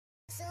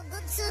So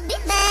good to be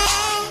back.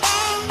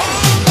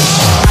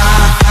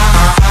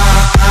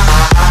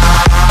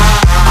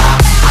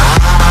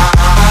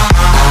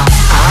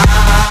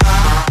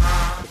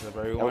 What's up,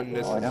 everyone?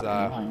 This is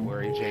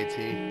WaryJT.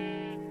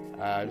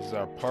 This is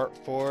our part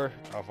 4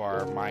 of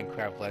our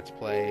Minecraft Let's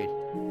Play.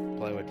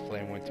 Play with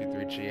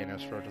Flame123G and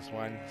us for this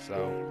one.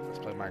 So let's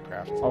play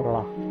Minecraft. Hold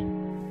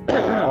on.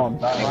 Oh, I'm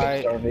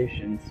dying of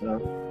starvation, so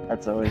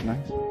that's always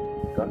nice.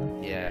 Go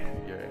ahead. Yeah,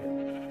 you're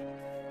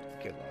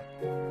good luck.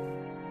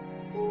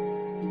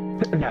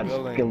 That's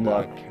Building good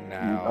luck.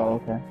 Canal.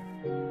 Oh, okay.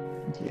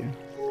 Thank you.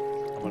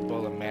 I'm gonna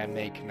build a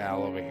man-made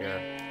canal over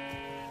here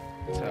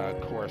to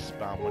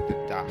correspond with the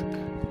dock.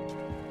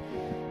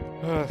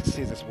 Let's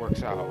see if this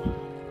works out.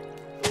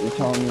 You're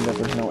telling me that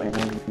there's no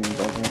animals in the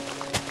desert?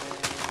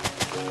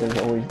 There's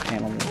always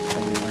animals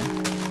everywhere.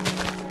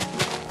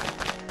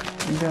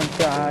 I'm gonna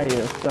die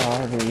of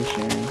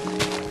starvation.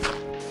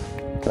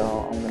 So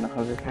I'm gonna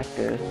hug a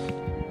cactus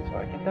so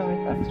I can die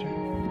faster.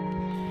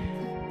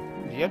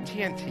 Do you have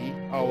TNT?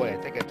 Oh wait, I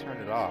think I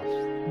turned it off.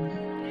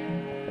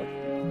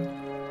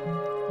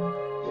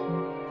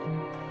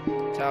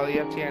 Tally, you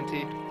have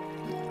TNT?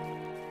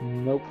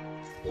 Nope.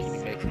 Can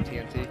you make some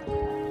TNT?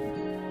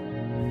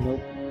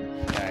 Nope.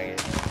 Dang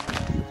it.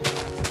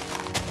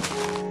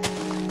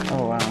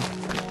 Oh wow.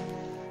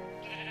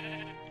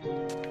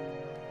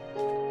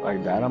 Like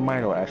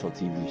Dynamite or actual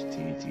TV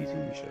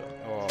show?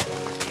 Oh,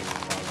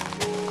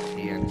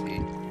 TNT.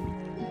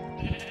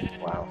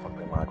 Wow,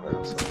 fucking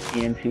Minecraft. So.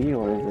 TNT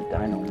or is it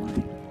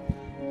Dynamite?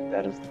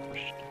 That is the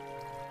question.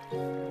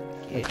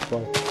 It's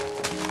both.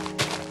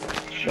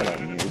 Shut up,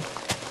 you.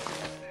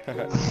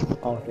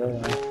 Oh, yeah.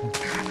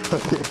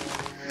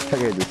 I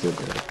can't just sit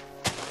there.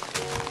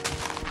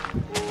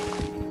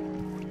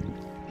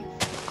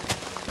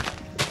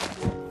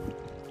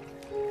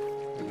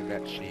 Look at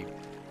that sheep.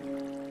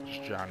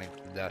 Just drowning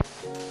to death.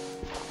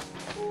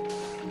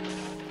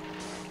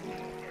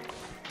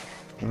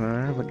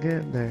 Have a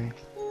good day.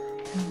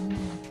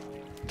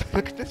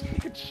 Look at this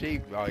fucking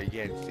sheep. Oh, you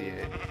can't see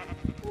it.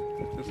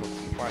 This looks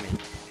funny.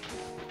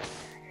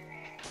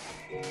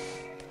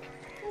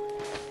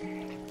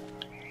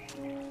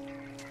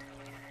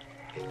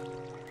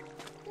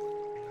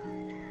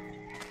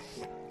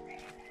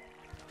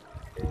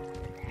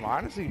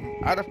 Honestly,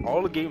 out of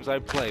all the games I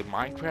play,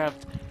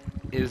 Minecraft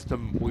is the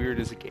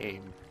weirdest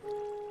game.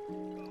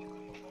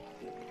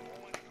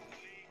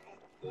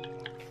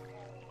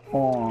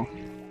 Oh,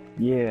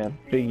 yeah,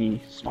 Biggie,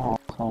 small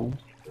home.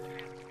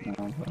 No,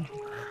 but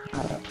I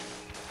don't.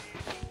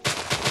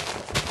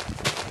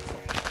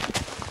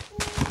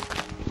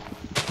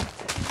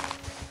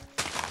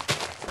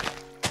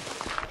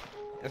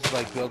 This is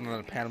like building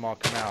the Panama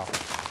Canal.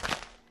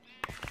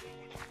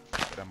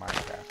 But in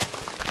Minecraft.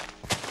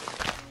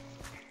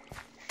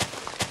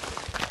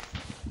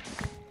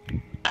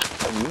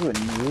 Are you a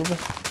noob?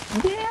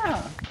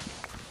 Yeah!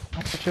 How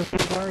much of a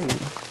noob are you?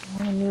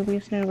 I'm a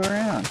newbie snoob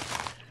around.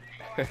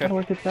 How do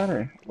I get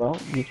better? Well,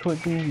 you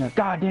quit being a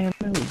goddamn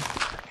noob.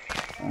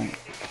 Alright.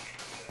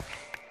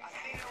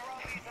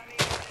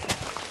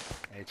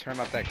 Hey, turn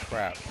off that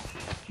crap.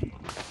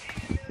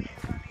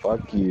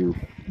 Fuck you.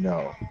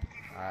 No.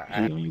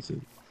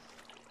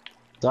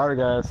 Sorry,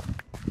 guys.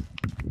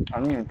 I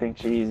don't even think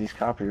Jeezy's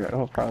copyright.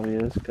 Oh, it probably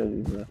is, because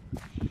he's a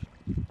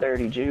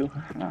dirty Jew.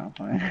 No,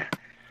 fine.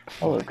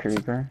 Hello,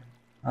 Creeper.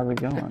 How's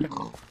it going?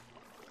 You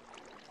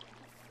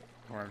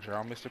wanna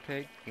drown, Mr.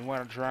 Pig? You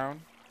wanna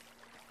drown?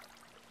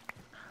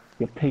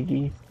 You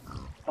piggy.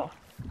 Oh.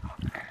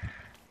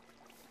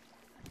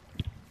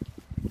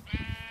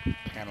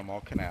 Panama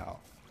Canal.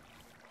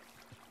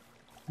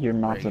 Your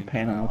mom's a Reagan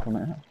Panama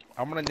Canal. Canal.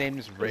 I'm gonna name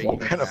this Reagan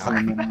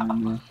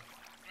Canal.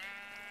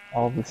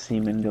 All the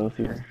seamen go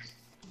through.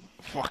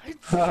 What?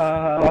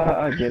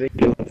 I get it.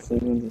 Go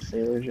seamen's a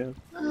sailor joke.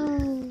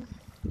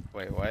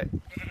 Wait, what?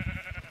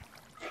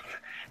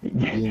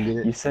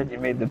 You said you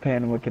made the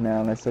Panama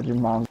Canal, and I said your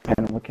mom's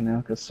Panama Canal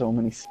because so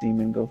many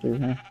seamen go through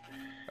here.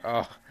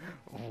 Oh,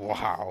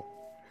 wow.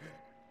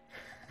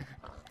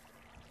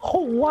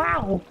 Oh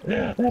wow,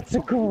 that's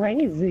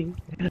crazy.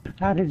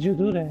 How did you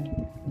do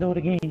that? Do it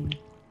again.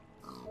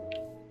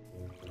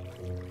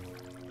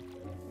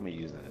 Let me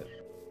use that.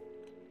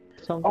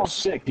 Oh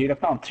sick, dude! I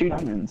found 2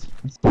 diamonds.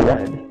 It's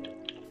dead.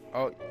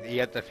 Oh, you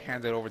have to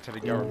hand it over to the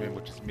government,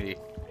 which is me.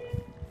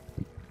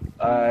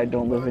 I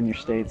don't live in your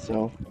state,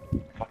 so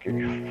fuck your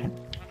government.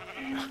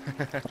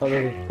 Oh,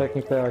 this is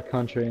technically our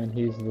country, and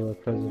he's the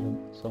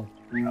president, so.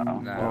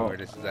 No, well,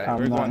 this is that. I'm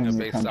We're not going to in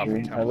the base off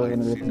country. of I live in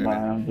a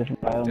templates.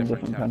 different biome,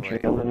 different country.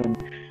 template.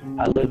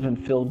 I live in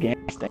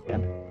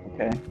Philganistan.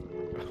 Okay,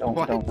 don't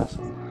mess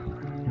with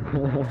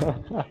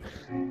me.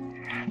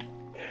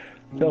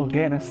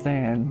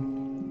 Philganistan.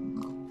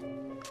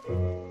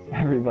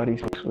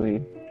 Everybody's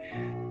sweet.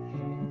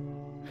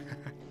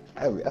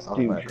 That's all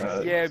Dude,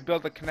 right. Yeah,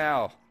 build a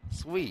canal.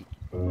 Sweet.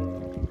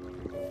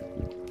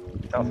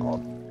 That's all.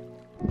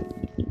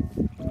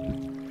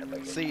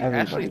 See,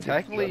 Everybody actually, gets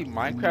technically, drugs.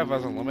 Minecraft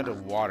has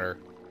unlimited water.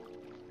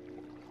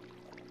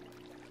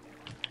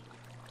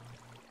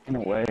 In a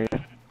way.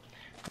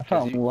 I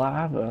found you-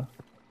 lava.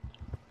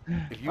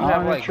 If you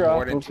have like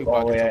more than 2 Oh,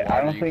 buckets wait, of I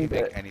water, don't you think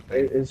can make that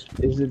anything.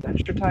 is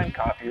Adventure Time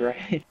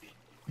copyright?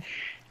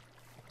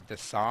 The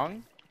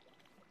song?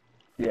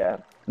 Yeah.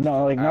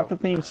 No, like not Oh, the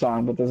theme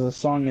song, but there's a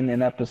song in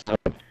an episode.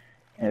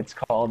 And it's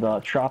called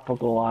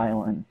Tropical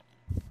Island.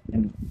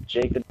 And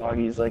Jake the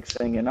doggy's like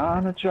singing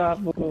on a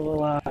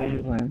tropical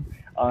island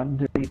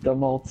underneath the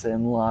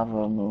molten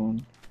lava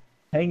moon.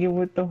 Hanging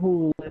with the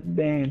hula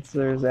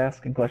dancers,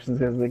 asking questions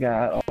because they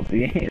got all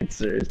the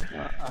answers.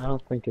 I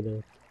don't think it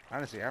is.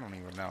 honestly, I don't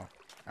even know.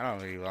 I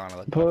don't really want to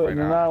look it up right Putting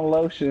now. on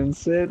lotion,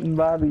 sitting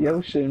by the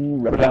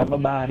ocean, rubbing on my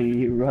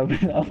body,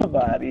 rubbing on my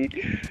body.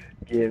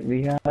 Get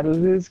me out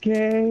of this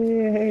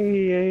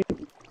cave,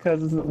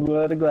 cause it's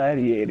what a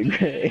gladiator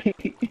grave.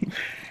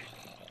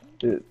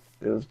 it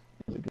was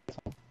a good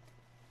song.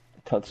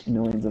 It touched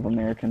millions of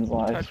Americans'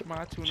 lives, Touch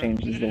my tuna.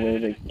 changes the way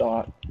they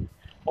thought,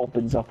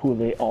 opens up who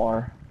they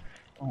are.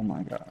 Oh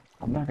my god,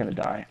 I'm not gonna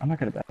die. I'm not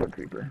gonna die for a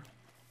creeper.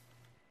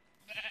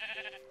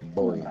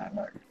 Boy.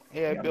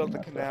 Yeah, I built a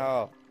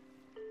canal.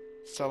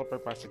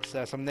 Celebrate my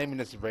success. I'm naming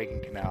this Reagan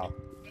Canal.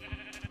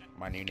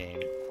 My new name.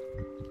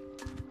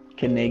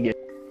 Canadian.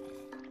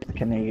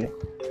 Canadian.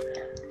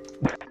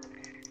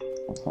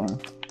 That's fun.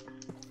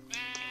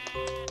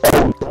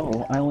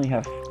 Oh, I only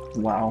have.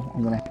 Wow,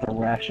 I'm gonna have to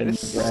ration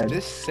bread.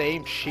 This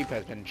same sheep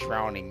has been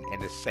drowning in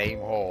the same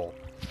hole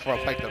for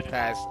like the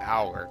past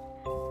hour.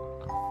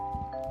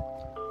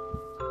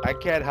 I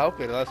can't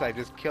help it unless I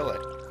just kill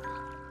it.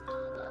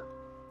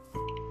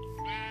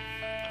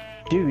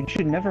 Dude, you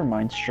should never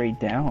mine straight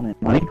down in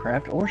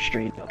Minecraft or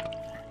straight up.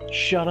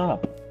 Shut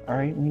up.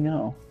 Alright, we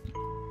know.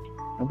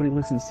 Nobody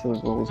listens to the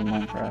rules in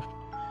Minecraft.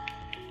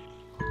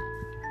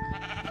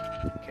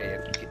 Okay,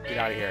 get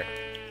out of here.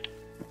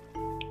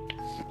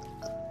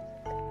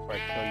 Before I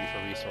kill you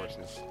for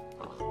resources.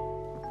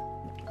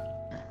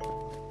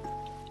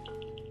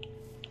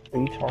 What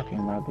are you talking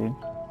about, dude?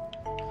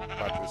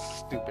 About this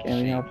stupid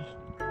Can't we sheep. all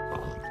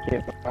just...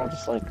 Yeah, but I'll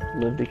just like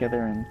live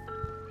together and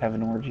have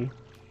an orgy.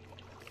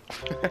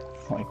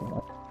 Like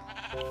what?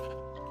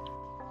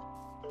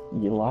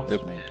 You lost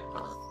me.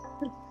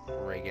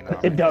 Reagan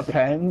It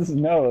depends.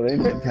 No, they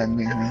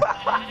depending me.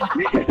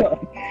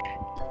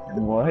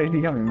 What?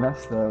 You got me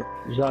messed up.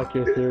 Jacques,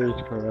 your theory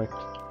is correct.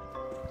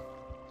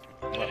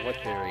 What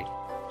theory?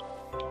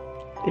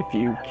 If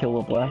you kill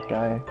a black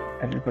guy,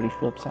 everybody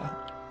flips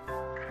out.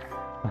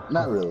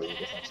 Not really.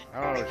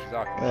 I don't know what you're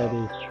talking That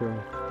about. is true.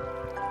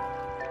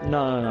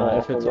 No. Well,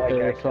 If it's a white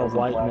guy a kills a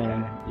white black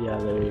man, guy. yeah,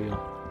 there you go.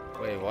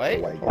 Wait, what?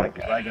 White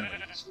guy.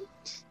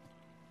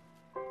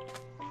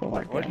 For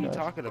like What are you that.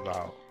 talking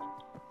about?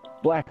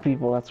 Black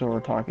people, that's what we're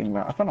talking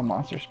about. I found a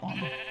monster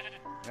spawner.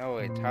 No,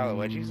 wait, Tyler,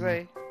 what'd you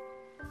say?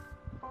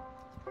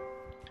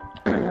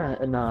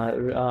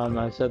 No,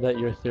 I said that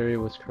your theory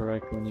was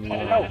correct when you.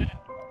 Oh no!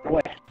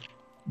 Wait.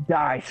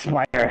 Die,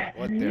 spider!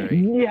 What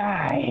theory?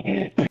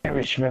 Die!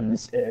 Perish from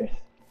this earth.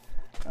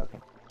 Okay.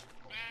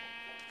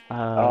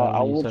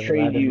 I you will said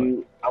trade Aladdin,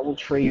 you. I will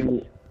trade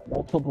you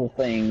multiple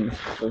things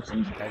for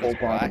some That full is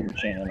black. diamond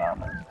enchanted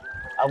armor.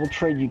 I will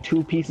trade you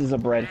 2 pieces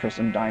of bread for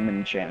some diamond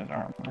enchanted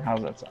armor.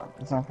 How's that sound?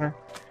 That's not fair?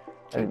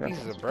 I 2 think that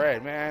pieces sounds of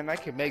bread, man. I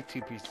can make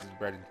 2 pieces of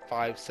bread in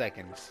 5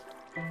 seconds.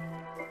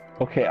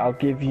 Okay, I'll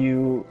give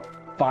you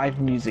 5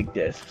 music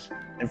discs,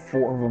 and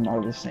 4 of them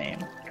are the same.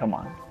 Come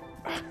on.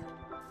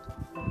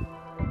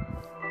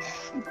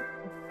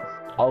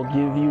 I'll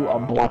give you a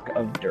block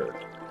of dirt.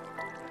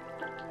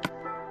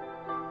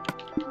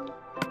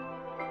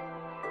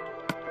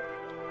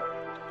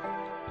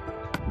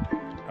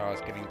 Oh,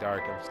 it's getting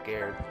dark. I'm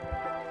scared.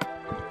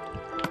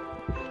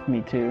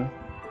 Me too.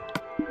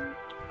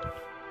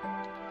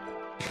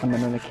 I'm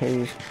in a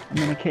cave. I'm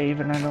in a cave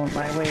and I know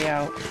my way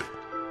out.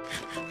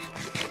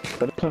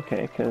 But it's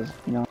okay, because,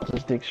 you know, I'll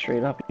just dig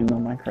straight up even though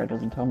Minecraft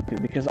doesn't tell me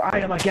to, because I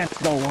am against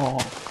the law!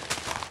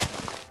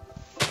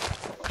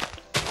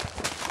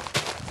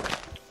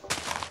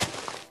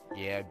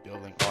 Yeah,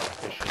 building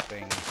artificial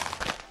things.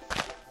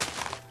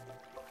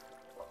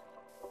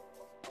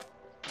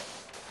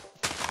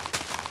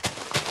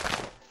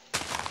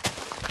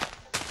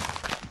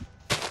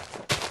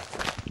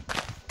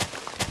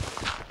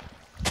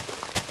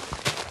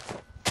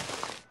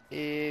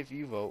 If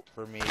you vote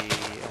for me,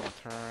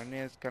 I'll turn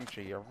this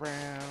country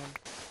around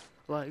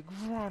like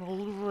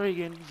Ronald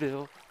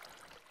Reaganville.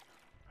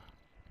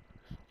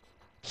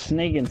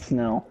 Snake and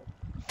snow.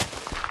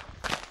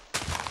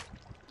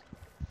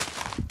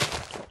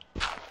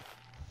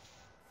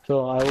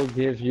 So I will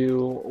give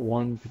you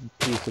 1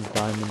 piece of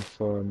diamond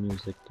for a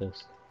music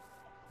disc.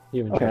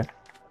 Even Okay. check.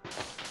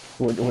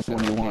 What one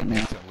do you want, man?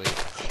 Instantly.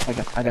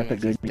 I got the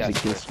good He's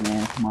music disc,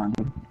 man. Come on,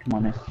 dude. Come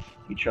on, man.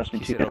 You trust me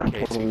He too? said I'm okay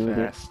totally too with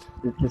it. fast.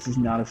 This is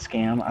not a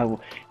scam. I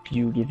will. If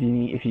you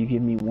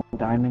give me 1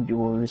 diamond, you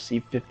will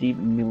receive 50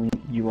 million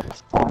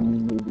US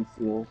on movie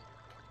seals.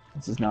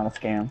 This is not a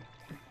scam.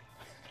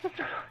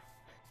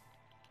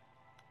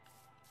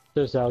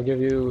 Seriously, I'll give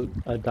you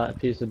a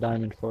piece of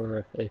diamond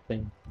for a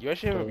thing. You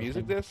actually have a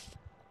music disc?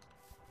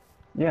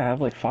 Yeah, I have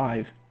like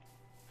 5.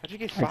 How'd you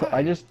get I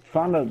 5? just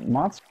found a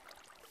monster.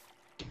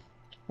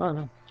 Oh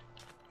no.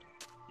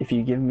 If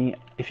you give me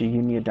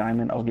a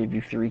diamond, I'll give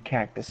you 3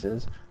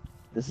 cactuses.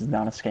 This is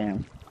not a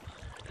scam.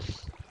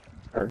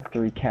 Or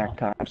 3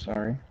 cacti,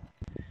 sorry.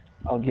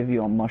 I'll give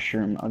you a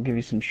mushroom. I'll give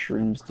you some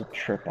shrooms to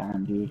trip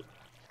on, dude.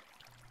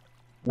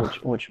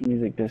 Which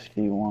music disc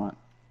do you want?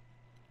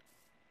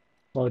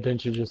 Well,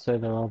 didn't you just say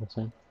they're all the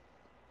same?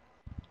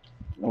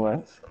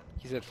 What?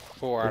 He said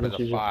 4 out of Didn't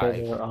the you just say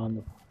they 5. were on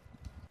the...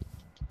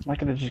 I'm not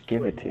gonna just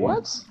give it to you.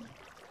 What?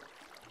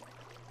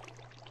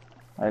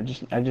 I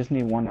just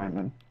need 1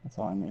 diamond. That's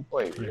all I need.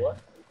 Wait, what?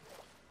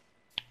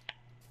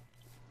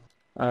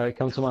 Alright,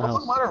 come to my I'm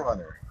house. a monitor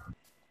runner.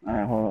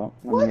 Alright, hold up.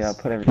 Let me What?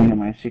 put everything in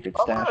my secret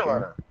I'm a stash monitor here.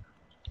 runner.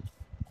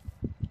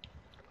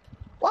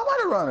 Why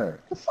monitor runner?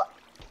 The fuck?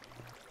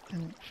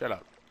 Shut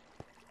up.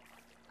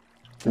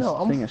 This No,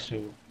 I'm- thing is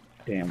so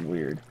damn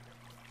weird.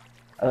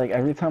 Like,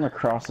 every time I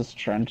cross this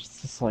trench,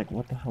 it's just like,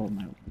 what the hell am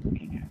I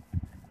looking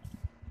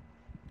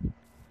at?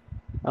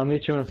 I'll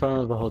meet you in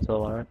front of the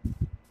hotel, alright?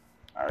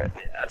 Alright,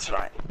 that's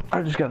fine.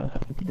 I just gotta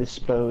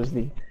dispose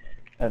the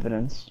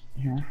evidence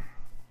here.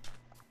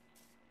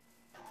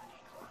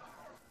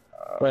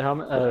 Wait,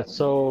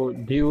 so,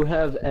 do you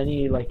have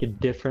any, like,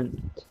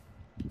 different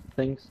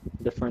things?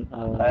 Different,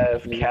 I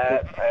have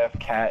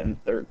cat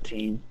and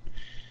 13.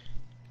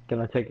 Can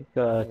I take,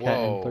 cat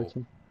Whoa. and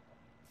 13?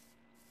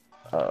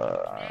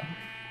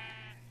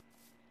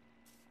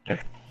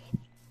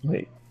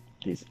 Wait,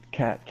 these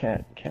cat,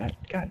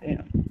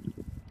 goddamn.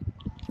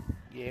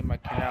 Yeah, my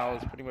canal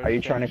is pretty much Are you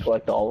trying to finished.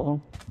 collect all of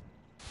them?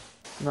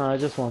 No, I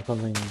just want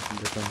something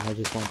different. I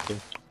just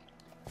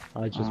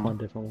want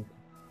different one.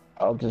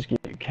 I'll just give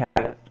you cat.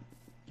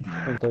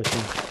 And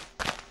 13.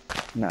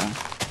 No,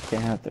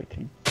 can't have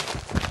 13.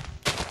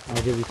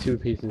 I'll give you 2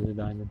 pieces of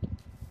diamond.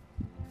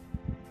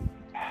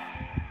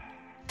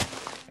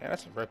 Yeah,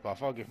 that's a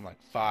ripoff. I'll give him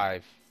like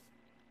 5.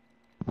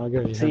 I'll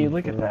give you See, him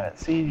look at for- that.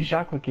 See,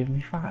 Jacques would give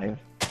me 5.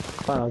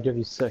 Fine, I'll give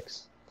you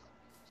 6.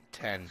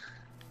 10.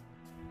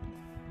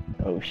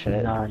 Oh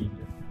shit. 9.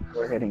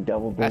 We're hitting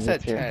double I digits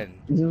said here. 10.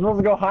 You're supposed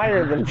to go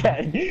higher than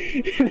 10.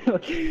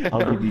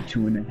 I'll give you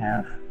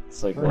 2.5.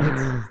 It's like,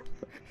 what?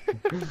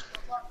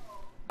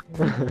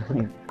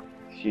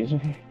 Excuse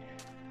me?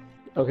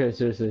 Okay,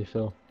 seriously,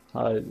 Phil.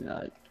 I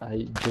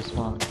just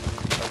want...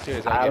 I'm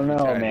serious, I I'll don't give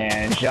you know, 10.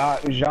 man.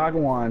 Jacques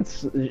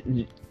wants...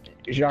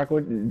 Jacques,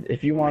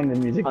 if you wanted the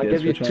music I'll disc,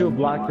 give you which 2 one do you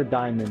blocks want? of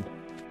diamond.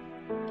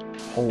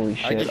 Holy I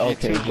shit. give you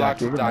Okay, 2 Jacques,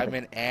 blocks you're of gonna have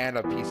diamond and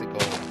a piece of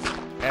gold.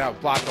 And a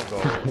block of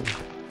gold. to...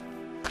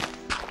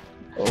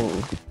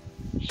 Oh,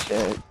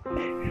 shit.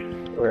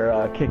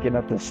 We're kicking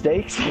up the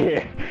stakes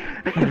here.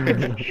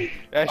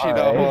 Actually,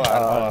 All no, hold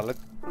right, on.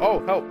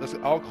 Oh, help. This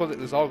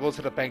all goes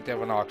to the bank to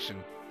have an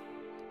auction.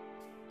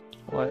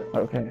 What?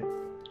 Okay.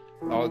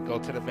 I'll go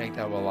to the bank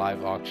to have a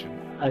live auction.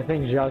 I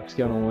think Jacques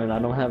gonna win. I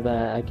don't have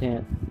that. I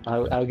can't.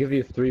 I'll give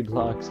you 3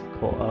 blocks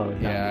of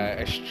diamond. Yeah,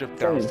 I stripped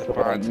down Pretty cool.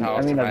 Stefan's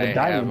house and the I have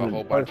diamond a is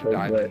whole bunch of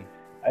perfect, but diamond.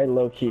 I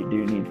low-key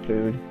do need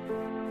food.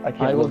 I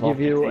can't I will live off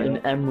give you potato.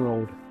 an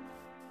emerald.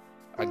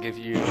 I'll give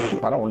you...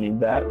 I don't need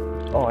that.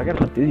 Oh, I gotta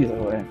put these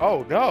away.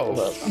 Oh, Hold no!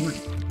 up.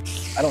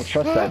 I don't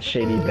trust that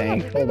shady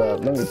bank. Hold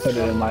up, let me put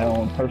it in my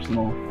own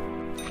personal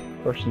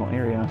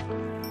area.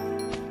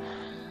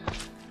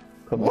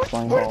 Put my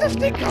slime Where ball did this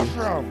in thing there. come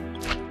from?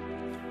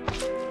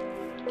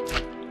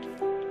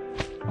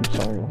 I'm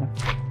sorry, what?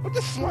 Where'd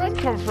the slime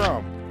come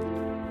from?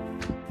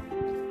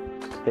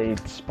 They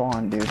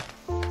spawn, dude.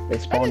 They I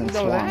spawn in didn't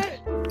know swamps. that.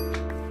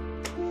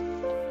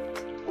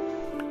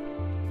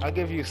 I'll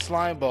give you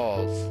slime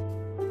balls.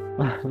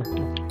 I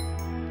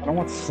don't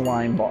want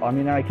slime ball. I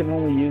mean, I can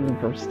only use them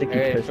for sticky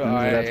Hey, pistons,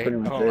 but that's pretty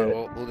much hold on,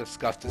 it. we'll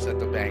discuss this at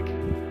the bank.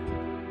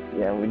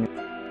 Yeah, we need...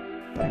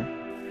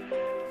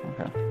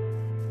 Okay.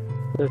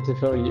 Seriously,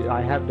 Phil,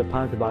 I have the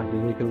plant boxes.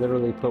 You can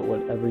literally put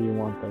whatever you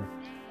want there.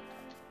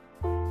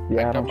 Yeah,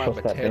 I got don't my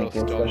trust that potato bank,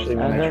 stolen. especially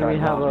when And I then we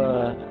tried have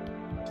robbing.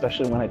 a...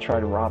 Especially when I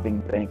tried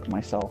robbing the bank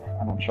myself.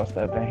 I don't trust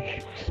that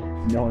bank.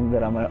 Knowing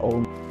that I'm an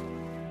old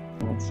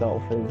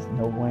itself is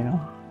no bueno.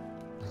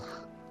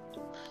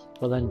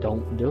 Well, then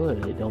don't do it.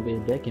 Don't be a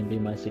dick and be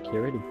my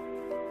security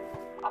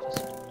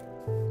officer.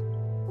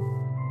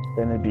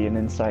 Then it'd be an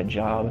inside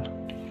job.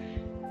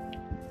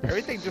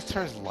 Everything just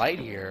turns light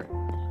here.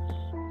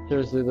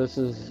 Seriously, this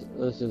is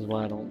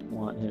why I don't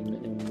want him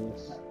in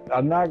this.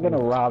 I'm not gonna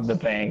rob the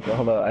bank.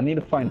 Hold on, I need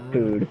to find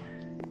food.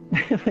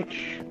 Like,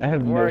 I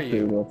have Where no are you?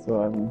 food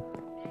whatsoever.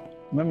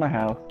 I'm in my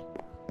house.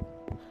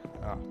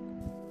 Oh.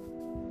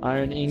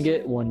 Iron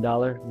ingot,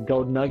 $1.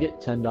 Gold nugget,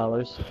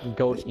 $10.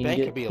 Gold This bank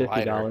ingot, could be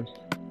 $50.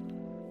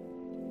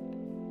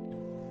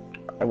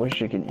 I wish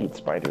you could eat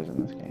spiders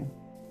in this game.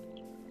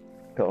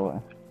 Go away.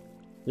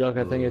 Yuck,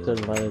 I think it's as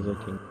light as a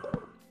king.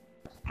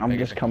 I'm Make it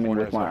just the coming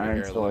with corners my over iron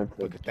here. sword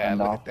Look to at that, fend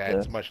look off at that.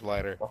 It's much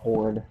lighter. the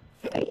horde.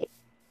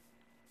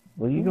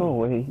 Will you go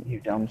away, you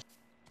dumb...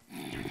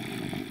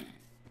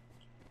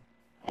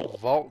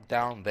 Vault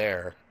down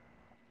there.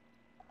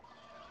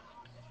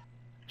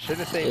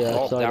 Shouldn't say Yeah,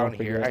 vault so I down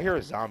don't here. forget. I hear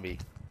a zombie.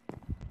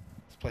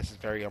 This place is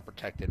very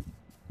unprotected.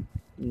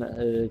 No,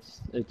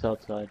 it's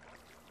outside.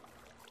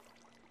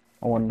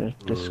 I wanted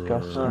to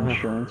discuss Uh-huh.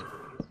 insurance.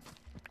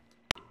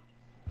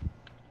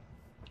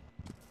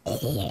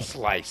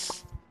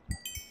 Slice.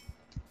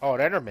 Oh, an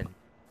Enderman.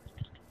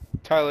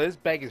 Tyler, this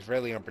bank is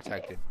really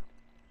unprotected.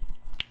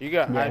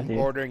 Yeah, I'm dude.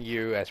 ordering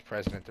you as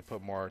president to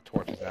put more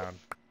torches down.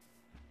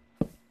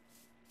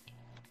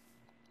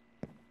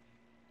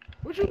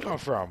 Where'd you come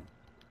from?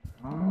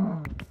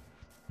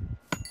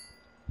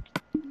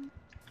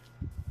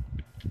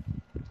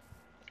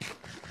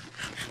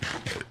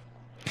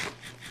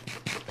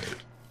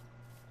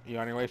 You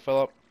on your way,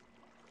 Philip?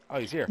 Oh,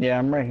 he's here. Yeah,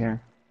 I'm right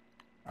here.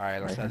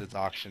 Alright, let's head to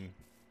auction.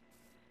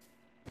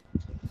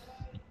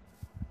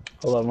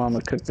 Hold on, I'm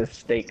gonna cook this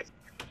steak.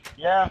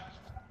 Yeah.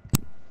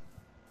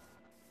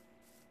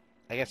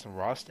 I got some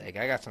raw steak.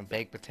 I got some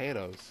baked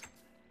potatoes.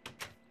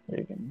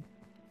 Reagan.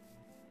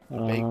 Big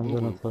I'm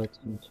gonna boo-boo. put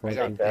some I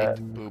got torches baked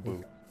in.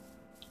 boo-boo.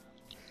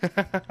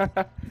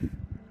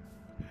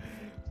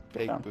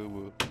 Baked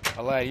boo-boo.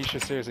 Alay, you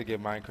should seriously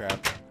get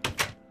Minecraft.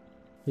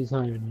 He's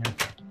not even here.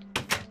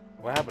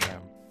 What happened to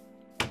him?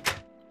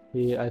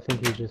 I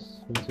think he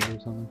just wants to do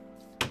something.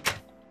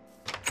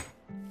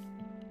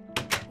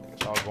 I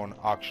guess I'll go in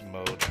auction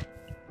mode.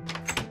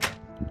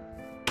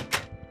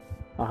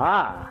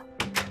 Aha!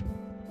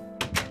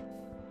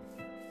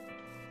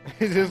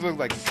 This looks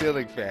like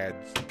ceiling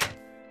fans.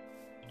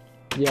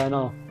 Yeah, I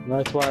know.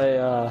 That's why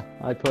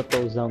I put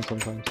those down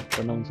sometimes,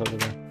 but no one's over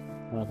there.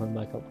 And I put them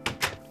back up.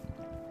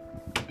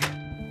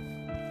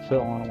 I Phil,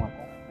 don't want that.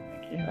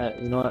 Thank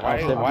you. you know what?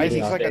 Why is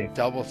he I'll like take a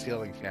double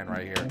ceiling fan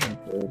right here?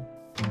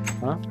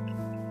 Huh?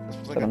 This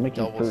looks But like I'm a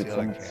making double food, so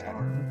ceiling it's-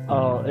 fan.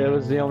 Oh, it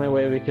was the only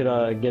way we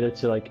could get it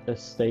to like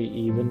stay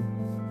even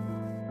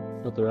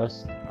with the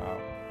rest. Oh.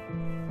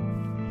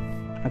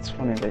 That's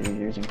funny that you're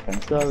using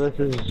fences. So this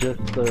is just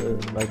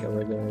like a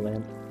regular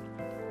lamp.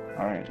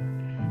 Alright.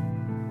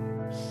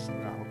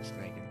 No, it's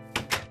naked.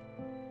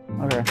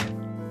 Okay.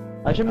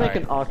 I should make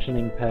Alright. an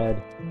auctioning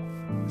pad.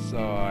 So,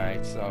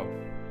 alright, so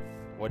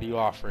what are you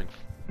offering,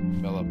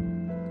 Philip?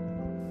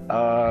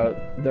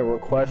 The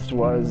request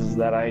was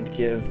that I'd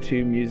give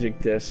 2 music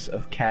discs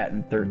of Cat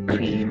and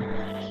 13.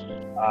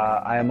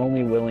 I am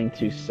only willing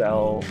to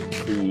sell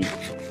the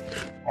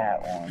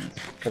Cat ones,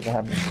 because I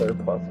have a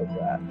surplus of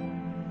that.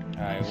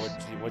 Alright,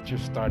 what's your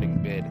starting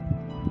bid?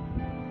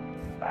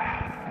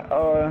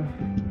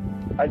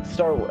 I'd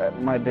start with,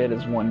 my bid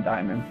is 1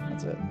 diamond,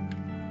 that's it.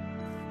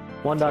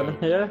 1 diamond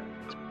here,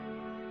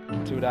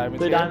 2 diamonds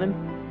 3 here? diamond,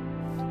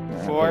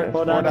 4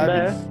 4 diamond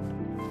diamonds?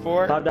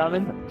 4? 5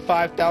 diamond.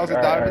 5,000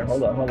 Alright, diamonds?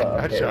 hold on.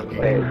 I'm Okay, joking.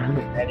 wait.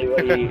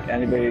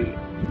 Anybody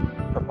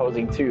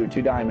proposing 2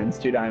 diamonds,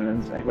 2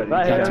 diamonds. Anybody?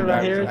 Right got here, two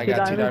right here, diamonds. I 2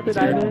 got two diamonds, 2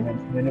 diamonds here.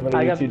 diamonds. Anybody I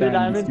need got 3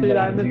 diamonds, 3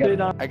 diamonds, 3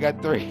 diamonds. I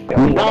got 3.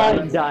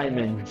 9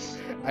 diamonds.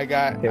 I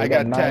got Okay, we 10. got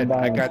I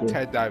 9 got diamonds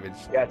 10 diamonds.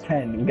 You got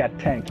 10. You got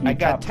 10. Can you I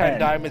got top 10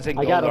 diamonds and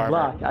I gold got a armor.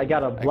 block. I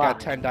got a I got block.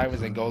 10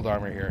 diamonds and gold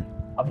armor here.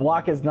 A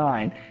block is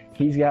 9.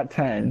 He's got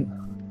 10.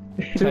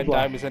 10 blocks.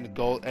 diamonds and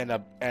gold and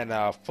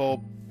a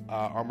full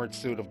armored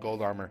suit of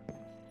gold armor.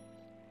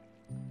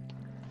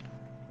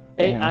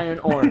 8 Damn. iron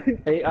ore.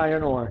 8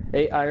 iron ore.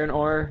 8 iron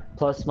ore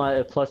plus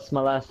my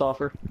last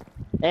offer,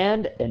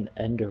 and an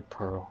ender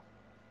pearl.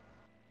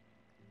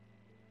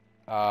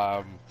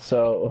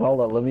 So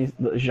hold on. Let me.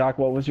 Jacques,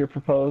 what was your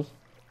propose?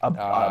 A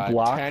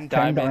block, 10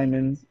 10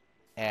 diamonds,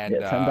 and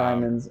yeah, 10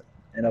 diamonds,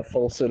 and a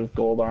full suit of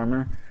gold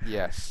armor.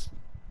 Yes.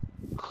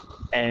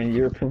 And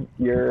your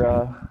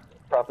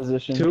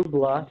proposition? 2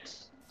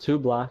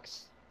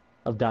 blocks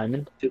of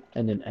diamond,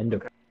 and an ender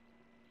pearl.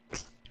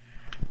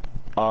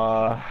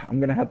 I'm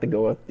gonna have to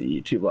go with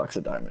the 2 blocks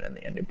of diamond and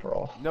the ending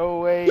pearl. No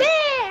way.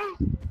 Yeah,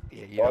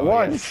 you know,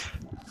 Once,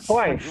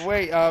 twice,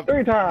 Wait,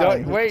 3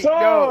 times. No, wait,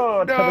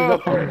 so, no.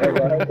 Go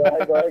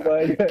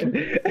ahead.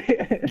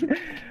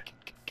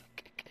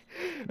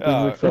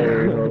 Oh, This looks so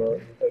weird.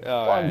 Hold on.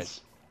 all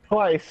Once,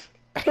 twice,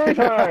 3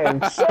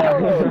 times. So.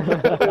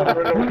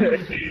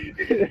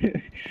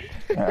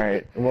 All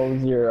right. What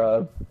was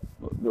your?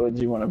 What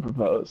did you want to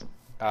propose?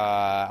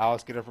 I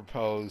was gonna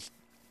propose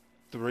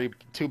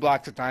 2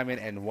 blocks of diamond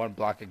and 1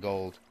 block of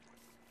gold.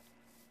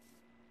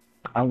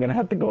 I'm gonna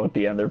have to go with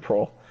the ender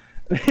pearl.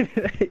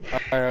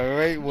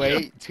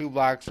 Wait. 2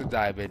 blocks of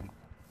diamond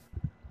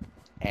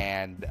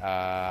and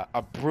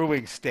a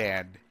brewing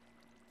stand.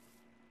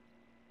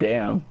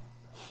 Damn.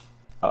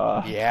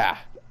 Yeah.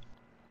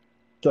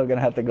 Still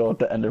gonna have to go with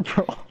the ender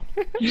pearl.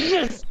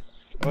 Yes.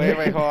 Wait,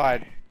 hold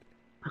on.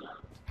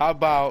 How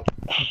about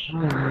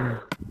Don't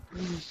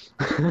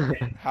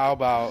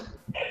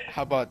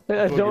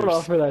boogers?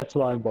 offer that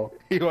slime ball.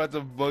 You want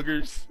some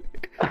boogers?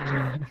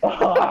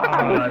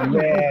 Oh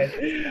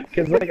man,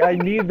 because like I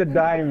need the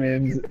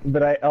diamonds,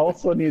 but I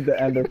also need the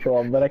ender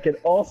pearl, but I could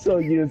also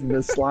use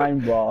the slime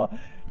ball.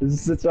 This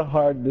is such a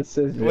hard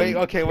decision. Wait,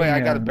 I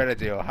got a Damn. better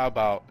deal. How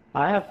about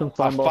I have some a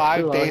slime balls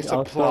too. 5-day I'll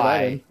throw that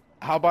supply? in.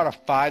 How about a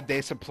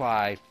 5-day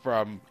supply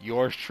from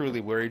yours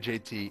truly,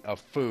 WaryJT, of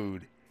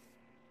food?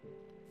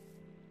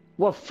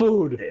 What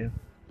food?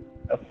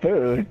 A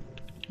food?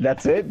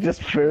 That's it?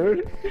 Just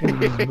food?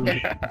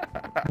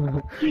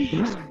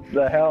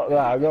 The hell? Nah,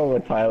 I'll go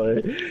with Tyler.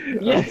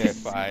 Yes. Okay,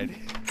 fine.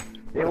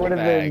 It would have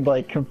been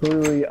like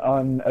completely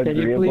Can you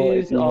unagreeable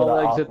if please you all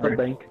would've exit the offered.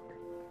 bank?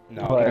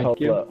 No, Alright, thank hold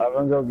you. up. I'm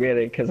gonna go get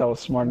it because I was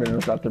smart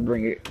enough not to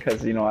bring it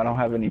because, you know, I don't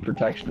have any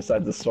protection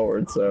besides the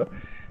sword, so.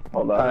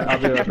 Hold Alright, on. I'll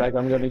be right back.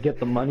 I'm gonna get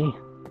the money.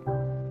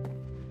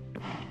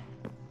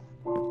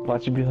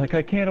 Watch you be like,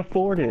 I can't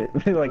afford it.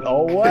 Be like,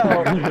 oh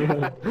well.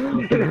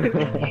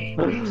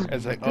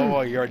 It's like, oh,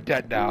 well, you're in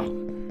debt now.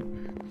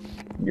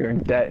 You're in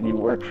debt and you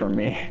work for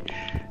me.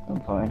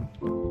 I'm fine.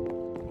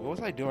 What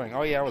was I doing?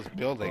 Oh, yeah, I was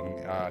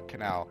building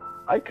Canal.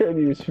 I could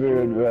use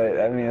food, but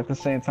I mean, at the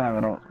same time,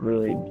 I don't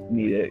really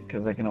need it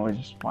because I can always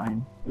just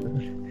find.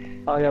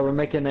 Oh yeah, we're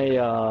making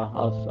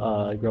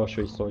a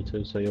grocery store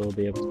too, so you'll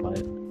be able to buy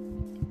it.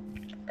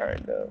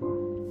 Alright, dope.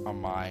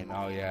 On mine.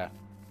 Oh, yeah.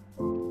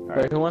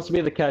 Wait, who wants to be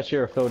the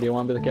cashier? Phil, do you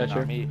want to be the cashier?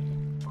 Not me.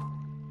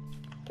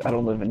 I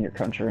don't live in your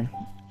country.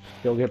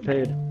 You'll get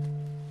paid.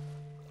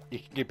 You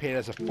can get paid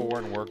as a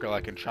foreign worker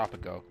like in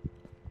Tropico.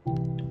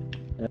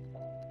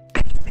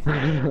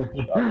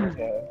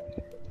 Okay.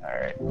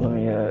 Alright, let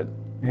me,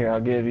 here, I'll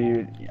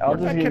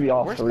just give you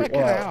all Where's three. my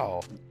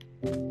Canal?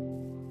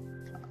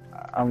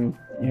 I'm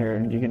here,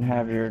 and you can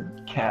have your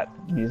cat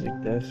music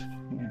disc.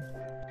 Here.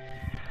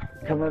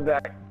 Coming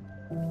back.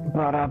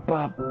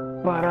 Ba-da-ba,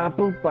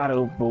 ba-da-boop,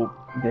 ba-da-boop.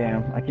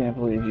 Damn, I can't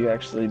believe you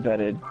actually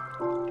betted,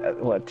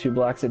 what, 2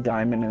 blocks of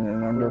diamond and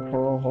an under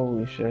pearl?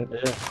 Holy shit.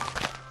 Yeah.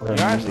 What a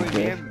You actually,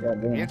 music disc.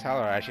 me and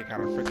Tyler are actually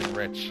kind of freaking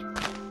rich.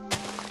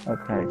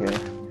 Okay,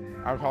 good.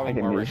 I'm I probably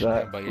can more use rich than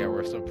that. him, but yeah,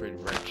 we're still pretty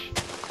rich.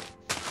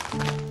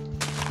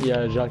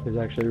 Yeah, Jacques is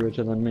actually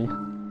richer than me.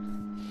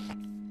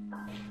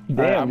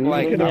 Damn, I'm dude,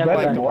 like, you could've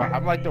bet more.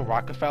 I'm like the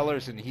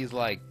Rockefellers, and he's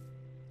like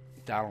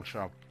Donald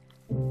Trump.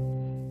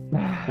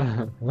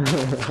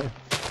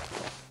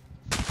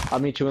 I'll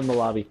meet you in the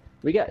lobby.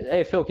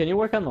 Hey Phil, can you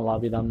work on the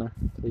lobby down there,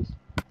 please?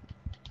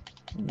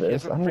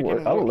 This, doesn't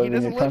freaking I'll work- he live in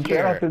your doesn't live country.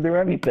 I don't have to here. do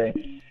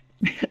anything.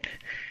 I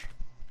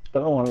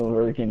don't want to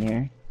work in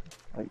here.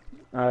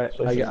 Alright,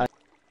 I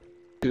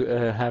to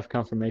have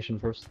confirmation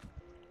first.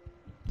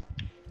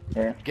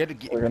 Here, we're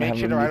gonna Make have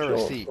sure a to write a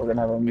mutual. receipt. We're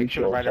gonna have a Make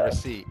sure to mutual write a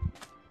chest. receipt.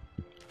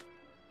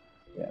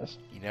 Yes.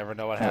 You never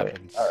know what Alright,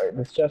 happens. alright,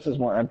 this chest is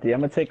more empty. I'm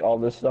gonna take all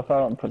this stuff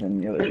out and put it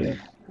in the other chest.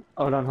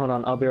 Hold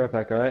on, I'll be right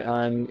back, alright?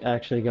 I'm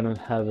actually gonna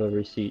have a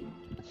receipt.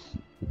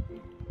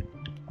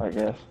 I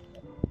guess.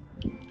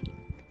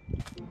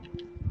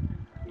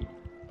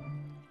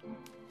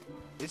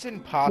 It's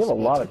impossible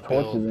lot to of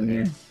torches build in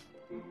here. this.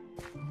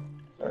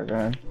 Sorry, go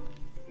ahead.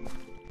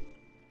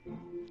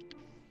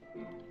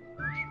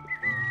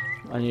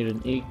 I need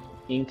an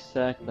ink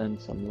sac, then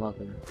some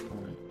leather.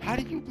 Alright. How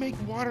do you make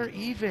water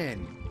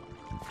even?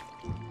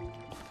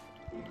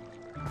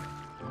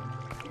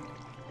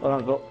 Hold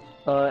on, Phil.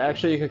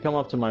 Actually, you could come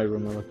up to my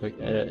room real quick.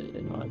 No,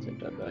 I take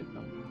that back.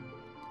 No.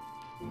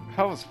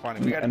 That was funny.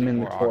 We gotta I'm do in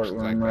the more auctions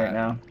like courtroom right that.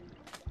 now.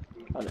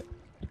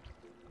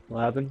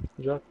 What happened,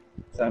 Jacques?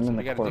 So I'm in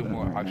We the gotta do courtroom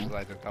more right auctions now.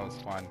 like that. That was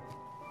fun.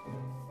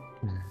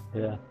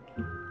 Yeah.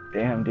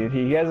 Damn, dude,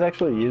 you guys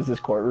actually use this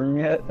courtroom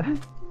yet?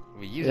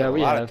 We use Yeah, it a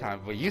we lot have. of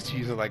times. We used to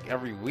use it like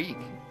every week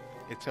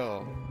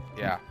until,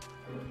 yeah.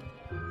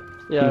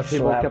 Yeah, He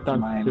people slapped kept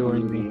my on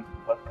doing booty. me.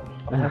 What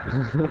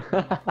the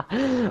fuck?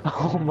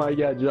 Oh my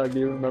god, Jacques, do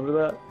you remember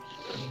that?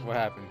 What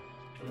happened?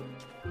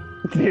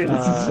 Dude,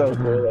 this is so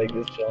cool, like,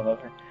 just chilling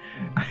up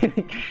here.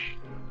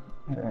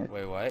 Alright.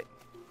 Wait, what?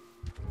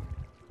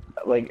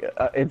 Like,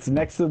 it's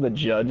next to the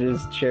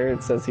judge's chair,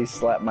 it says he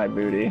slapped my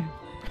booty.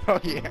 Oh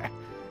yeah,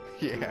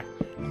 yeah.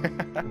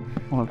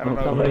 What I don't know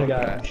the Somebody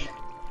about got- that.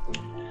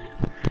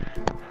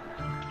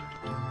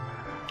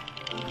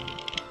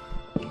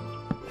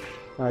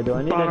 Alright, do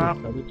I need any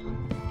feathers?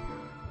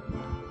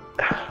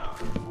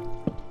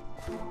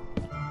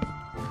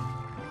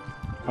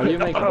 How do you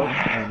make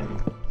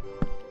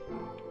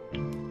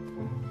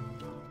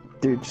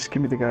Dude, just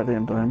give me the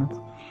goddamn diamonds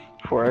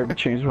before I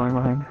change my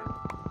mind.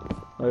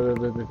 Wait,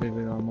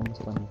 I'm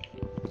almost done.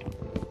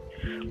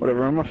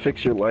 Whatever, I'm gonna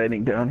fix your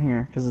lighting down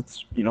here, because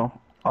it's, you know,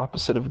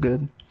 opposite of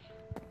good.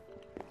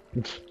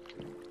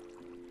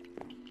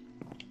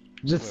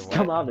 Just Wait,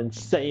 come what? out and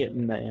say it,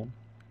 man.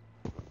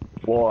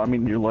 Well, I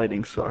mean, your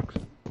lighting sucks.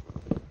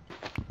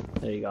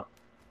 There you go.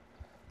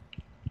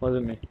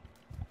 Wasn't me.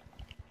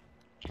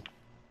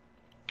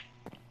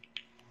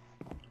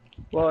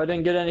 Well, I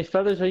didn't get any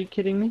feathers, are you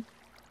kidding me?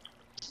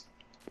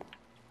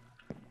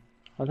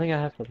 I think I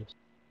have feathers.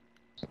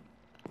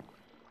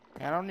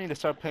 I don't need to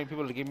start paying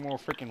people to give me more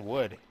freaking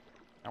wood.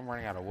 I'm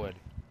running out of wood.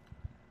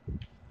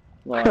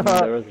 Well, I mean,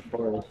 there was a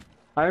forest.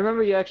 I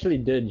remember you actually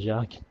did,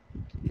 Jacques.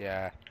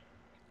 Yeah.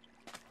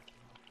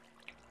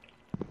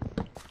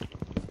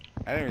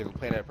 I didn't really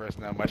play that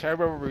person that much. I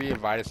remember we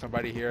invited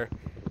somebody here,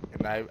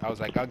 and I was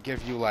like, I'll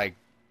give you like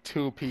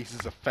 2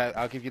 pieces of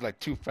I'll give you like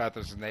 2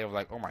 feathers, and they were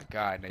like, oh my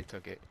god, and they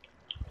took it.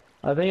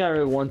 I think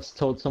I once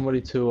told somebody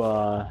to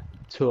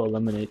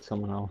eliminate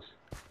someone else.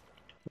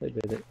 They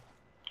did it.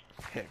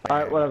 Hit,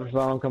 Alright, man. whatever, so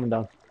I'm coming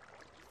down.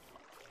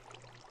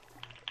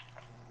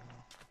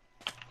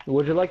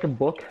 Would you like a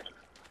book?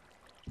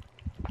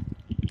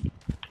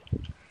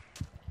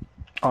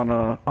 On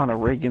a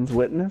Reagan's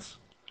witness?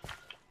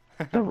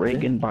 The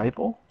Reagan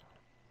Bible?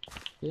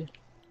 Yeah.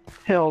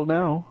 Hell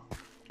no.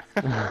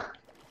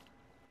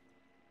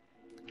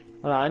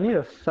 I need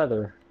a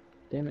feather.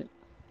 Damn it.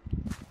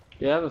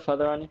 Do you have a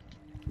feather on you?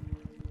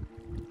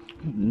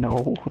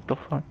 No, what the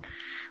fuck?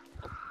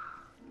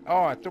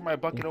 Oh, I threw my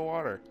bucket of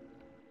water.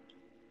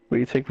 What do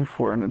you take me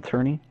for, an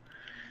attorney?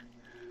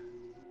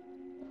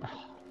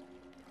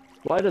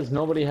 Why does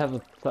nobody have a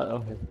feather?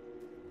 Okay.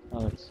 Oh,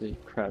 let's see.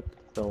 Crap.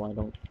 So I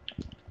don't.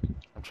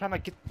 I'm trying to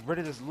get rid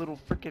of this little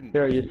freaking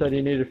Here, you said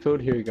you needed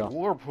food. Here you go.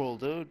 whirlpool,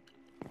 dude.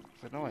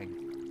 It's annoying.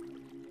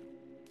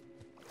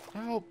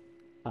 Help!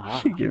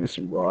 Aha. She gave me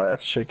some raw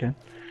ass chicken.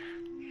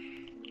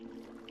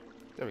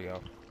 There we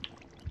go.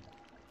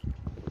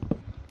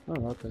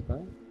 Oh, I'll take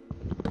that.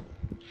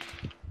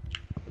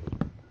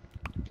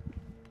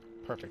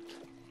 Perfect.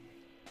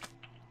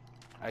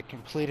 I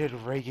completed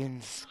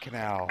Reagan's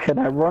Canal. Can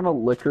I run a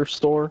liquor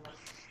store?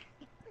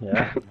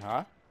 Yeah.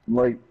 Huh?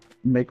 Like,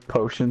 make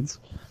potions?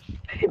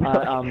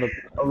 I'm gonna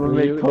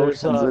make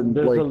potions and,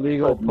 there's like,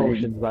 illegal put name-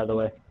 potions, by the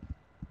way.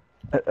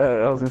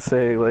 I was gonna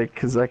say, like,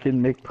 cause I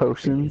can make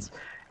potions,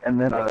 and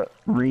then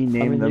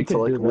rename I mean, them you to could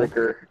like do that.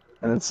 liquor,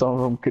 and then some of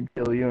them could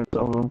kill you, and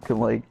some of them can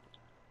like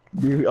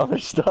do other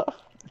stuff.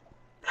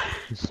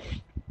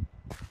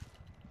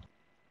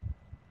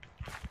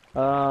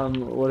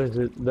 What is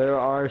it? There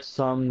are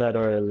some that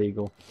are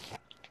illegal.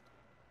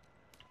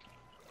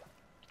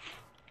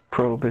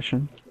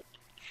 Prohibition.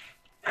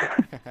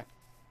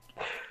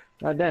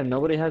 God damn,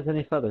 nobody has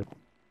any feathers.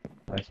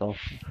 Myself.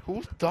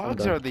 Whose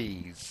dogs done. are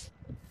these?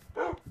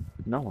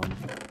 No one.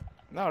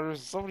 No,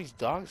 there's somebody's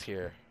dogs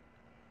here.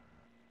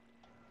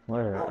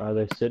 Where are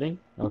they sitting?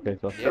 Okay,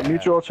 so Yeah. A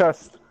mutual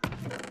chest.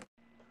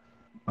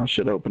 I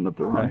should open up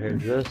the Alright, room.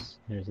 here's this,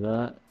 here's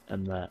that,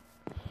 and that.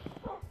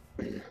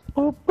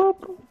 Boop,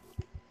 boop.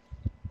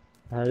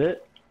 That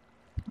it?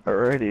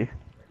 Alrighty.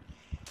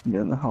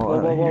 Getting the hell Whoa,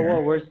 out whoa, of whoa, here.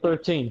 whoa, where's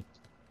 13?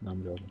 No,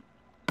 I'm joking.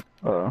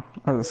 I was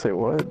gonna say,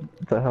 what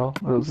the hell?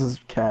 It was his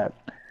cat.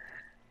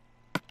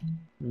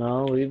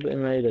 No, we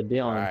made a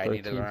deal on Alright, I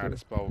need 13. to learn how to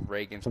spell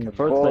Reagan's From the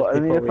Canal. first- Well, like I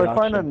mean, if before I we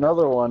find auction.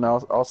 another one,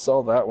 I'll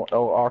sell that one.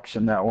 I'll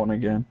auction that one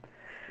again.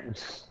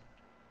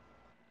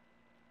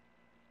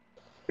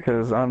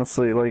 Because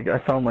honestly, like, I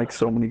found like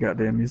so many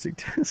goddamn music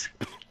discs.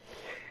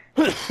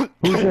 Who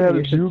had a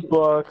You should-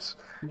 jukebox?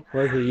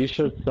 Leslie, you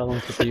should sell them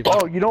to people.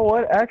 Oh, you know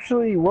what?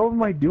 Actually, what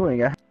am I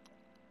doing? I have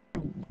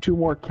 2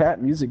 more cat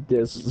music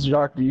discs.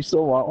 Jacques, do you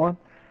still want one?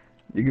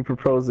 You can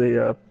propose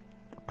a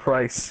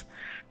price.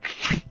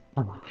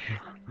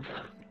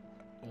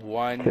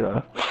 One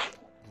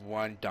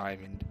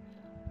diamond.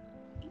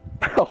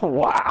 Oh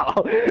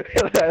wow!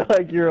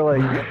 Like you're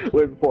like,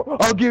 wait for.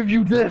 I'll give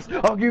you this.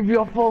 I'll give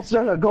you a full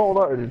set of gold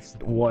art. It's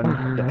one.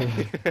 I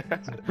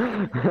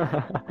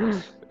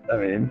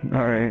mean,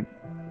 all right.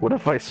 What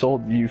if I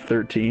sold you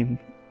 13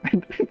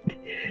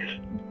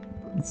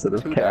 instead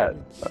of 2 cat?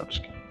 diamonds. I'm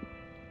just kidding.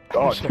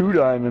 Oh, 2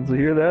 diamonds. You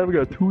hear that? We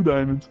got 2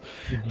 diamonds.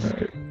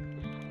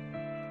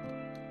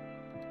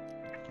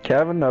 Can I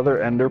have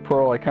another ender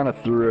pearl? I kind of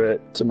threw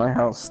it to my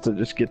house to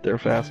just get there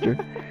faster.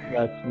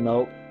 That's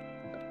nope.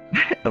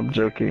 I'm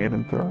joking. I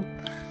didn't throw it.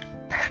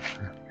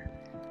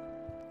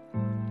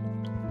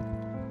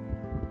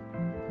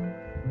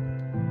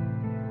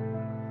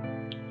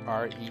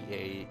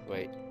 REA.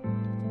 Wait.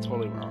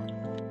 Totally wrong.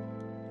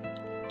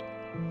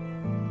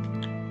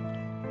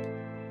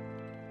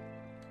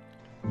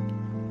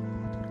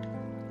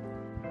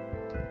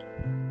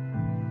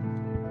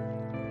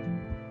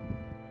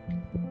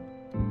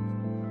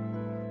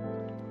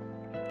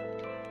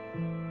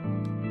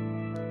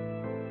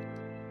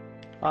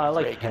 I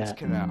like Reagan's cat.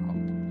 Canal.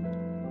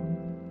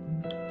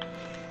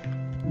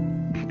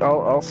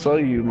 I'll sell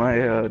you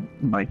my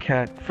my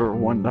cat for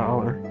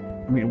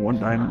 $1. I mean 1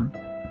 diamond.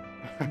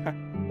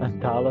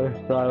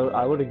 $1. So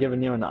I would have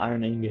given you an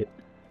iron ingot.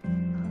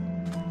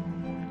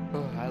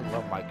 Oh, I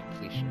love my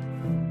completion.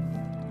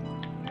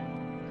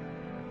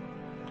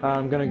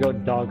 I'm gonna go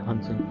dog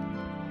hunting.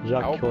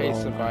 Jacques I'll killed pay all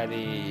of mine.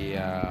 somebody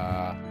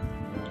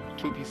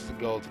 2 pieces of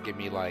gold to give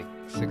me like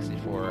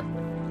 64.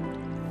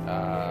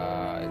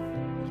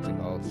 What's it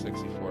called?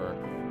 64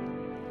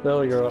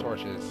 Bill, you're up.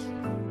 torches.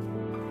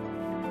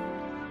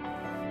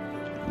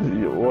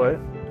 What?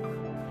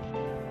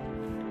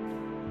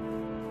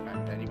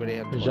 Anybody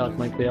have Did Jacques torches?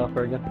 make the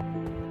offer again?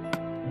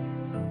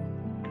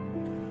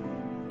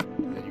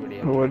 Anybody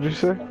have What'd you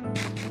say?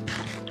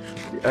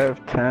 I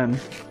have 10.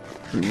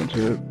 Pretty much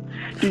it.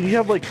 Dude, you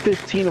have like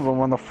 15 of them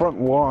on the front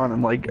lawn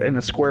and like in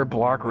a square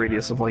block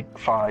radius of like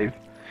 5.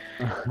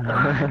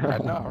 I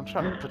know, I'm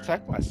trying to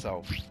protect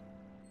myself.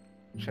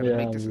 I'm trying to Yeah,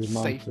 make this a these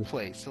safe monsters.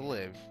 place to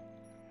live.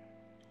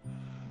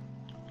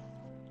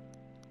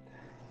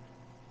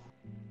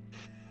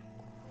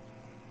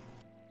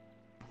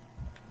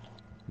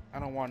 I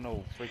don't want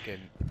no freaking...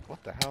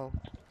 What the hell?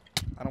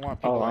 I don't want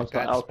people Oh, I'm like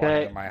that sorry, spawning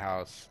okay. in my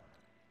house.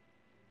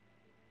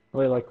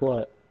 Wait, like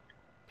what?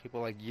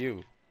 People like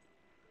you.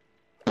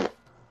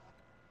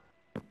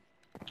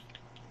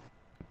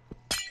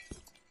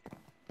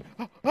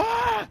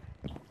 Ah!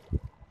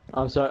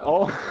 I'm sorry.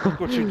 Oh, Look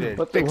what you did.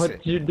 What Fix what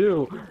it. did you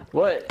do?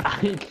 What?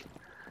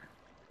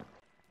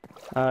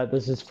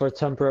 This is for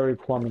temporary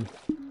plumbing.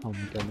 Oh my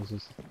god, this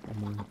is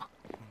annoying.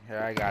 Here,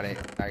 I got it.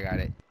 I got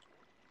it.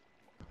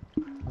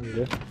 Oh, you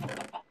do?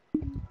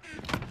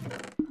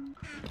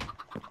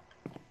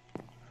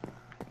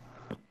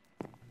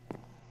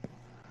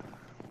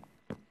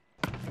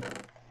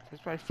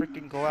 Where's my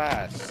freaking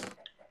glass?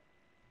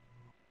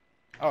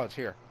 Oh, it's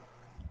here.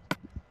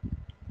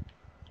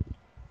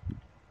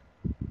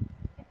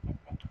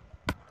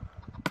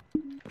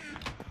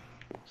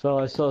 So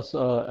I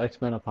saw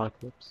X-Men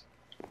Apocalypse.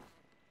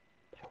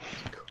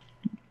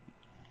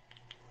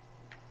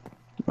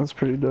 That's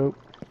pretty dope.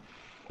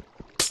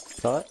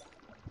 Saw it?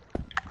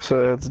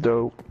 So that's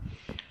dope.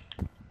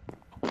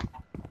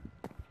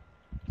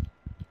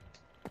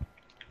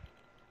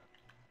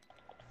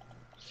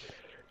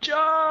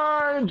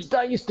 Charge!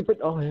 That used to put.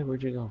 Oh, hey,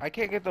 where'd you go? I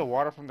can't get the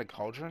water from the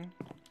cauldron?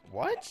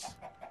 What?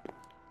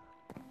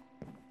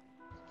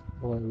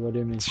 What do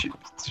you mean?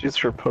 It's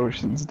just for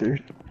potions,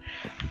 dude.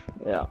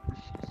 Yeah.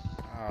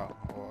 Oh,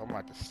 well, I'm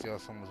about to steal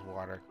someone's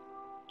water.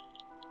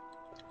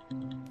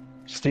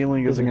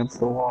 Stealing is against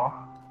the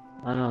law.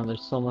 I know,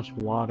 there's so much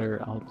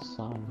water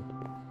outside.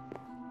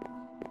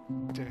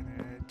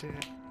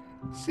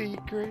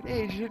 Secret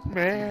agent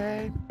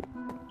man.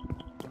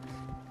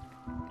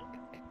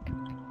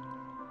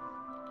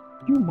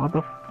 You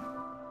mother.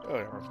 We'll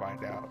never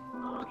find out.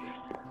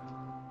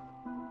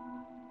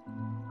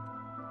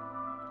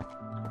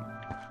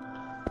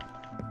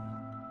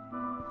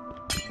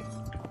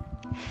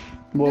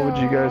 What would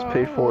you guys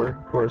pay for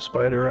a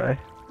spider eye?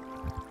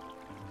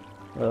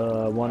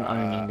 One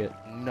iron ingot.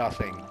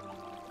 Nothing.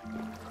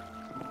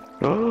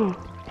 Oh,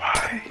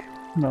 why?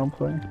 No, I'm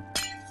playing.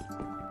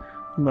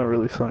 I'm not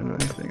really selling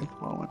anything at the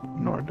moment,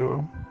 nor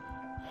do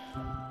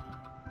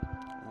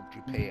Would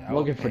you pay? I'm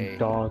looking for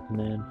dog,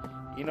 man.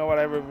 You know what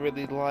I would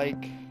really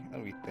like?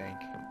 Let me think.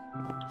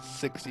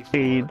 64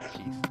 AIDS.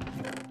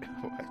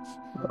 What?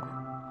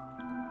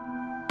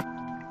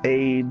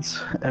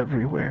 AIDS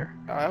everywhere.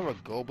 I have a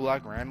gold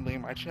block randomly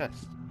in my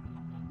chest.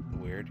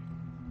 Weird.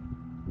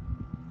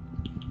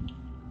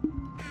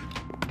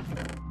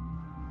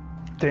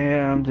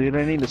 Damn, dude,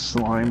 I need a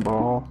slime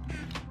ball.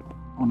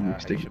 I want to You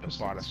make should have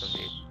bought it for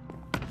me.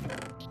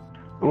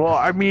 Well,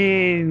 I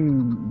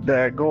mean,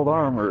 that gold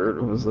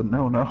armor was a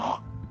no-no.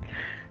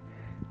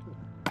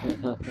 It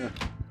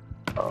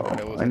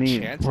was I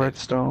need enchanted.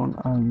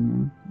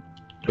 redstone.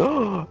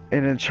 Oh,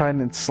 an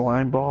enchanted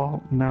slime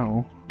ball?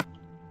 No.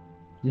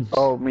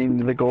 Oh, I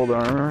mean the gold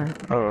armor?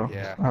 Oh,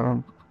 Yeah. I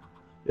don't.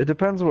 It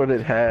depends what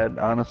it had,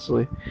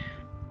 honestly.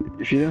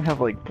 If you didn't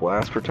have like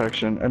blast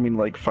protection, I mean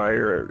like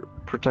fire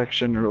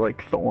protection or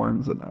like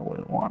thorns, then I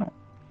wouldn't want it.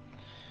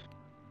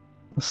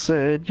 I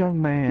said,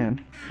 young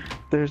man,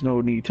 there's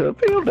no need to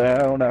feel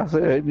down. I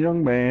said,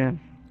 young man,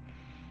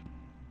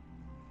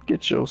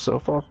 get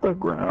yourself off the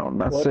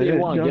ground. I What said, do you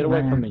want? young Get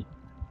away man. from me.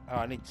 Oh,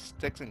 I need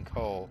sticks and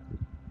coal.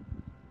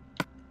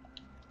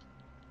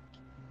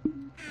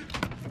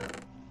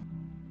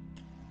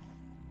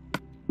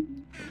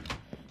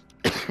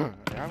 Do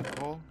I have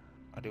coal?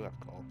 I do have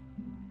coal.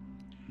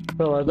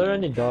 Phil, are there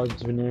any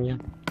dogs near you?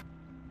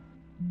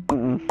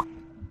 Mm-mm.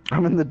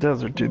 I'm in the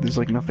desert, dude. There's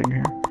like nothing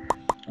here.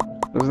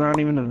 There's not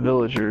even the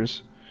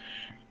villagers.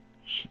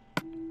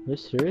 Are you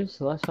serious?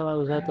 The last time I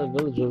was at that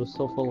village, it was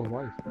so full of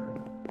life.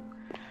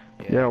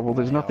 Yeah, well,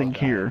 there's they all nothing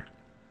died. here.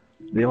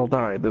 They all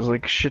died. There's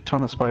like a shit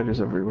ton of spiders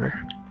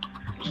everywhere.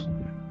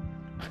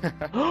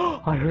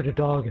 I heard a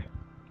dog.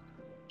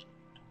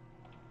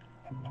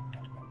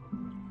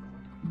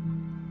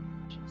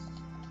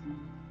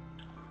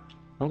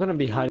 I'm gonna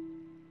be hiding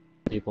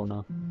people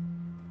now.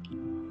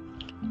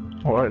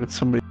 Why did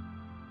somebody?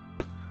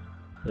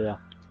 Yeah.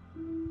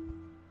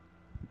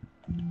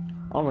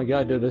 Oh my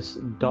god, dude, this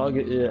dog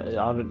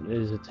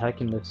is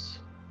attacking this.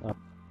 That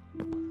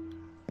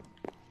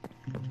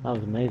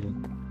was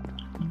amazing.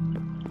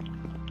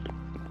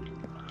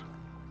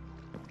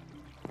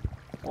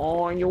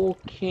 Oh, are you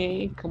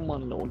okay? Come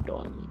on, little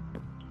doggy.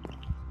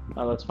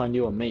 Now let's find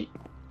you a mate.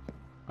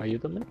 Are you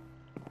the mate?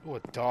 Ooh, a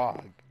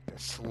dog. A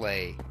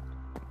sleigh.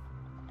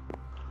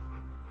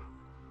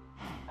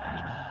 Do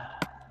I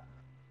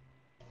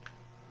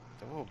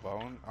have a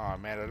bone? Oh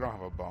man, I don't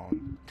have a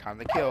bone. Time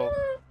to kill.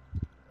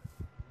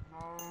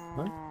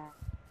 What?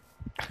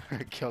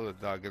 Kill the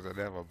dog because I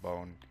don't have a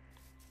bone.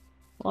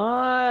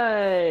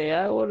 Why?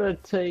 I would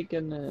have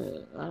taken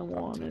it. I too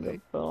wanted a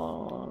late.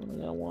 dog.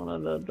 I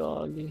wanted a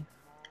doggy.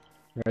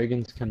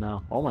 Reagan's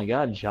Canal. Oh my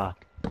god,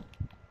 Jock.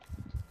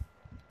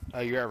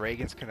 Oh, you're at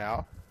Reagan's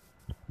Canal?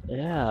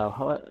 Yeah,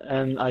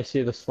 and I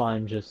see the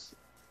slime just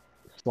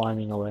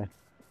sliming away.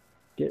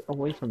 Get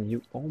away from me,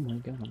 you. Oh my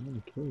god, I'm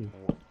gonna kill you.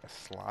 A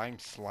slime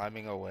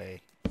sliming away.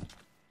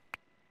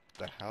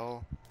 The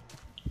hell?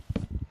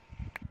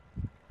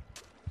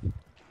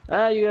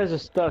 Ah, you guys are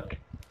stuck.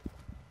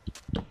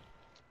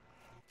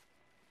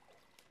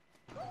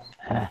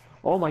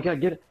 Oh my god,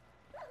 get it.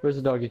 Where's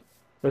the doggy?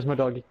 Where's my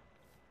doggy?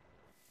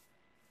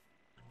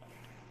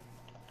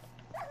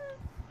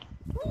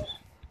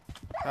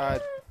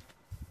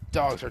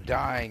 Dogs are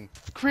dying.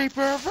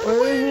 Creeper!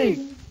 Where is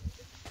he?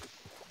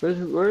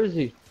 Where is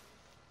he?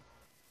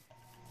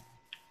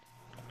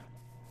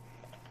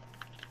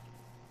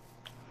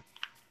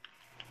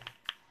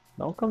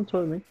 Don't come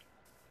toward me.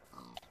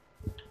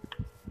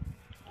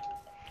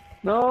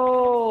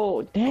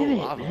 No! Damn Oh, it,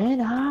 lava. man!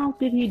 How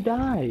did he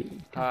die?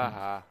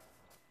 Haha.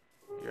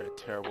 You're a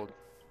terrible,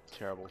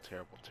 terrible,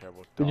 terrible,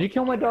 terrible dog. Did you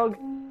kill my dog?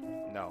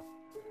 No.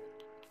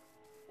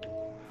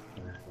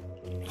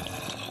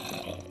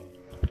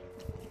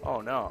 Oh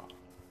no.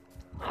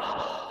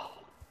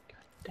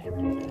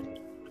 Damn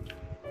it.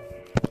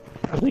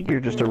 I think you're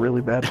just a really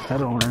bad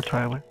pet owner,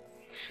 Tyler.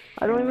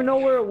 I don't even know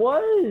where it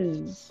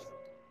was.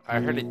 I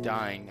heard it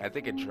dying. I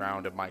think it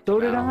drowned in my So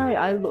canal. did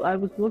I. I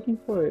was looking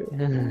for it.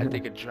 I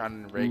think it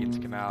drowned in Reagan's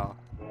canal.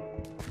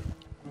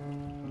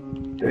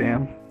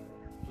 Damn.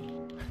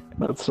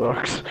 That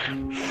sucks.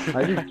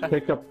 I just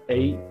picked up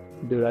 8.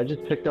 Dude, I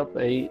just picked up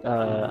 8.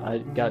 I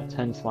got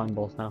 10 slime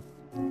balls now.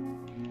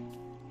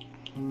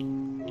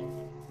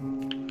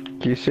 Can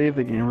you save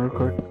the game real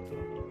quick?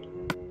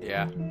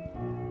 Yeah.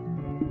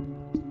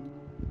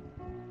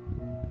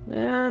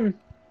 Man,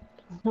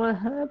 what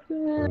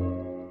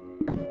happened?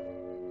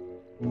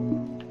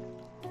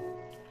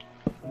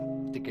 I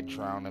think it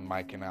drowned in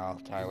my canal,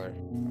 Tyler.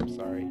 I'm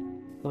sorry.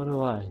 So do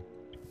I.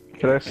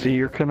 Can I see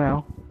your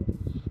canal?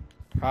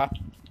 Huh?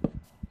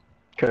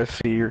 Can I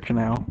see your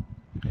canal?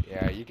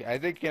 Yeah, you. I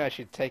think I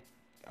should take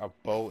a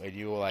boat and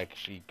you will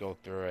actually go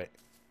through it.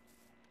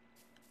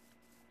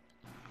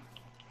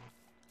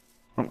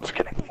 I'm just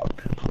kidding.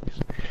 Fuck that, please.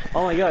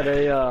 Oh my god,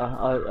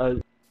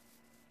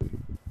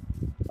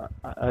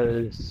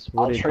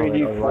 I'll trade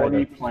you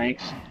 40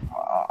 planks.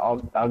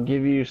 I'll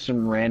give you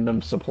some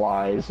random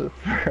supplies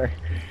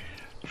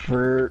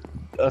for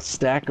a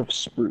stack of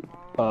spruce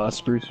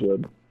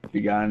wood. If you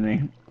got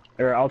any,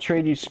 or I'll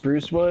trade you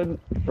spruce wood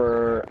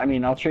for. I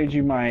mean, I'll trade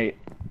you my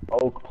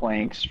oak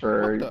planks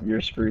for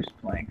your spruce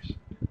planks.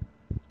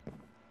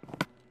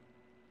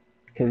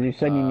 Because you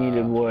said you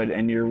needed wood,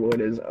 and your wood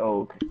is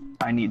oak.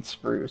 I need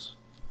spruce.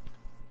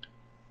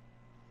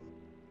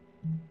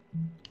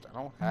 I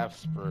don't have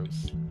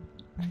spruce.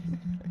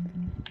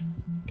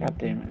 God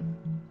damn it.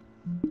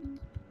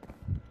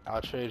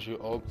 I'll trade you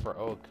oak for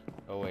oak.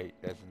 Oh wait,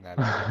 isn't that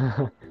it?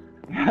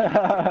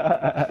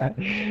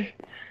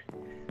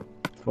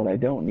 That's what I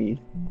don't need.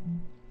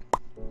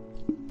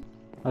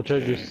 I'll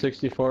trade you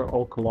 64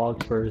 oak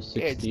logs for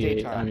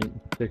 68. I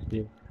mean,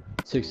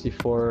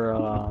 64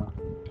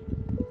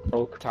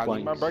 oak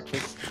Talking about planks.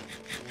 breakfast.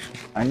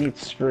 I need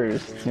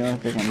spruce. It's the only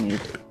thing I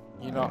need.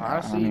 You know,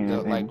 honestly,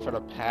 like for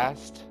the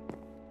past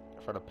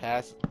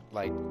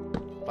like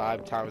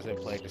 5 times I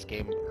played this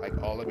game,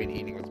 like all I've been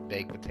eating was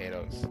baked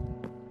potatoes.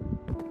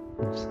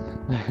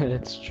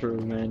 It's true,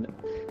 man.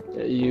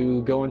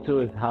 You go into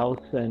his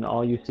house and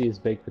all you see is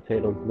baked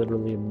potatoes,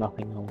 literally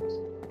nothing else.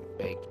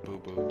 Baked boo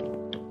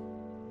boo.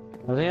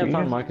 I think I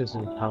found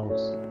Marcus's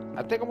house.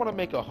 I think I want to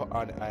make a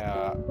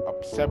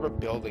separate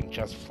building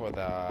just for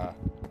the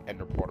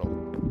Ender portal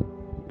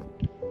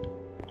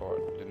or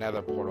the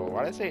Nether portal.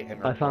 Why did I say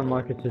Ender? I found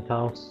portal? Marcus's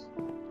house.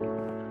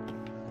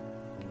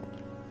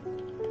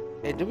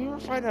 Hey, did we ever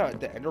find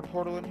the Ender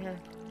portal in here?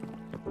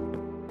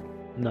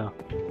 No.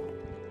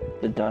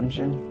 The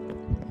dungeon?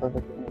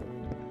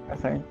 I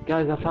think.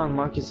 Guys, I found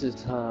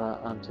Marcus's,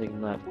 I'm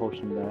taking that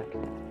potion back.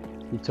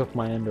 He took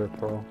my ender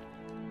pearl.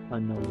 I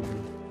know you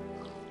did.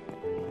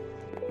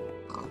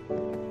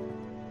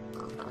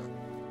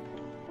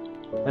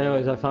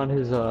 Anyways, I found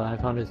his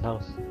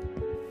house.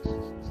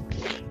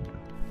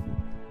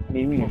 What do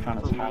you mean you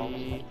found his house?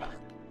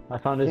 I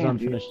found his Damn,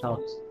 unfinished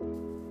house.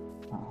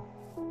 Oh.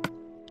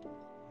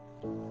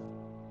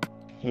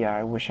 Yeah,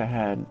 I wish I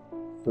had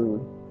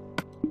food.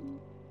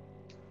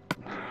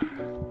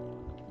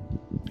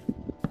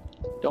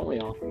 Don't we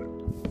all?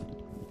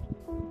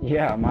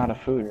 Yeah, I'm out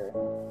of food. I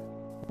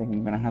think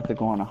I'm gonna have to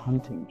go on a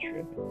hunting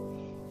trip.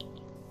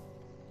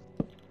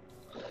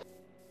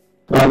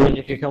 I mean,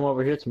 if you come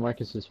over here to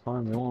Marcus's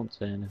farm, they won't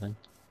say anything.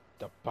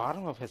 The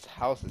bottom of his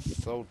house is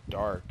so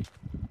dark.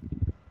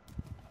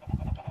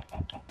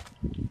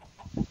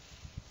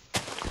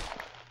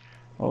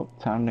 Well,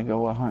 time to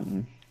go a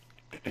hunting.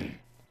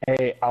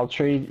 Hey, I'll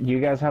trade.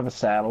 You guys have a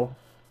saddle,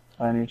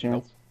 by any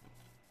chance?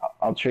 Nope.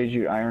 I'll trade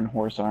you iron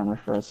horse armor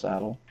for a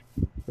saddle.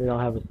 We don't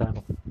have a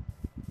saddle.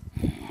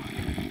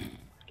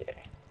 Okay.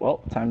 Well,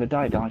 time to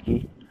die,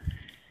 donkey.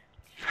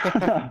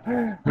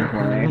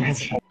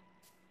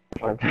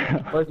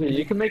 Look,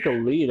 you can make a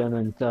lead and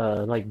then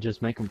like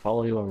just make them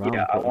follow you around.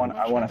 Yeah, I want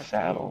a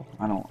saddle.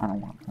 I don't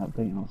want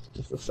nothing else.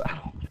 Just a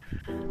saddle.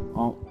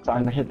 Well,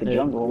 time to hit the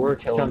jungle. We're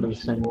killing kind of the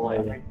same way.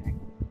 everything.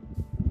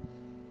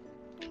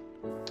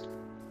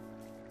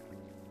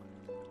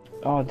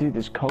 Oh, dude,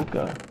 there's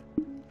coca.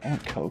 I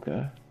want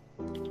coca.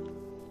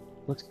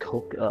 What's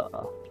coca?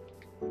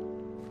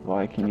 Well,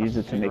 I can use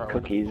it to make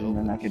cookies, and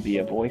then I could be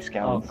a Boy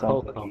Scout and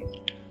sell cookies.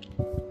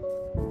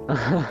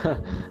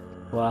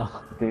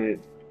 Wow.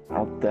 Dude,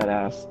 I'll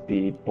deadass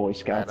be Boy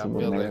Scouts I'm of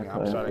building. America.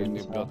 I'm starting a and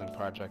new stuff. building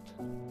project.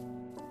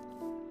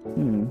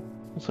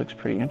 This looks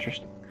pretty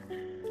interesting.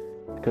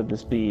 Could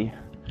this be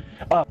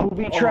a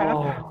booby trap?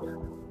 Oh.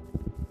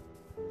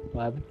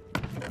 What happened?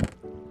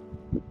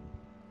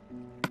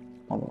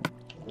 Hold on.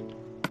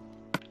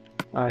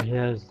 Alright, he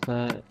has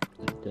that.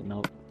 dropped it.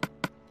 Nope.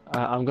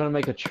 I'm gonna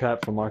make a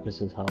trap for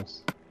Marcus's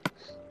house.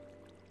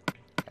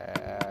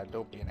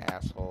 Don't be an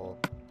asshole.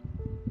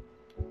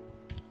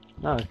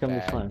 No, it's gonna be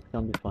Fag. fun. It's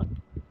gonna be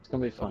fun. It's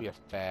gonna be Don't fun. be a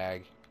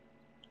fag.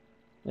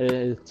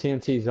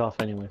 TNT's off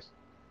anyways.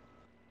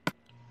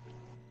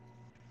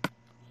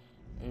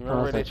 You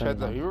remember that's you fine.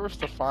 remember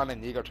Stefan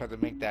and Nico tried to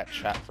make that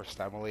trap for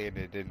Stemily and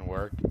it didn't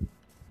work?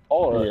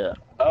 Oh, Yeah.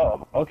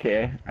 Oh,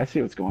 okay. I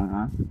see what's going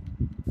on.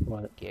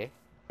 What? Okay.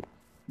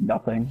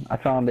 Nothing. I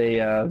found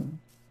another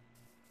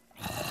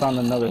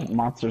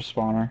monster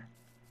spawner.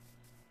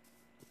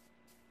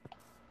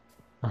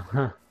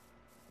 Wow.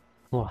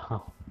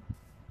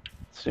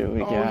 Let's see what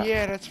we Oh got.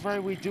 yeah, that's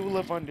right. We do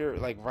live under,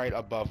 like, right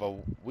above a.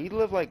 We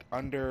live like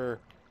under.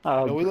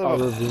 No, we live a up-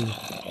 ravine.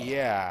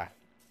 Yeah,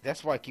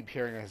 that's why I keep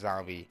hearing a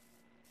zombie.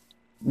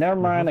 Never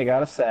mind, I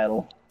got a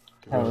saddle.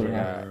 'Cause I Oh, forgot.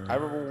 yeah. I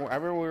remember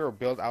when we were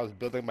I was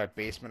building my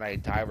basement. I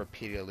died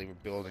repeatedly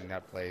rebuilding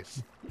that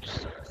place.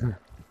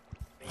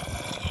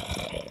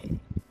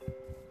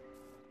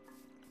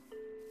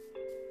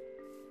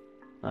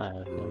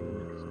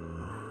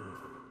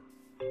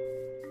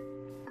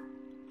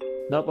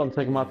 Nope, I'm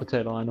taking my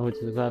potato. I know what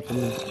is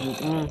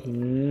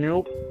happening.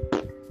 Nope.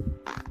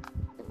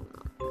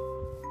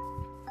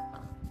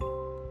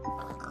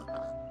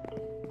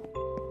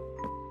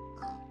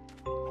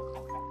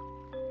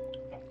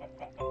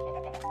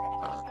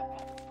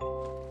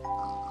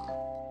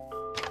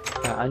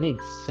 I need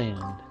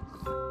sand.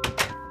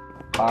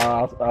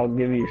 I'll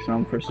give you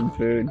some for some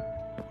food.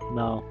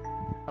 No,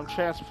 I'm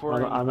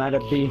transferring. I'm at a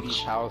Katie's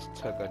beach. house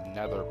to the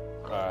Nether.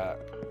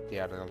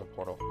 Yeah, the Nether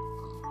portal.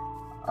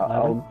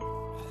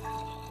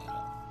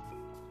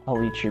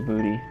 I'll eat your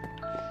booty.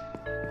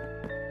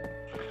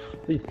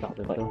 Please stop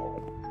it, though.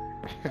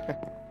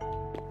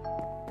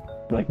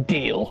 Like,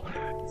 deal.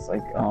 It's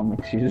like,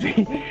 excuse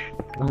me.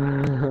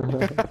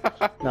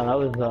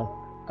 No,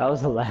 that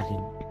was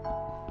Aladdin.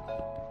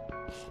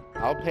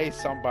 I'll pay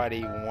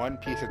somebody 1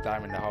 piece of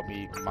diamond to help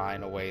me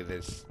mine away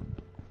this.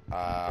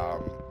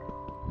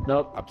 Nope, too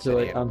late.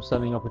 Obsidian. I'm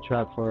setting up a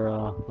trap for,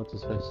 what's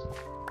his face?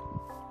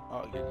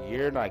 Oh,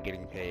 you're not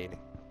getting paid.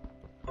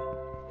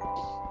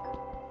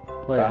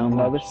 Wait, Got how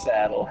another much?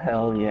 saddle,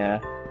 hell yeah.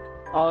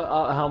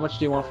 How much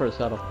do you want for a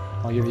saddle?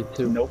 I'll give you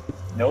 2.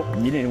 Nope,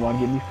 you didn't want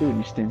to give me food,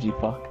 you stingy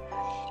fuck.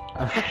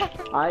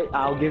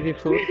 I'll give you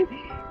food.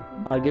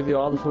 I'll give you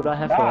all the food I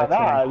have for that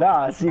time.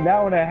 Nah. See,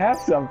 now when I have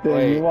something,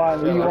 Wait, you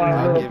want Philip,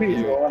 a little give piece,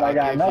 you- but when I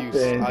got I'll give you-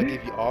 nothing. I'll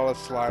give you all the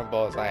slime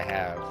balls I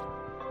have.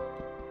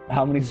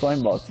 How many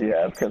slime balls do you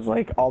have? Because,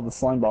 like, all the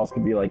slime balls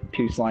can be, like,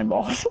 2 slime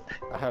balls.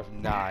 I have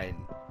 9.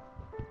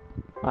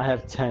 I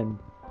have 10.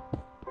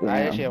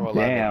 I actually have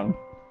 11.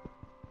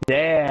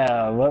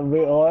 Damn.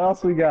 What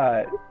else we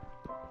got?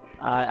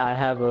 I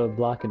have a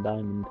block of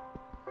diamond.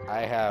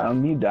 I I have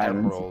don't need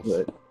diamonds, emeralds.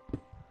 but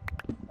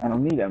I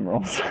don't need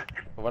emeralds.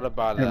 What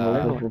about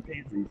Emeralds are for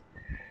pansies.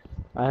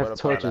 I have What about,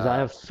 torches. I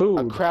have a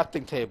food.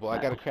 crafting table?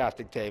 I got a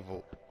crafting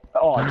table.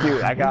 Oh,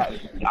 dude,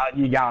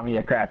 you got me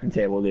a crafting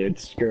table, dude.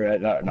 Screw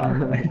it. No.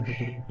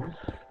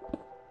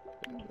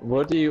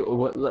 What do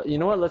you? You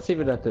know what? Let's leave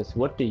it at this.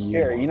 What do you?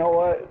 Here, want? you know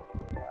what?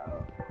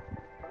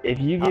 If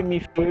you give me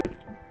food,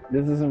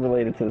 this isn't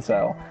related to the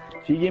saddle.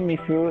 If you give me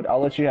food, I'll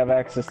let you have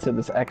access to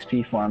this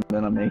XP farm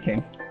that I'm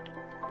making.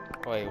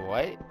 Wait,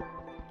 what?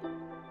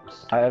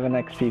 I have an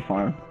XP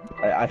farm.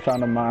 I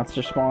found a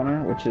monster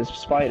spawner, which is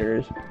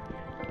spiders.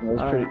 And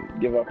those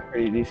give up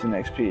pretty decent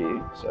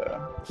XP,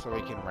 so... So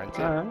we can rent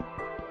it?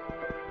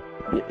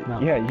 Alright. No.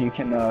 Yeah, you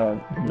can,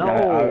 No,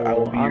 I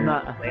will be I'm your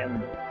not.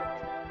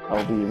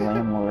 I'll be your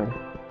landlord.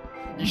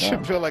 You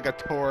should build like a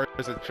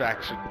tourist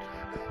attraction.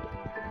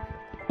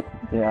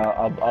 Yeah,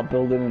 I'll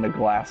build it in a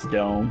glass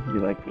dome. Be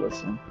like,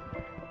 listen,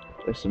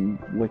 there's some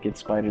wicked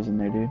spiders in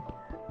there, dude.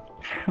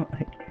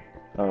 Like,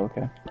 oh,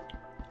 okay.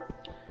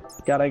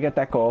 Gotta get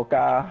that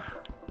coca.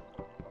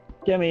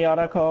 Give me all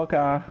the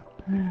coca.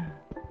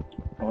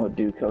 Oh,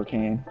 do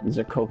cocaine. These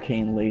are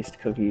cocaine-laced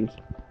cookies.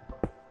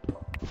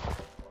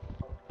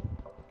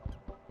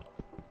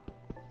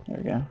 There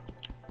we go.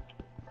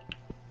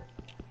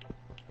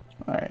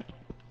 Alright.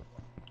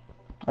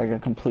 I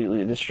got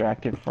completely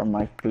distracted from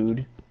my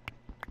food.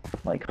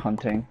 Like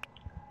hunting.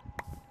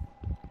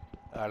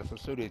 The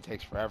studio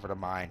takes forever to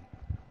mine.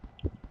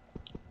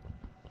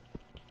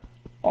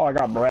 Oh, I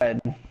got bread.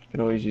 Could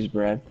always use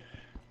bread.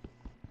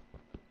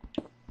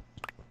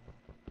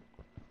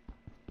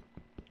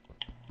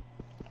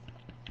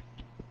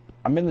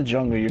 I'm in the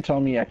jungle. You're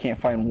telling me I can't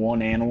find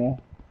one animal?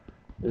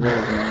 There's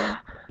always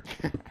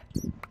one.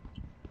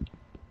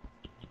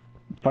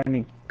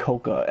 Finding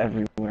coca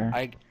everywhere.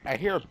 I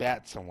hear a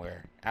bat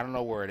somewhere. I don't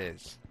know where it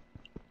is.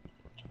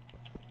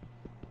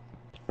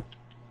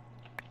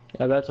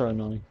 Yeah, that's are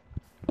annoying.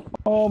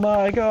 Oh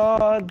my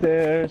god,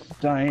 there's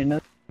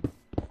dinosaurs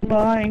in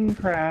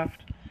Minecraft.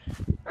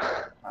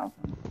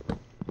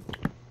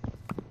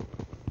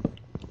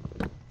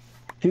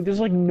 Dude, there's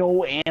like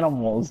no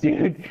animals,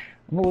 dude.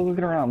 I'm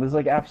looking around. There's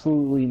like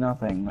absolutely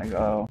nothing. Like,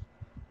 oh.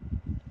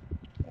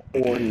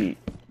 40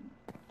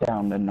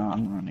 down to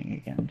non-running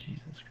again.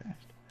 Jesus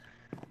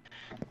Christ.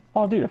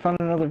 Oh, dude, I found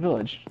another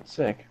village.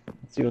 Sick.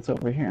 Let's see what's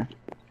over here.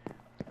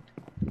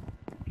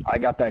 I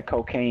got that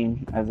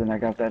cocaine, as in I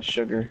got that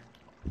sugar.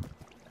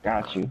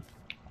 Got you.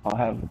 I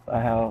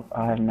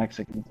have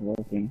Mexicans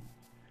working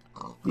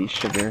these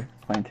sugar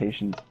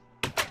plantations.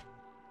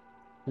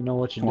 You know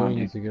what you're Come on, doing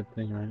dude. is a good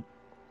thing, right?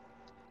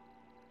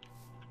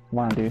 Come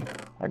on, dude.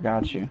 I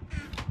got you.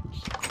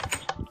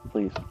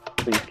 Please,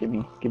 please give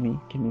me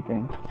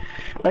things.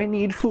 I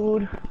need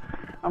food.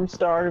 I'm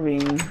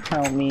starving.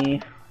 Help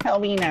me.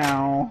 Help me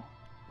now.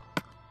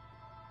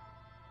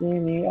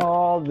 Give me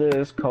all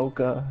this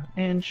coca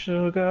and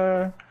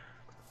sugar.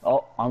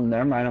 Oh,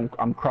 never mind.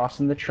 I'm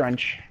crossing the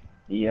trench.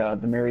 The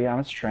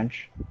Marianas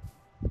Trench.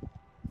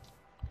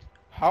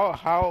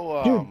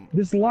 How Dude,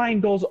 this line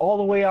goes all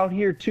the way out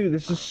here too.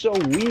 This is so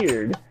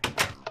weird.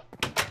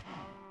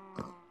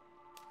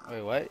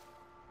 wait, what?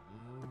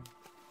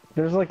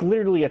 There's like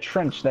literally a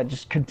trench that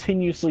just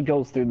continuously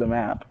goes through the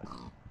map.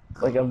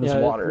 Like of this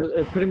Yeah, water.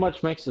 it pretty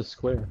much makes a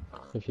square,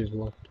 if you've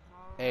looked.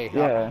 Hey,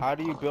 Yeah. how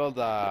do you build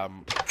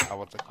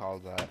what's it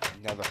called,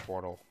 nether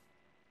portal?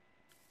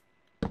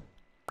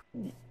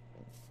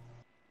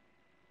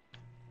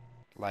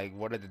 Like,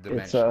 what are the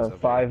dimensions It's a of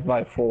it?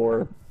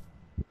 5x4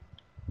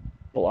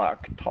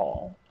 block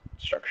tall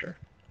structure.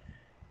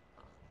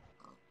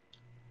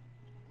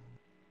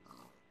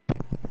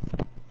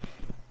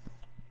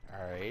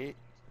 Alright.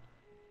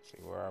 See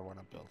where I want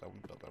to build. I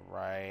want to build it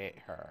right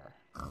here.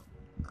 No,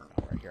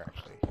 right here,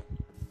 actually.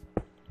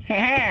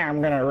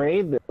 I'm gonna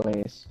raid the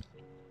place.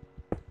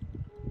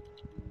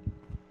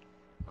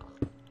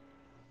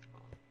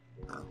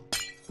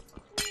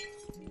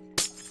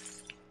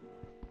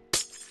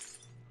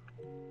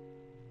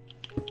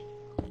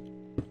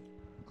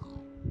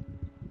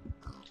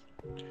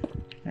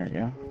 There you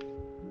go.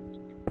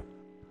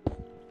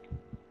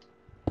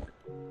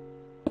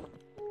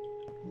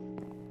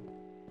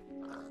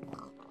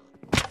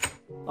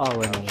 Oh,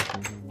 wait,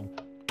 no.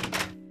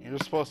 You're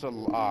supposed to,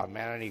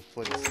 man, I need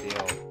flint and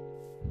steel.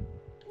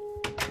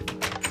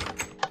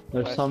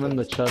 There's some in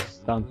the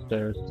chest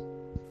downstairs.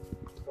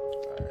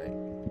 Alright.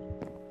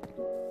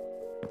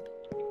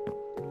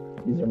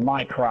 These are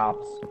my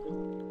crops.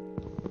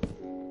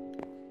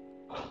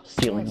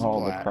 Stealing That's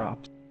all black. the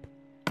crops.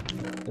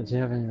 Does he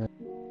have any?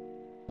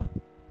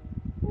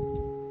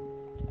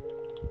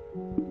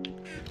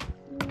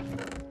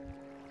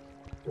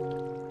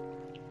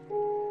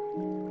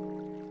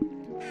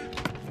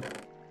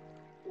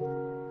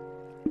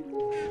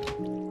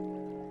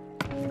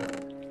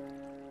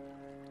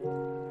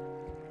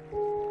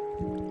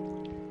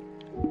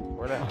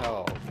 Where the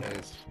hell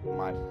is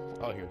my...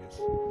 Oh, here it is.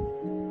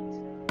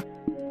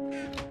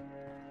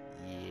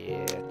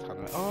 Yeah, ton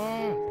of...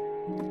 Oh!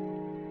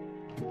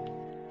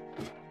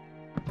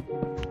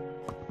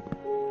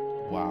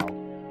 Wow.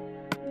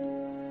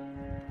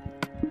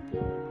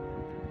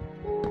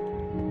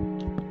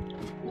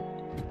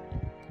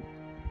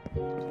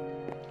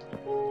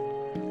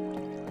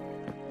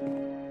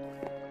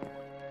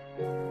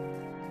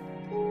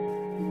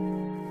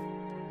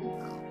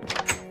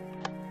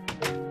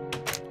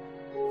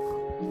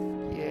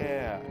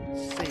 Yeah,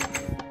 safe.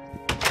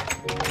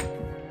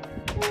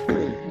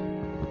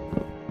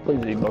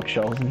 Please be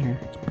bookshelves in here.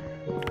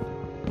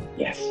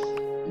 Yes.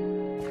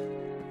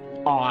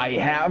 I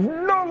have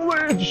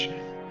knowledge!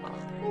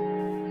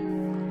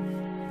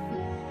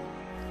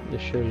 You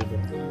sure you do?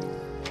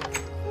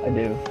 I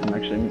do. I'm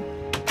actually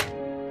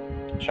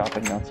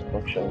chopping down some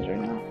bookshelves right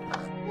now.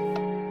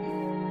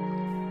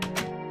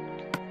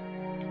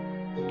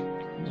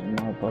 Some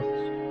more books.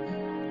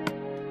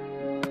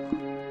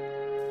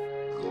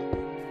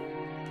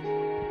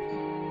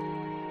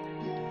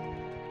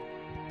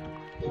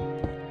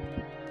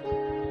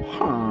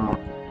 Huh.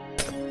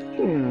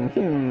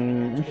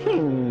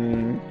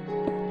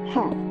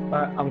 Huh.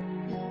 I'm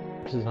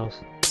his house.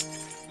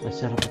 I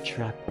set up a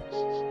trap.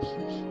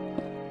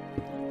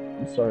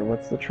 I'm sorry,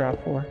 what's the trap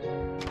for?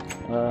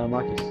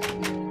 Marcus.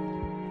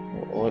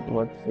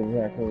 What's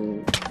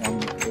exactly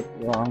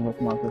wrong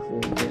with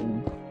Marcus's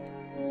game?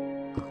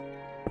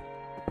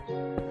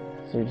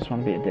 So you just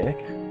want to be a dick?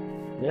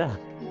 Yeah.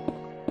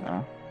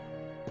 Oh.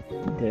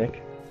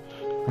 Dick.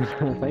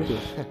 Thank you.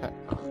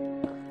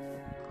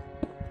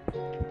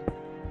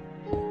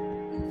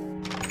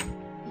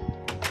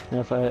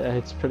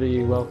 It's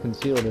pretty well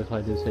concealed if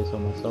I do say so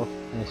myself.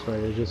 I swear,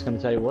 you're just gonna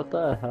tell you, what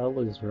the hell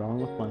is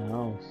wrong with my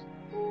house?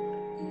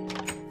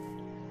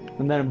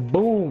 And then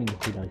boom,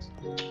 he dies.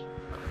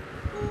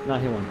 No,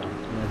 he won't die.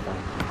 He won't die.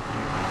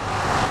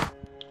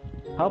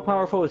 How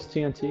powerful is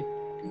TNT?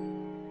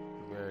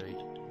 Very.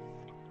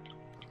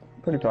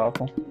 Pretty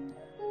powerful.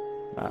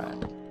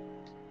 Alright.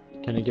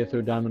 Can he get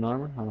through diamond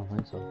armor? I don't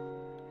think so.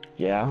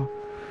 Yeah.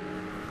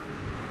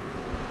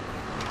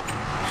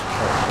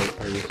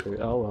 Are you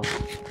serious? Oh well.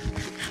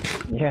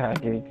 Yeah,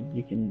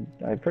 you can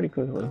die pretty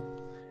quickly.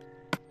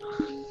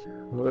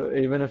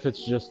 Even if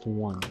it's just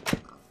one.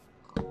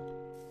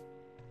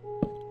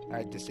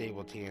 I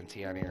disabled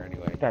TNT on here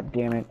anyway. God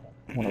damn it.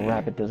 When a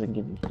rabbit doesn't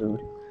give you food.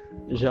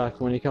 Jacques,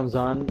 when he comes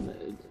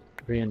on,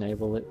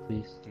 re-enable it,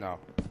 please. No.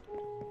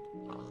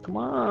 Come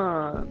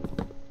on.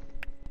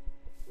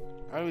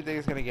 I don't even think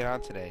it's gonna get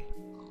on today.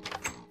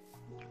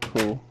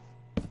 Cool.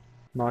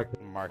 Marcus.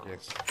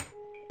 Marcus.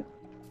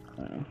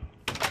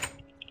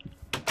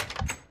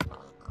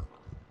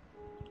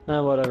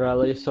 Whatever, at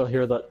least I'll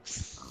hear that.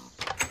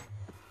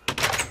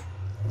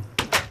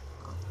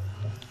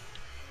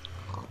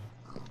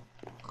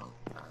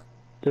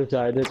 Dude,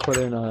 I did put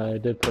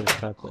a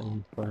trap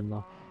in for him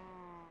though.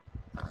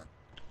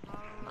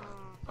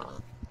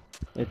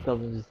 It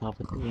doesn't stop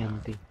at the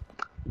EMP.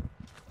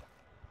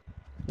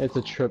 It's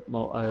a trip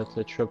wire.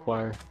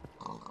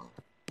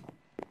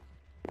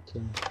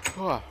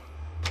 Huh.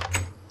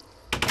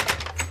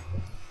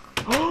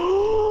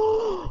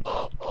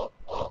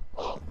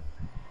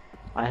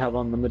 I have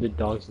unlimited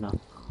dogs now.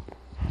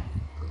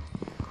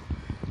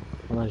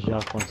 Unless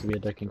Jacques wants to be a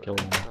dick and kill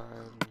one.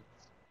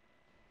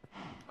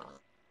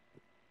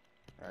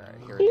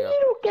 Alright, here we go.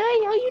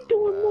 Okay, how you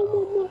doing,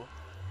 Momo?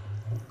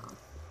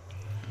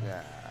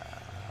 Yeah,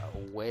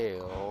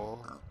 well.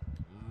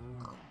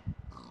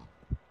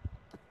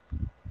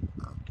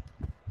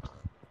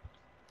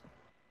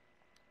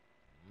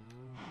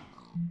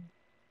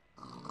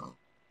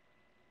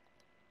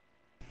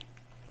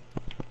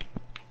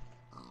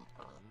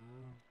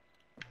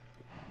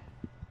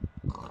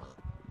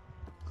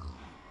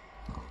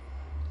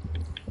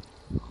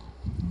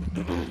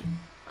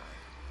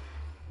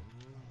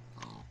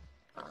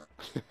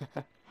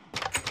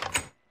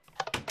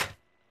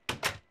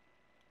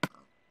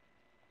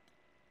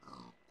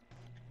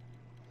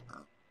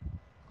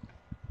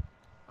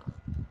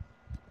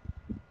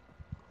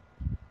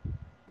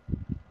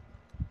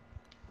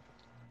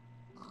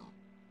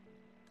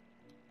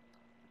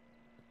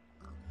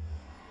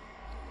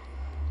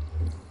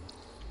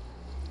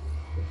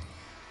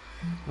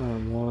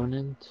 One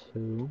and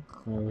two.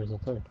 Where's the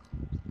third?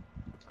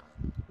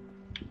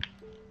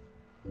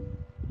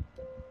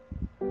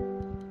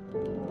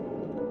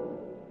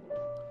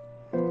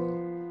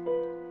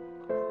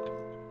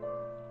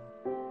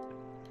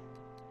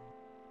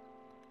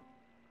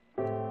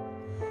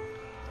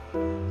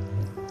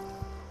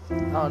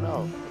 Oh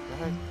no, what the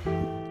heck?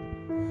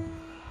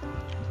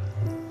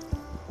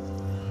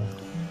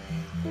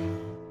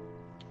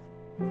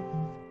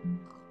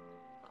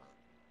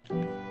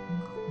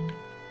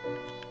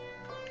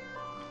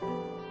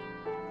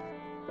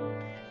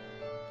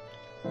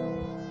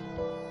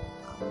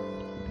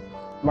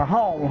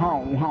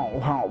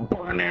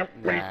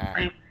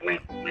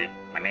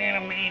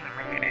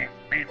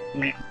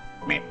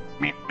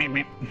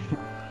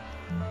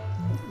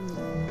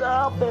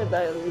 Stop it,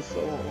 that is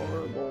so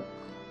horrible.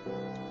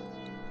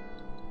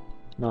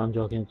 No, I'm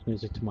joking, it's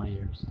music to my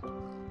ears.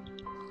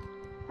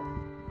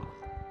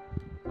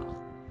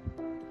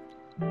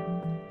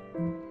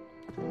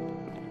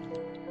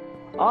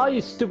 Oh,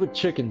 you stupid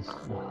chickens.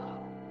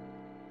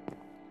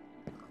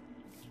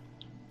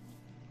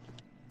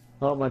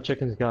 Oh, my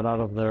chickens got out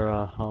of their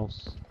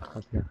house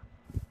up here.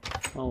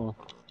 Oh well.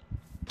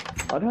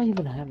 Why do I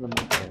even have them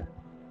up there?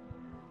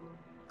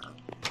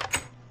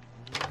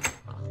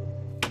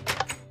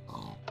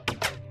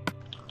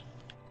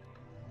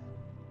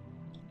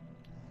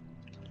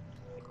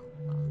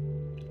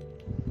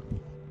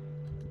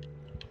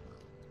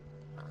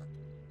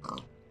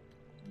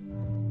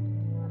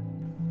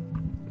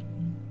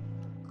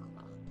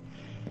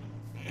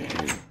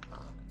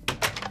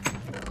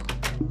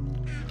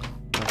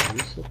 You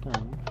sit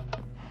down.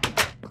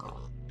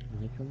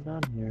 I come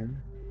down here.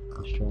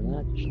 Destroy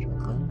that, destroy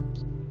that.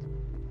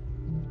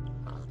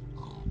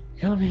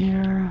 Come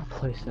here,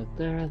 place it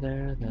there,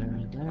 there,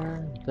 there,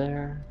 there,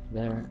 there,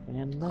 there,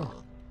 and there.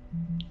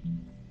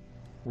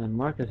 And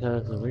Marcus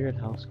has a weird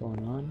house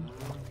going on.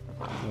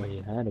 Well, he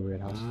had a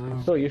weird house.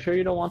 So, you sure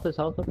you don't want this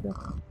house up here?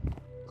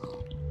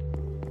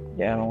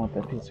 Yeah, I don't want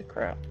that piece of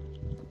crap.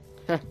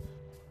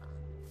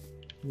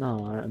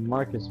 No,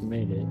 Marcus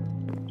made it.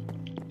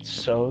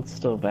 So it's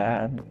still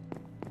bad.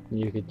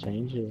 You could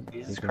change it.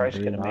 Jesus You can Christ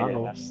could have made it.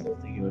 remodel. I still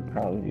think it would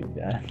probably be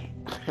bad.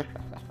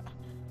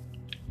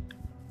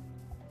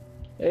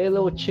 Hey,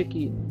 little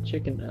chicken,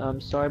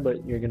 I'm sorry,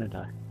 but you're gonna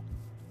die.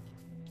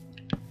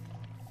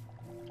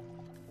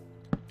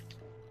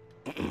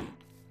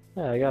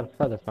 Yeah, I got a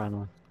feather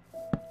finally.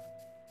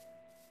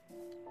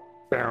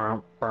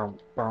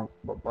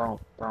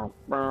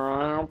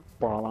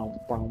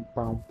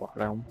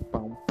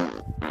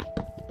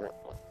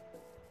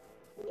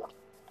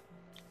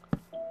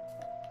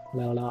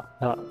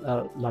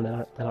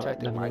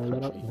 Protecting my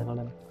country.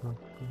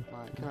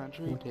 My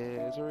country,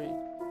 Desiree.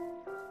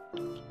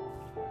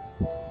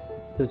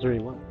 Desiree,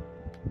 what?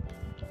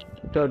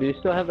 Joe, do you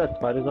still have that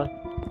spider's eye?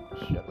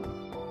 Shut up.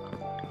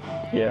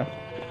 Yeah.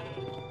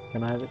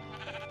 Can I have it?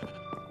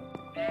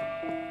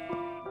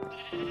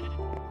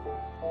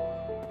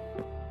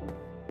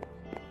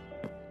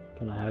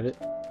 Can I have it?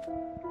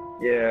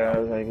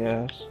 Yeah, I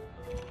guess.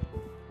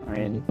 I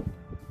mean,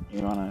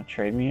 you wanna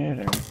trade me it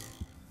or?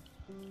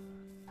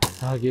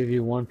 I'll give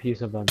you one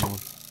piece of that one.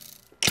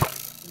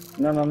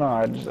 No.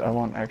 I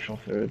want actual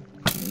food.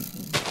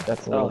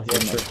 That's a little Oh, yeah,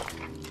 too much. sure.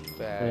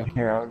 Bad.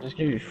 Here, I'll just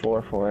give you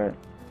 4 for it.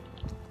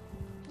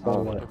 Oh,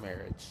 Oh, what? look at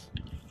merits.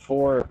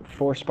 Four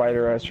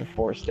spider eyes for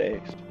 4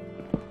 steaks.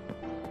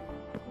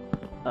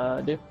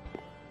 Do.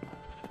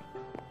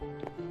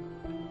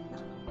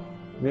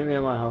 Meet me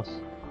at my house.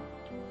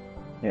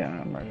 Yeah,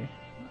 I'm ready.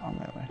 On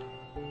my way.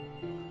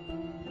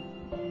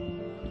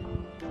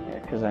 Yeah,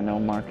 because I know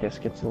Marcus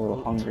gets a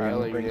little hungry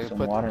Tyler, and brings some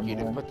watermelon. you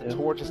didn't put the too.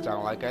 torches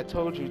down like I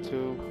told you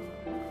to.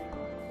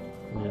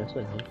 Yes,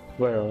 I did.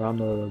 Where, around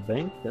the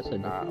bank? Yes, I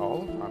did. Not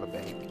all around the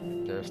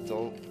bank. There's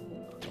still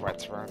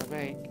threats around the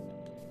bank.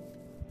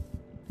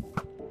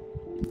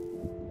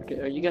 Okay,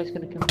 are you guys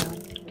gonna come down?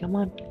 Come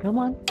on, come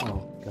on.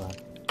 Oh, God.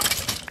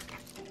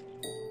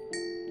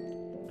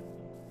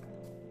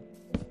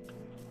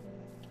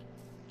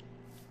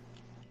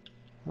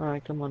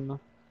 Alright, come on now.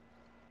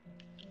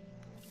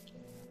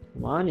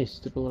 Come on, you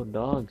stupid little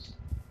dogs.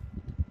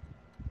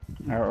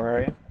 Alright, where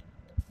are you?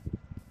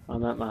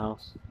 I'm at my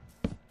house.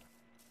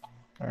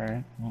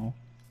 Alright, well.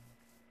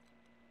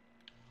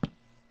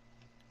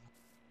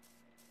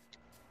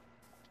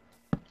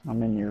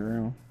 I'm in your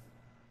room.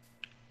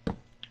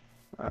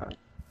 Alright.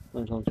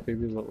 That sounds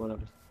creepy, but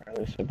whatever. Or at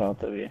least about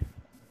to be.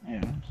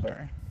 Yeah, I'm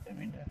sorry. Didn't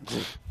mean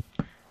to.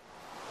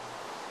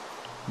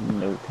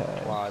 No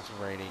ties. While it's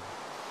raining.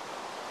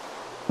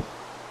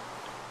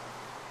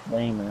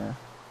 Lamer.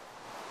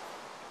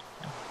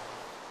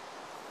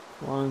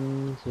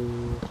 1,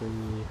 2, 3,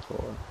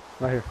 4.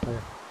 Right here, right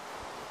here.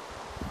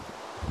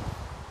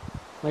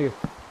 Right here.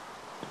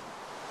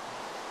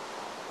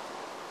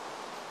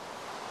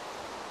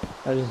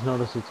 I just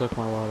noticed he took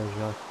my water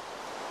jug.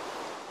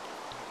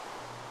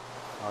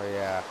 Oh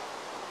yeah.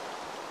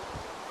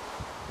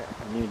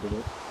 I knew he did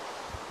it.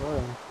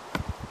 Whatever.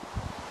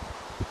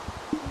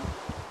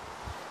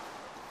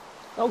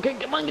 Okay,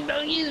 come on,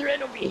 dog, he's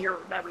right over here.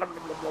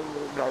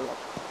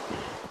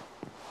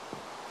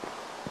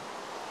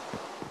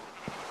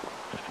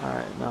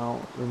 Alright,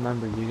 now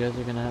remember, you guys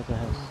are gonna have to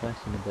have sex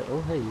in a bit.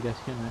 Oh, hey, you guys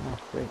can right now.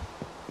 Great.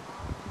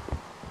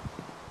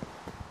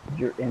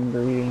 You're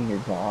inbreeding your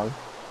dog.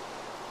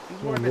 He's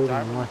Yeah, wearing the moving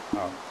diamond. on.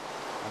 Oh,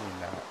 I mean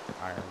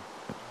iron.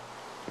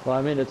 Well,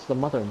 I mean, it's the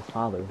mother and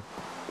father.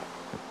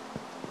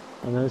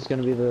 And then it's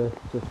gonna be the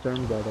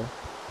stern brother.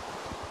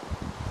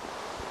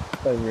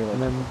 Oh, you're like,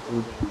 And then...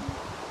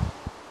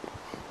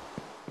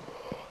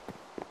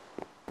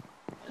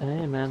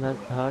 Hey, man,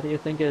 how do you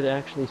think it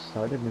actually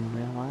started in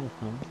real life,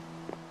 huh?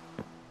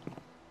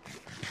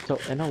 So,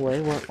 in a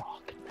way, we're... Oh,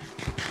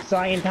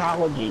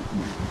 Scientology.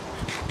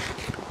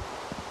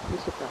 you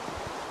sit down.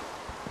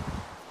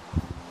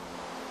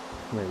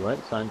 Wait, what?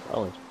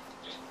 Scientology.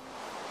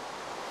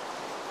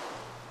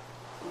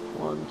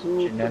 1,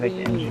 2, Genetic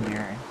 3,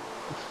 engineering.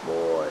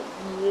 4,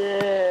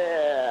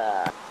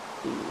 yeah!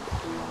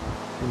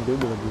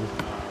 Indubitably.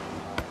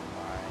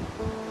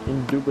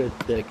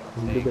 Indubitably.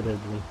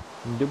 Indubitably.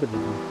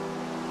 Indubitably.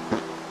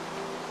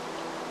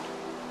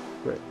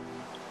 Great.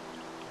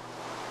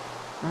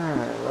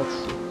 Alright, let's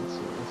see.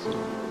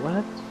 What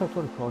happens if I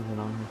put a cauldron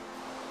on here?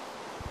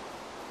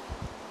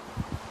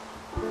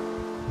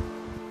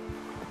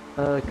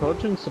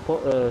 Cauldrons,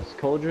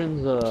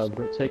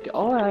 take...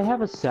 Oh, I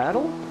have a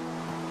saddle?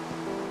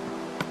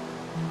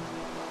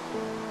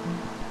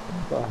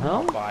 The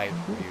hell? I'll buy it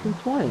for you.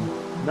 Which one?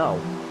 No.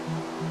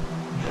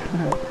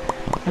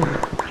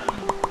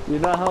 Do you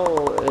know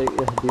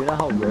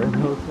how rare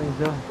those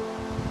things are?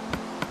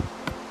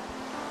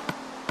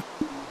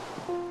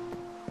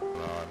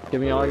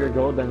 Give me all your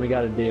gold, then we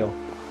got a deal.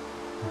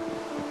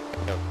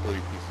 I have 3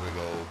 pieces of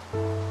gold.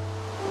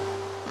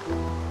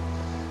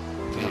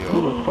 Who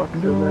the fuck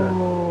did that?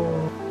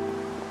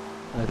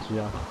 That's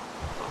Jacques.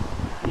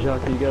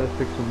 Jacques, you gotta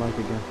fix your mic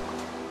again.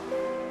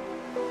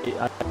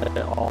 I had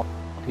all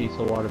piece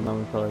of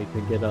watermelon so I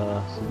could get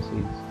some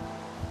seeds.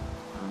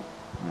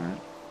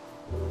 Alright.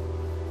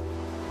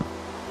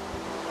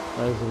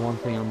 That is the one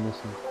thing I'm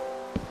missing.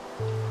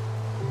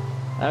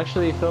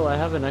 Actually, Phil, I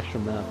have an extra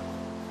map.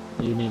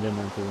 You need an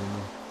empty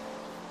one.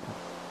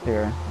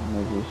 Here, I'll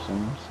make you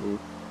some seed.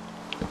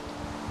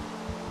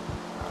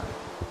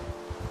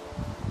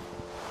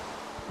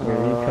 Here,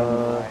 you come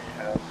to my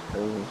house,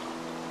 cause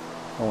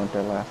I went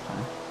there last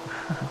time.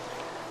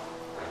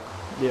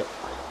 Yep.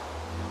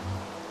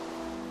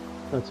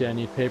 Let's see, I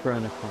need paper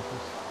and a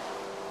compass.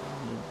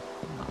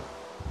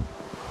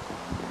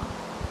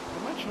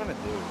 What am I trying to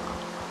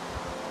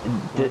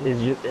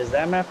do? Is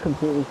that map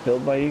completely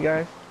filled by you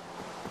guys?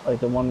 Like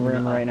the one we're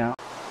in right now?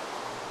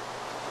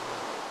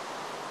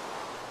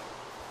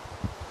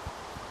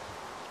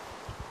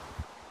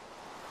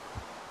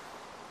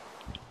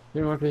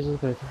 3 more pieces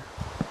of paper.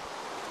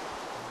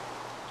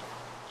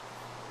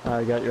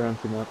 I got your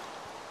empty map.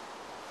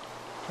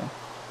 Okay.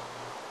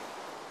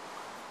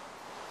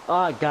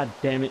 Ah, god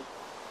damn it.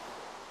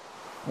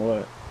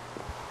 What?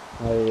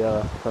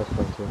 I pressed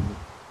R2.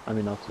 I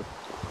mean L2.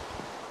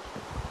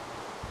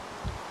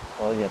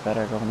 Well, you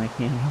better go make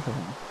me another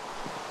one.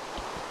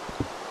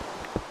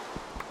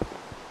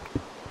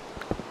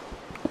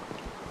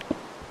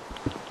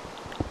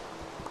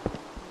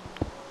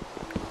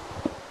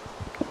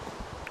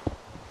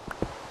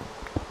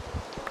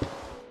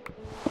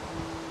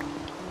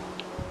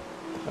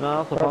 And I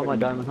also found my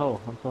diamond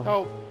hoe. I'm so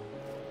Oh,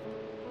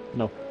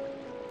 No.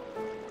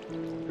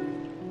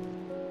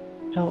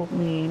 Help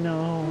me,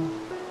 no.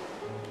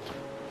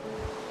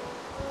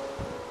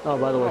 Oh,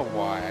 by I the don't way, know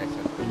why I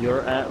said that.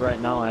 you're at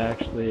right now, I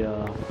actually,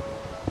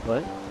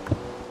 what?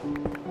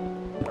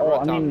 Oh, I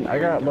wrote down mean, I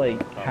got beer.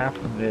 like half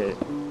of it.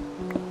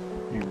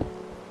 Here.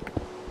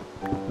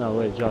 No,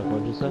 wait, Josh,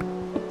 what'd you say? I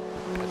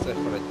said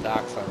for the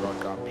docks, I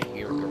wrote down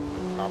here go for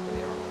the property.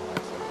 I don't know why I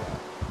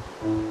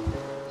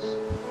said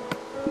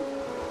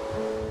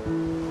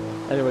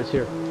that. Anyways,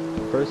 here.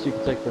 First, you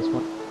can take this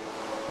one.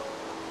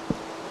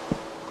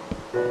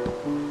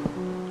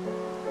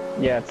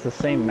 Yeah, it's the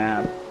same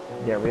map.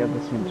 Yeah, we have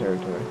the same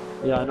territory.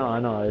 Yeah, I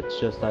know. It's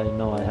just I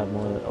know I have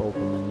more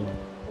open than you.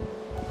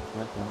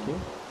 Alright, thank you.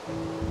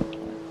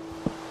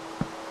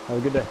 Have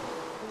a good day.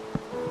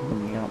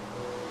 Yep.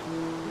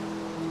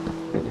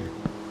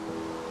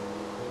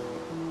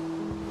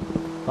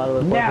 By the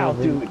way, Now,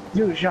 both of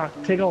dude,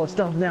 Jacques, take all the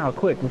stuff now,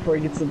 quick, before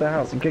he gets to the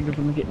house and kick it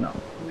from the getting up.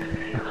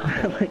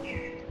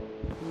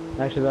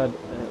 Actually, that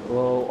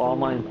well, all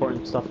my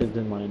important stuff is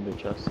in my ender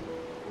chest.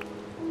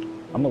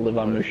 I'm gonna live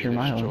on What if Moosher you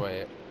Island. destroy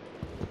it?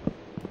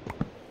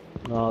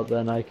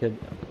 Then I could.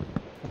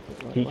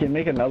 He can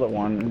make another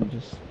one and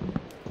just.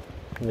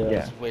 Yeah. Yeah.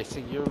 It's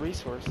wasting your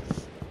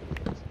resources.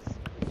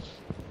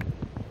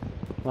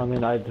 I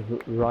mean, I'd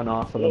run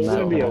off of the Well, map.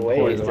 it would be a and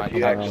waste put it if My in you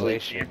the house. actually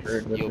calculations,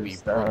 tampered with you'll his be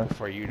stuff. broke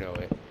before you know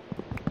it.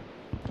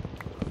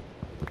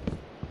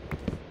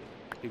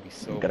 You'll be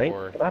so Great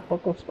poor.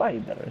 tropical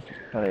spiders.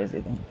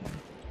 President.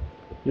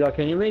 Yeah,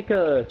 can you make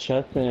a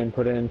chest and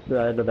put it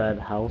inside of that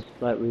house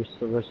that we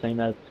were saying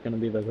that's gonna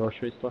be the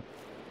grocery store?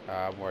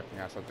 I'm working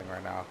on something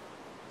right now.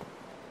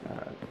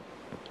 Alright.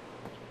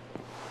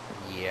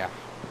 Yeah.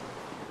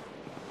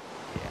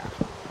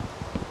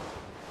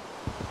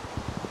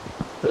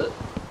 Yeah.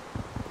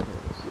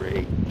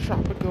 Great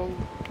tropical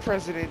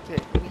president,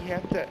 we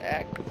have to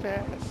act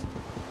fast.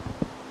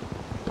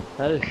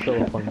 That is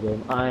still a fun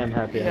game. I am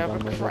happy We I have a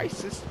downloaded it.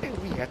 crisis and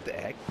we have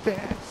to act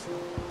fast.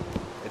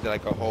 And then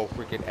like a whole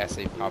freaking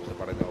essay pops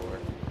up out of nowhere.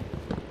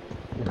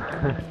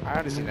 I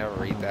honestly never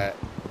read that.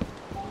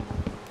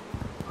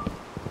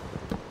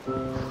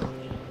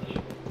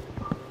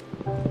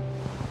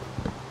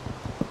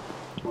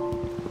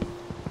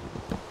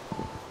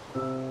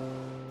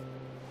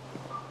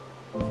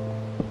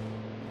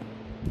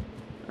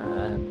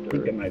 I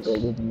think I might go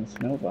live in the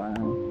snow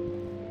biome.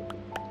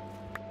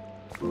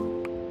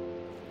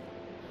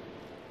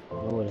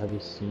 Oh, have you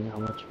seen how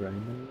much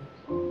rain there is?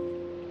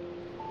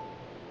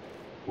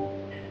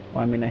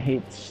 Well, I mean, I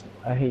hate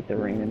the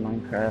rain in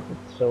Minecraft.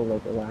 It's so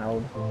like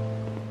loud.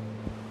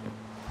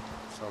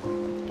 Sounds like a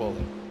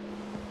bullet.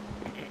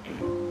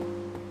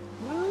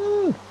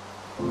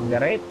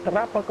 Great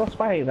tropical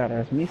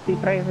spiders,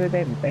 Mr.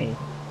 Presidente.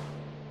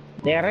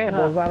 The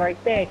rebels are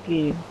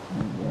attacking.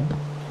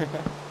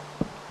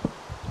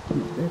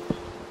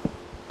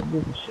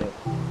 Give a shit.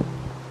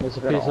 There's a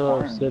Got piece a of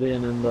horn.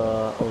 obsidian in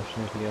the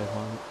ocean if you guys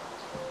want it.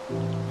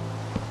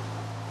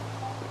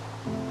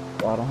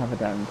 Well, I don't have a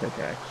diamond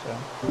pickaxe, so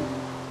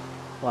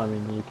Well, I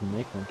mean, you can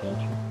make one,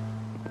 can't you?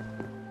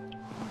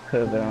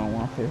 could, but I don't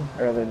want to.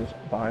 I'd rather just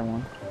buy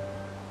one.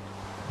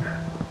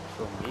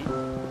 For me?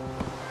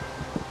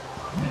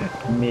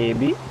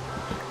 Maybe.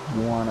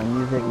 You want a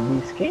music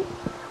biscuit?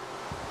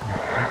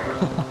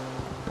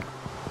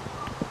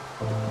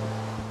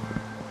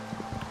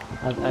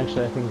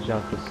 Actually, I think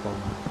Jacques just stole me.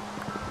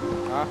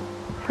 Huh?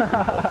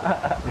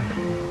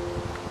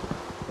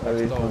 At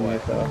least Stole one what?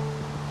 yourself.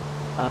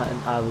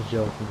 And I was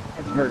joking.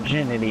 It's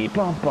virginity.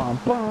 Bum bum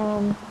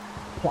bum.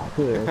 Plot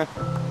twist.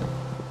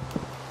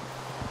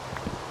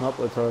 Nope,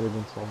 it's already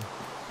been stolen.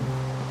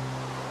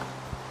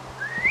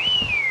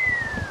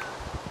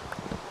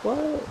 What?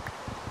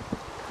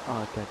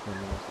 Oh, I can't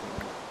remember this.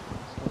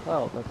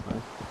 Oh, that's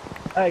nice.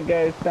 Hi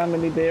guys,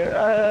 family there.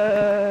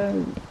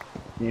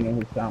 You know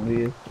who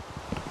family is?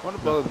 I want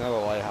to build another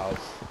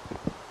lighthouse.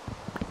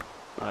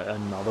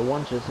 Another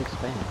one? Just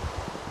expand.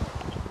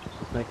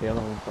 Just make the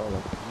other one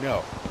taller.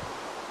 No.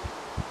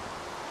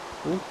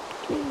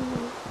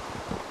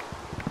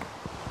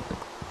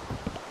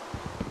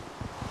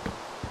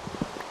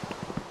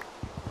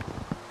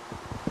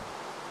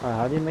 Alright,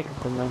 how do you make a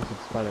condensed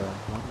spider?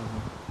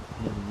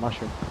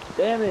 Mushroom.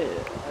 Damn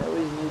it! I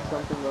always need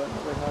something, but I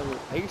never have it.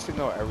 I used to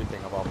know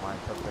everything about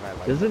Minecraft and I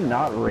like Does it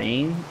not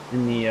rain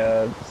in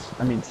the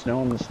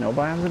snow in the snow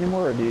biomes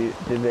anymore, or did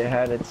they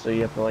had it so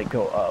you have to like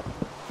go up,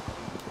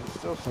 It's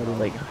still or snow.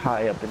 like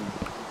high up in?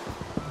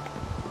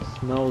 It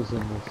snows in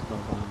the snow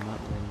biome, not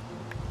rain.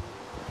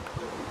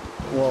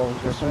 Well,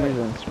 for some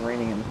reason it's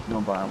raining in the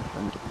snow biome for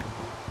me.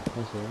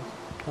 Oh, serious?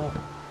 Oh.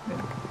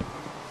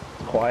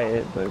 It's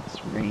quiet, but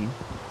it's rain.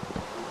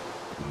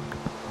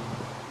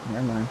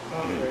 Never mind.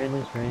 Rain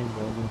is rain, rain is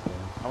rain.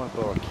 I want to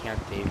build a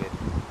Camp David.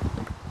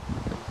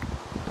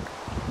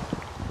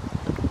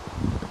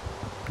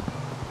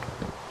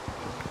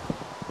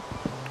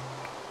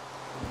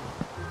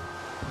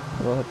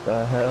 What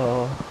the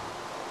hell?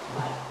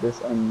 This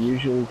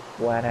unusually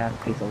flat ass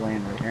piece of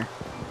land right here.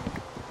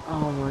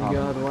 Oh my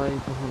god, why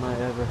don't I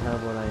ever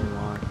have what I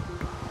want?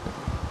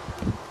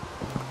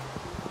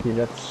 Dude,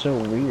 that's so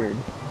weird.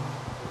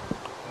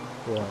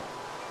 What?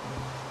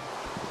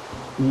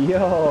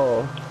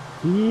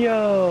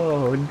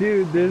 Yo,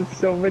 dude, there's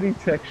so many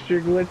texture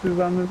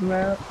glitches on this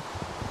map.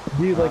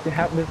 Dude, like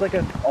there's like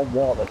a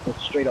wall that's just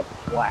straight up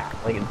flat,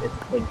 like it's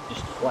like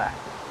just flat.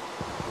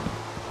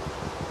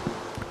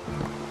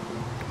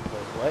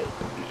 Wait, what?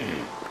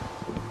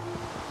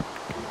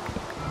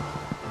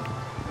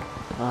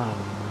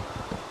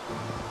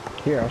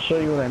 Here, I'll show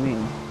you what I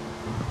mean.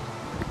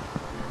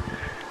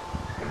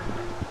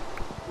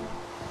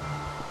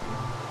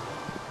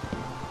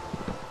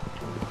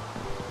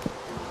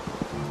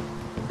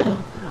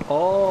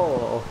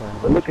 Oh, okay.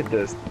 But look at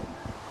this.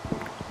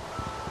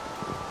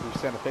 You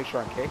send a picture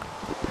on cake?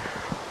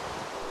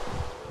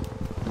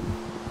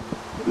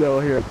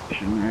 No, here,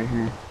 right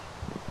here.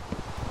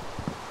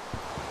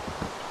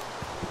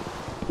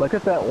 Look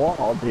at that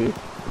wall, dude.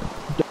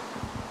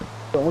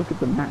 Don't look at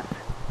the map.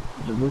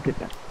 Just look at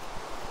that.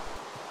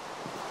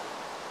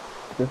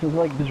 This is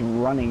like just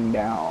running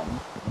down.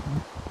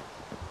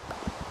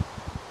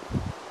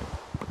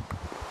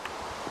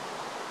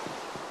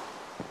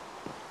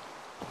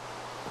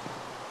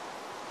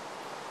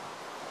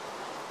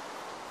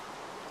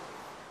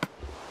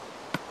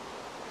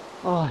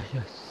 Oh,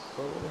 yes.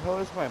 Where the hell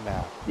is my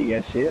map? You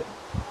guys see it?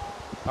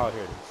 Oh,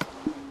 here it is.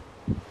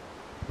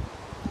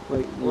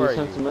 Wait, Where you are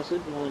sent you? a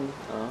message on,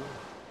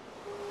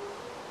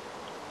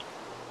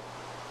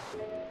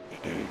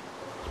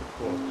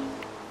 Cool.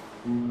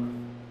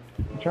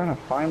 I'm trying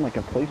to find like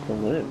a place to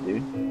live,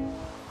 dude.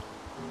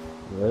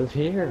 live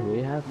here, we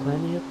have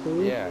plenty of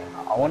food. Yeah.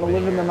 I want to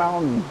live in the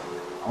mountains.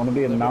 I want to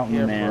be a mountain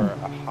here man.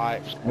 for a high. I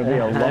want to be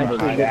a I actually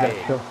lumberjack. did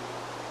that.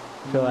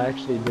 Phil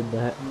actually did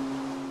that.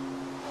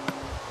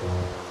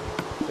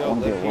 Phil,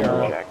 wanna be live a here.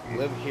 lumberjack.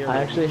 Live here. I where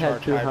actually we had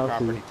charge 2 high houses.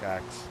 property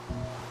tax.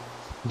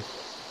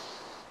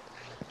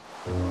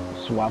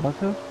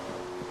 Swabatu?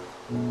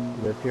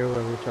 Live here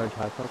where we charge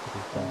high property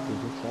tax. We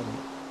just said it.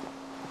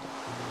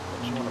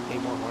 Don't you want to pay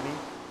more money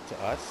to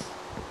us?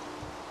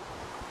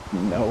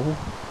 No.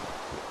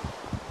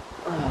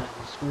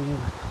 Screw you.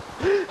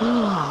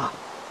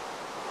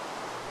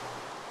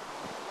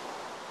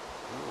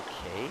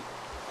 Okay.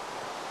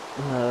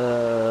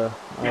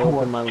 I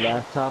opened my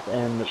laptop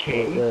and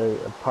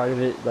a part of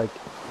it like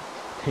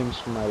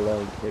pinched my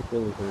leg. It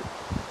really hurt.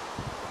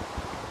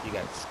 You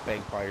got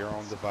spanked by your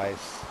own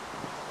device.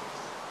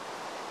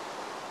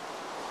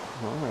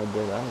 Oh, I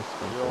did. I was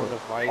Your own so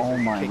device Oh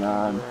is my kicking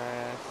God. your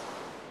ass.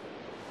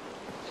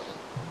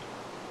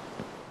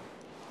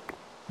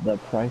 The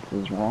price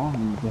is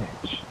wrong,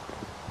 bitch.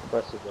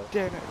 impressive though.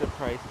 The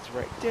price is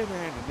right.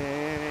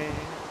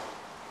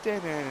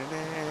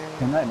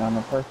 Tonight on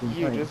the price is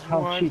You right. just How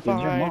want cheap is your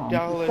mom?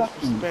 $5 Fuck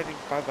for you. spending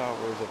 $5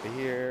 over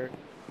here.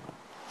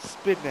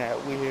 Spin that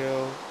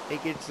wheel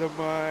and get some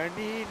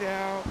money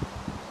now.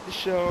 The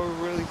show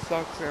really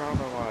sucks and I don't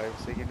know why I'm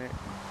singing it.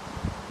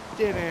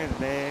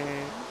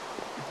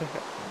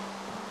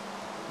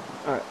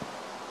 Alright.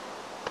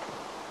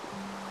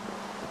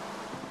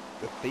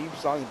 The theme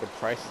song of The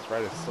Price is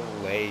Right is so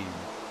lame.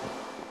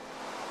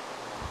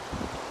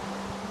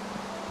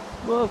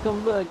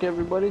 Welcome back,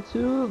 everybody,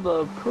 to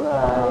the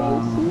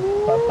price.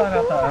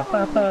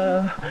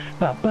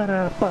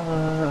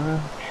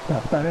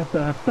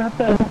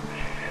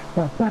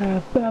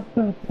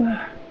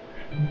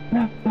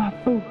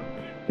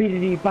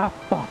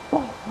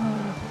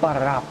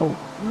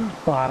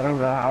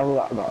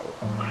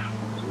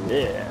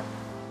 Yeah.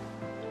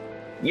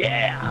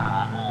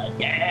 Yeah.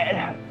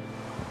 Yeah.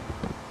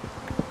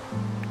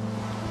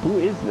 Who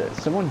is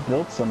this? Someone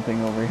built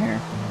something over here.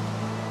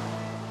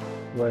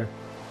 Where?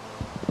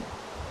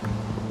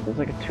 There's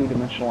like a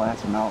 2-dimensional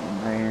ass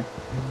mountain right here.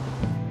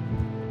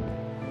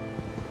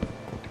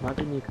 Not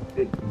in you.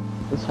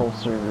 This whole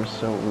server is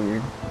so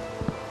weird.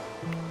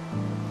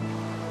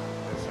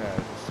 This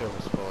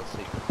server's full of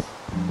secrets.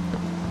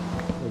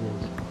 It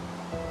is.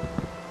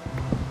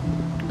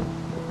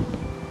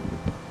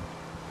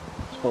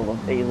 It's full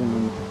of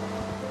aliens.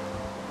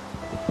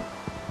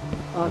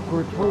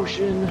 Awkward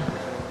potion.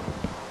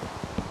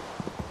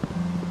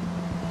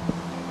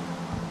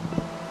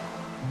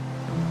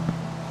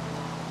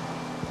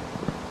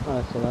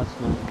 Alright, so that's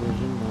night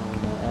vision. Now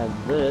when I add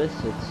this,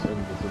 it's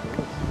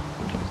invisibility.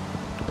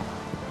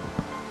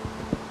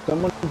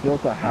 Someone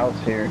built a house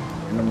here,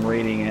 and I'm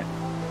raiding it.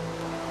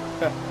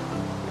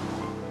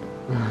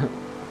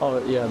 Oh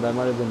yeah, that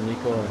might have been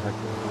Nico or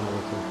Hector.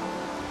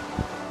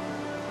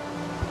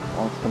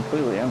 Well, it's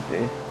completely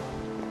empty.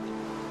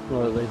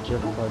 Well, they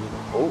just started.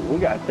 Oh, we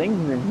got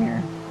things in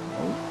here.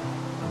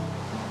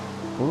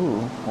 Oh.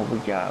 Ooh, what we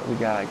got? We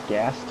got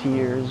gas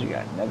tiers, we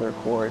got nether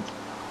quartz.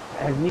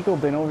 Has Nico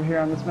been over here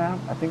on this map?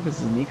 I think this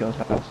is Nico's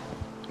house.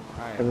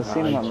 Because I've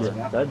seen him on this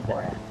map. That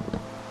before.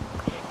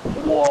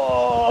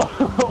 Whoa!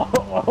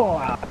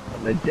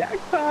 the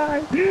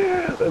jackpot.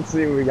 Let's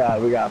see what we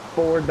got. We got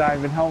 4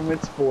 diamond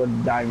helmets, 4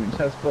 diamond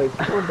chest plates,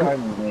 4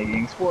 diamond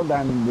leggings, 4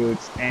 diamond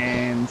boots,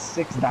 and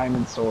 6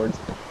 diamond swords,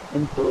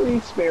 and 3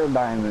 spare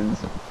diamonds.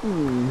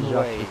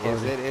 Wait,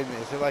 is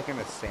it like in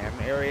a sand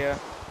area?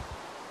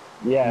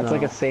 Yeah, it's No.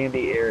 like a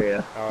sandy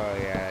area. Oh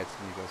yeah, it's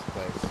Nico's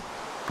place.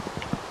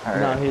 All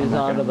No, right, he's I'm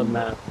not onto the gonna-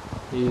 map.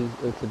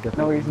 It's a different.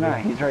 No, he's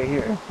not. He's right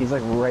here. He's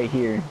like right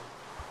here.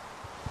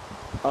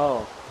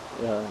 Oh,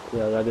 yeah,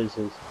 that is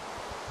his.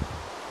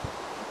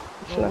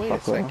 Should Oh, I wait a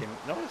fuck with him? second.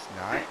 No, it's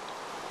not.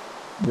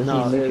 This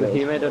No, is Nico's.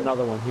 he made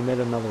another one. He made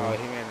another Oh, one.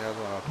 he made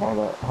another one.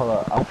 Okay. Hold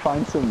up. I'll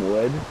find some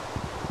wood.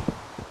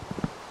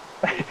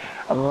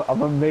 I'm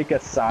gonna make a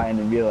sign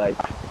and be like,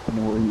 I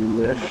know where you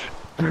live.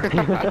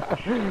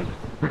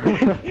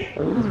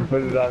 Just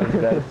put it on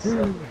his bed so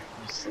you're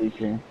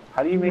sleeping.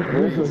 How do you make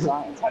words and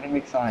signs? How do you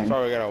make signs?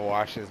 Probably gotta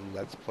watch his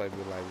Let's Play and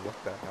be like, what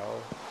the hell?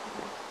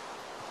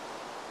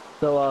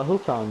 So, who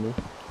found me?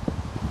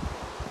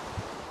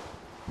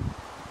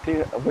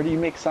 Dude, where do you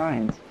make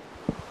signs?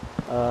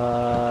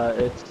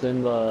 It's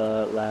in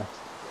the last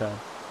tab.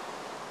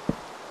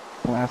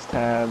 Last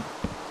tab.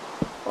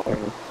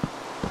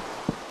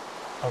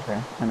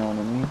 Okay, I know what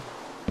I mean.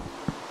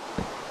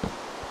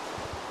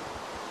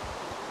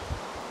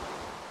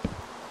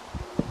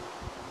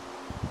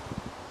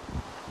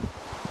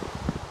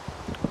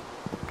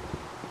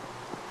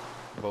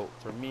 Vote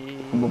for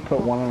me. We'll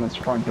put one on his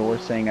front door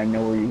saying, I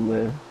know where you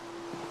live.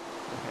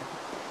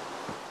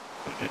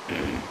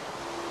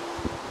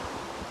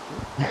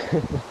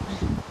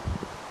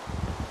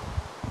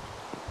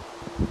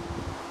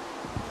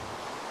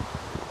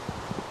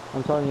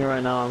 I'm telling you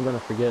right now, I'm gonna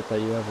forget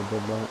that you ever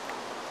did that.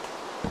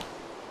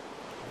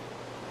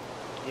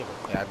 You have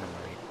a bad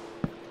memory.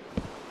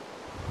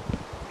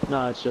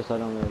 No, it's just I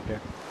don't really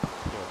care.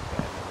 You have a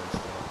bad memory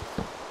still.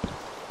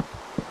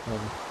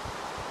 Um,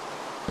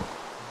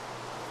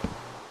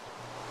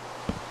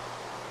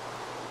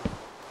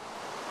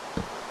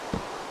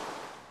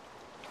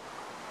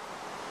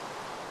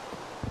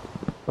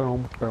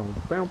 Boom, boom,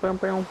 boom, boom, boom,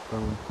 boom,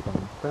 boom,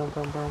 boom,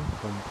 boom, boom,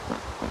 boom.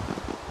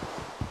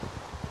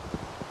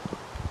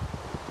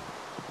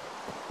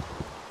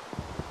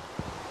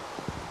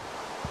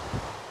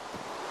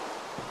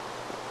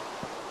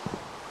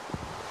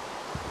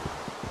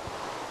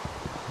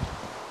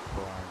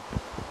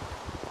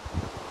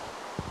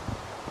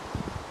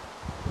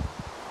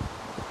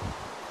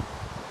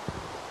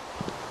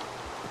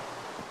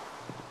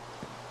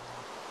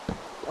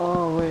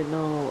 Oh wait,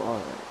 no. All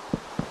right.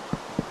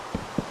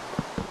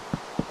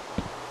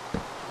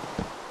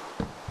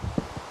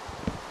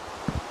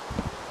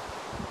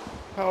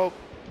 Help.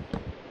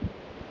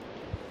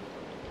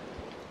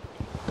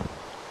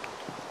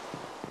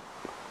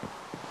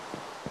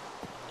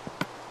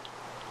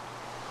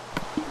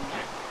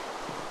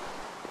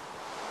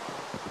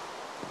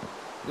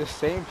 The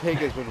same pig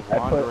has been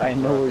wandering. I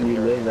know throughout where the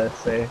you area. live, let's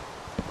say.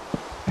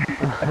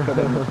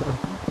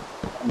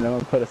 I'm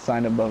gonna put a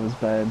sign above his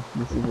bed.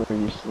 This is where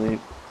you sleep.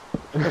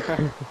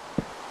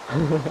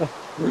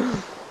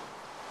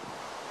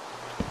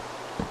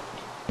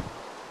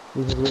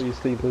 This is where you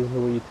sleep, this is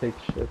where you take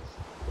shits.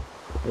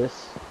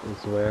 This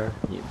is where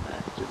you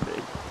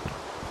masturbate.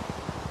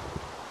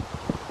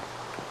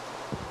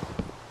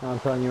 I'm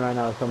telling you right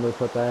now, if somebody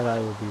put that, I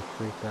would be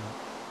freaked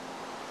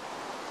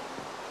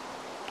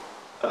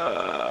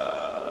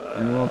out.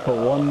 And we'll put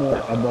one more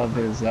above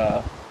his,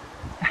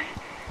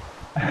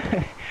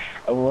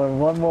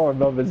 one more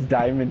above his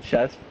diamond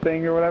chest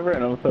thing or whatever,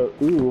 and I'll put,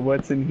 ooh,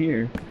 what's in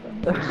here?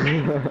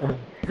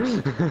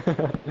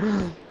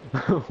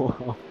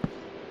 Wow.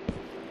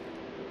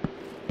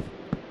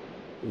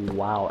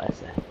 Wow,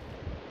 ese.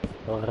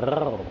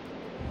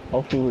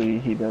 Hopefully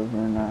he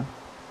doesn't,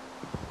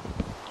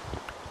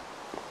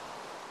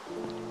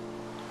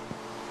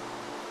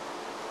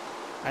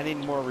 I need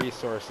more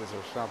resources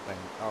or something.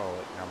 Oh,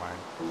 never mind.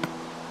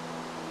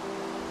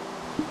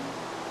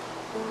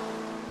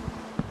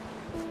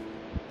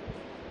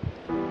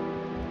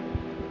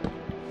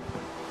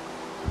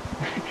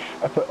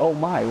 I put, oh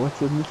my,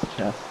 what's in this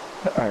chest?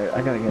 Alright,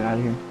 I gotta get out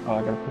of here. Oh,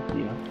 I gotta put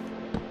the,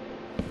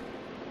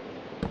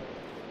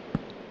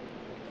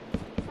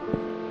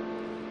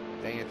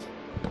 Dang it.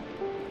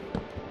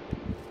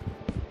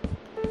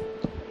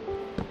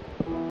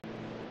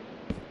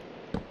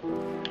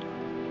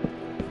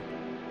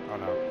 Oh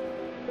no.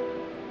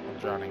 I'm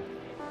drowning.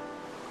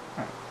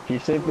 Can you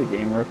save the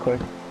game real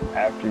quick?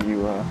 After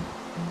you, Oh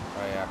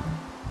yeah.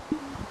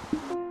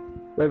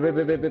 Wait,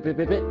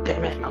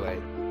 damn it. Too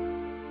late.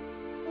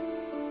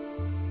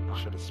 I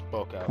should have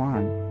spoke up. come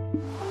on.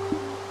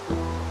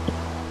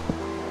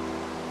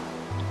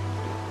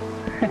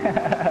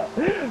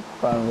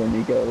 Fun when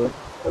you go,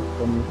 that's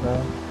funny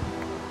stuff.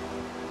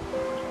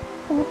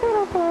 I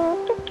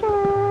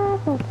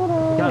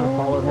kind of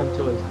followed him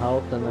to his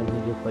house and then he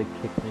just like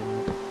kicked me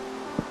out.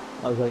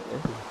 I was like,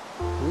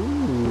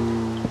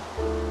 ooh.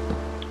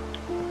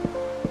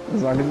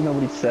 As long as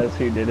nobody says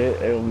who did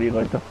it, it'll be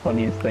like the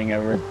funniest thing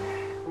ever.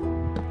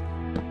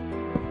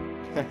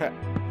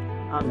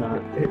 I'm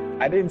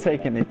not. I didn't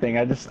take anything.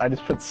 I just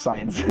put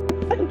signs. I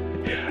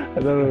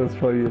thought it was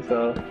funny as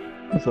hell.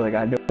 It's like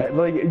I know,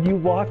 like you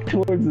walk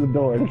towards the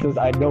door and it says,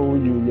 "I know where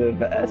you live."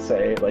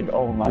 SA. Like,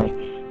 oh my.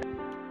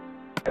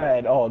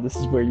 And oh, this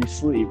is where you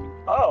sleep.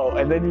 Oh,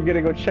 and then you're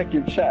gonna go check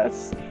your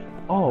chest.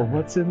 Oh,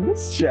 what's in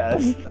this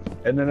chest?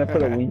 And then I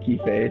put a winky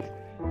face.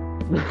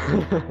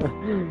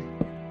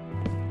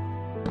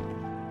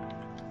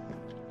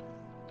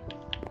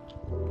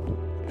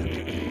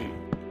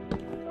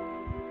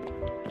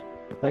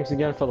 Thanks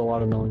again for the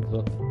watermelons,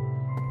 though.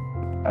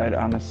 I'd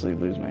honestly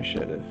lose my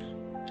shit if...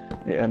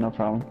 Yeah, no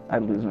problem.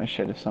 I'd lose my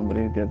shit if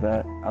somebody did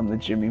that on the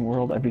Jimmy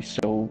world. I'd be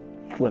so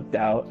flipped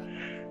out.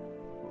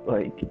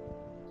 Like,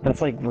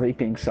 that's like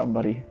raping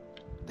somebody.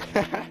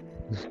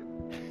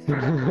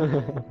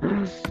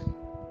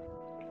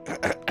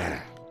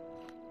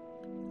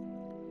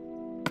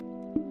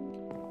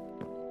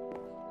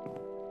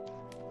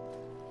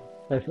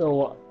 I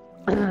feel,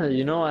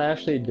 you know, I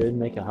actually did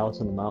make a house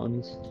in the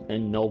mountains,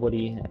 and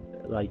nobody,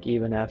 like,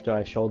 even after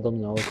I showed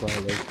them, knows where I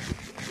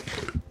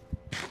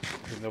live.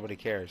 Because nobody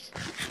cares.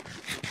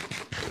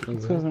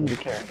 It's because nobody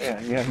cares.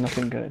 Yeah, you have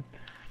nothing good.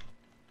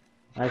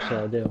 Actually,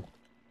 I do.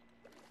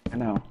 I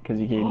know, because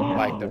you gave me half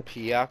Like of the it.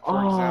 Piak,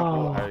 for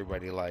example,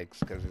 everybody likes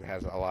because it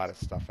has a lot of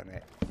stuff in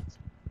it.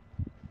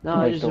 No,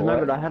 Like I just the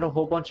remembered what? I had a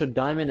whole bunch of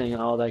diamond and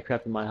all that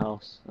crap in my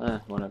house.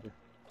 Whatever.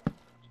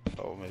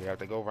 Oh, maybe I have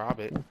to go rob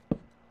it.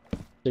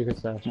 Secret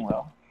stash.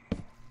 Well,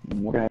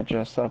 we're gonna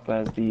dress up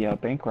as the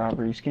bank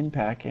robbery skin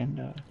pack and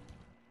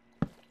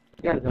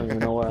You guys don't even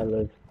know where I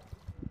live.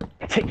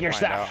 take your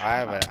Find out.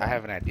 stuff. I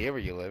have an idea where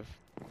you live.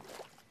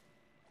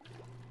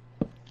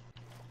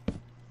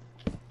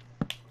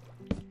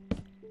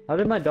 How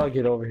did my dog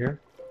get over here?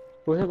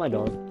 Who hit my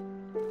dog?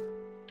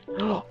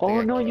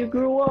 Oh no, you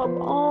grew up!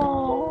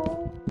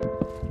 Oh!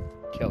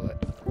 Kill it.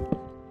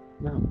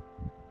 No.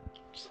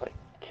 Just like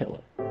kill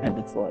it, end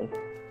its life.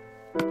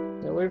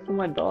 Get away from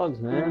my dogs,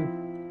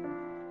 man.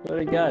 Swear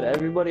to God,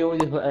 everybody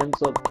always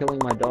ends up killing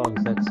my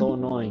dogs. That's so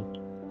annoying.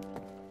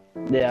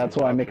 Yeah, that's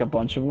why I make a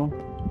bunch of them,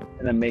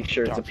 and then make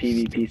sure it's a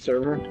PvP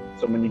server.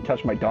 So when you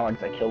touch my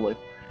dogs, I kill it.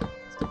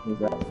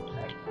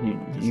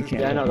 You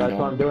can't. Yeah, I know, touch my that's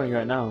what I'm dogs. doing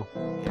right now.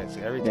 Yeah,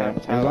 see, every Yeah, time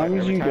as Tyler, long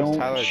as every you time don't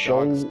Tyler's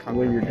show dogs come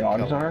where here, your we kill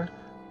dogs them. are.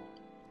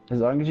 As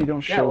long as you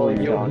don't Yeah, show well, where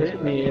your you'll dogs hit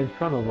are. me in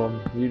front of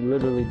them. You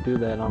literally do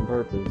that on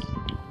purpose.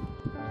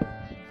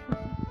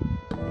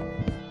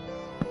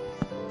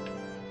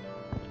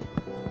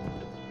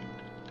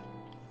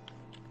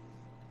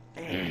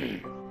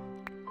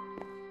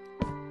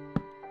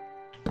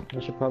 I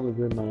should probably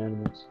breed my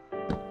animals.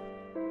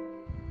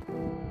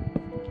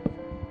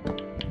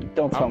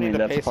 Don't tell I'll me need to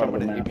that's pay part of the someone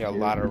to map. give me a dude,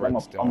 lot of 'cause I'm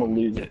redstone. gonna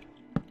lose it.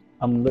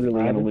 I'm literally What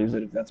gonna happened? lose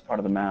it if that's part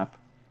of the map.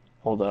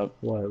 Hold up.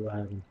 What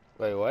happened?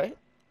 Wait, what?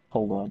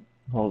 Hold up.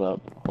 Hold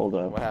up. Hold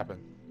up. What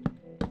happened?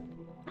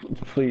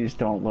 Please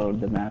don't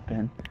load the map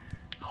in.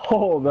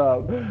 Hold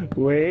up.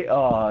 Wait.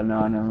 Oh,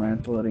 no, never mind.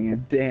 It's loading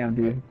in. Damn,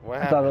 dude. What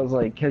I thought it happened? was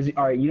like, cause,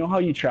 alright, you know how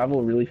you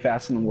travel really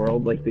fast in the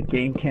world? Like, the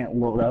game can't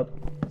load up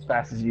as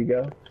fast as you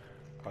go?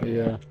 Oh,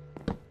 yeah.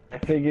 I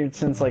figured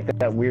since, like,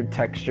 that weird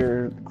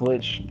texture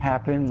glitch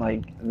happened,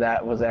 like,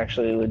 that was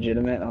actually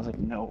legitimate. I was like,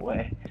 no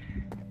way.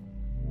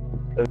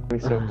 That would be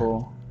so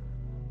cool.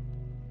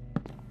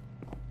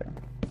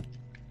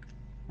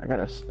 I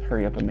gotta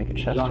hurry up and make a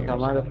chest Junk, here. I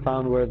might have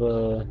found where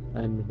the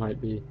end might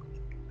be.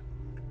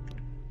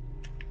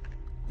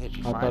 Did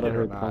you I find thought I it or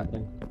heard not?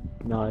 something.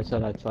 No, I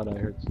said I thought I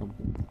heard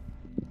something.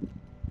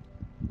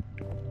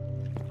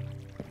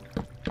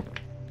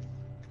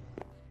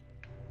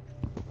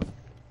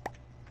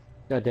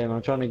 God damn,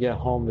 I'm trying to get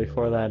home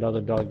before that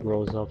other dog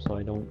grows up so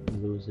I don't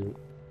lose it.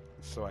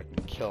 So I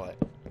can kill it.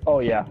 Oh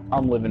yeah,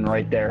 I'm living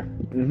right there.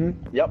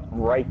 Yep,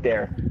 right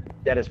there.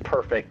 That is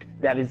perfect.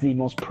 That is the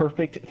most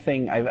perfect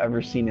thing I've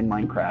ever seen in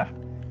Minecraft.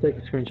 Take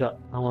a screenshot.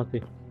 I want to.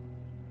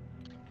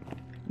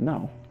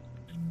 No.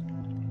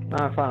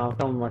 Nah, fine, I'll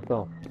come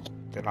myself.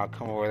 Then I'll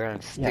come over there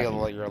and steal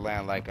all your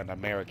land like an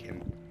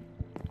American.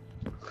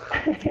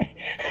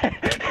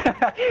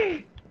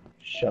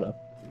 Shut up.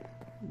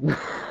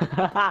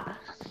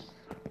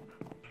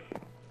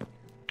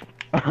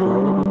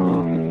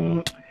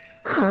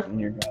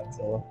 You're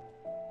Godzilla.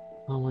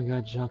 Oh my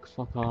god, Junk,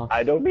 fuck off.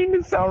 I don't mean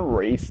to sound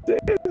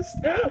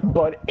racist,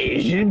 but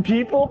Asian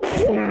people?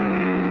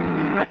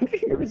 Have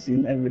you ever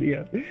seen that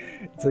video?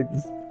 It's like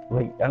this,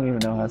 like, I don't even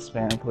know how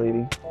Spanish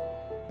lady.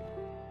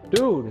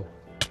 Dude!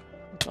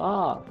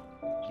 Stop!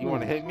 You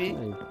wanna hit me?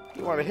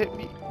 You wanna hit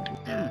me?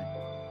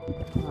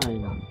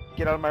 Fine.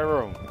 Get out of my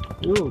room.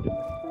 Dude,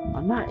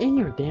 I'm not in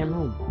your damn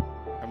room.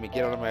 I mean,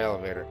 get out of my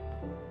elevator.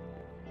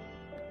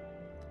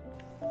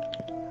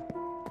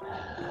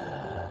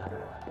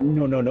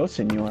 No, no, no,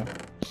 senor.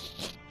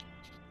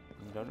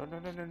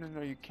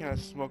 No, you can't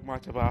smoke my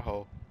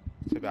tobacco.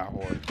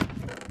 Tobacco.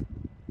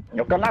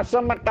 Yo can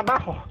sumar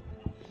trabajo.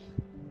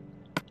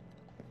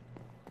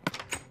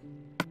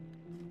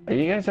 Are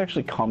you guys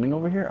actually coming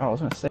over here? Oh, I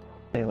was gonna say,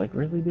 like,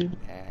 really, dude?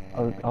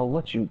 I'll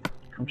let you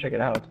come check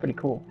it out. It's pretty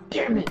cool.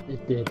 Damn it,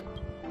 it did.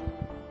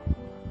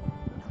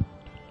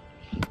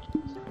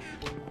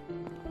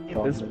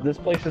 This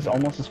place is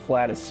almost as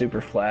flat as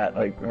super flat,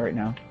 like right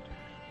now.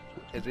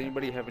 Does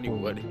anybody have any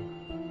wood?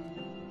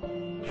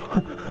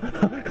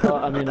 Well,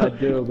 I mean, I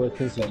do, but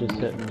since it just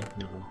hit me.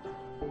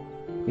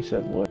 He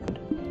said wood,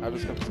 I'm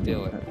just gonna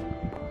steal it.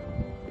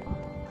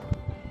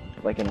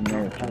 like an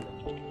American.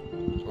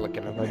 Like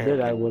an If I did,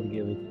 I American. would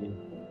give it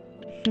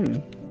to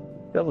you.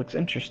 That looks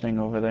interesting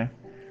over there.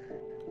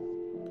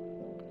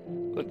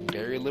 Look,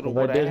 very little If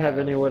wood I did have have.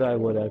 any wood, I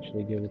would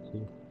actually give it to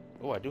you.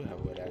 Oh, I do have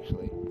wood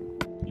actually.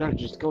 Jack,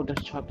 just go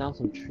just chop down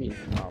some trees.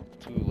 I'm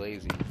too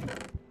lazy.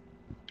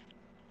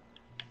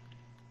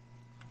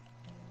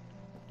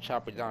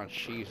 Chopping down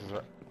trees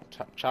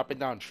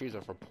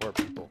are for poor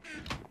people.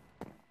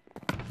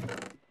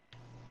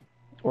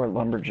 Or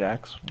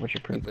lumberjacks, which are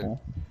pretty But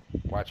cool.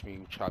 Watch me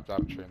chop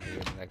down a tree in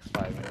the next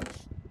 5 minutes.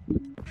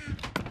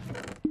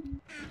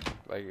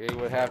 Like, hey,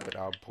 what happened?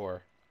 I'm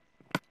poor.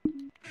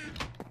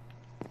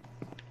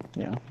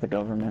 Yeah, the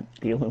government,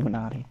 the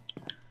Illuminati.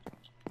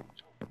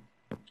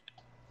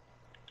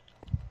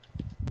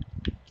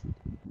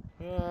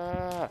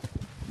 Ah.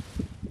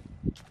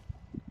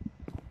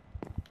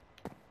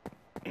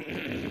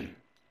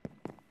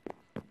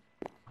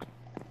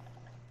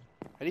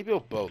 How do you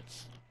build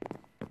boats?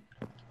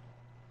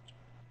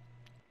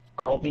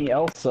 Call me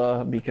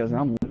Elsa because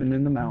I'm living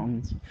in the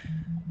mountains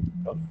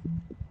of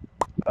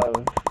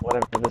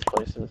whatever this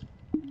place is.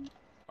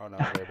 Oh no,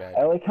 very bad.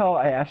 I like how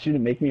I asked you to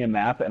make me a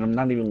map and I'm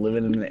not even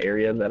living in the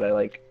area that I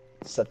like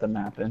set the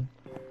map in.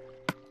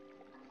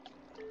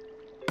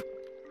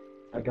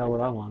 I got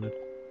what I wanted.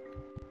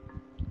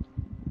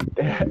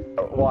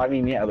 Well, I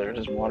mean, yeah, they're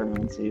just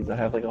watermelon seeds. I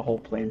have like a whole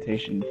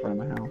plantation in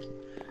front of my house.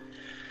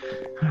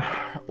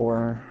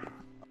 Or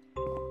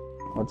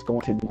what's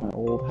going to my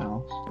old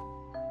house.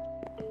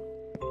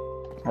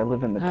 I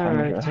live in the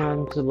tundra. Alright,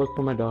 time to look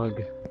for my dog.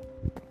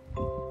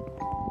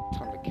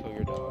 Time to kill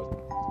your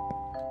dog.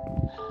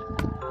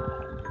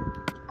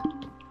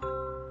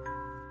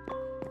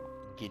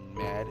 Getting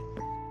mad?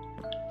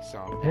 You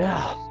sound mad.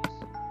 Yeah.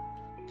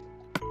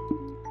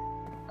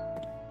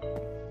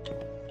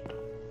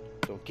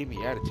 Don't give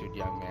me attitude,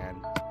 young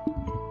man.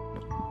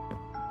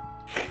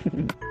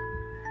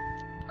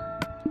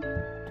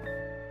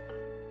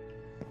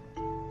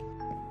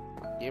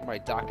 Yeah, my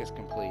dock is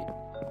complete.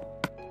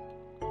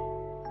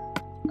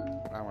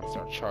 I want to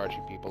start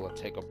charging people to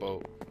take a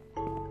boat.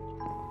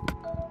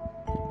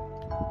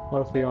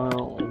 What if we own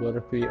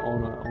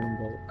our own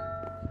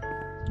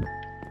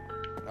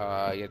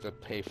boat? You have to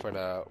pay for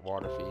the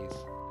water fees.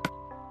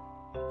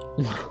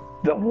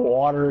 The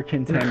water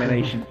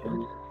contamination.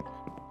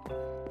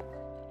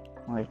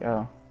 Like,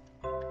 oh.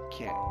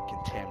 Can't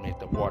contaminate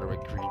the water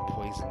with green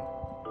poison.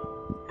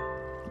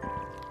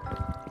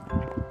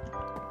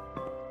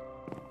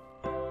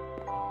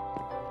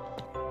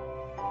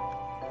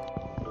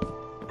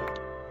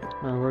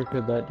 Where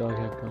could that dog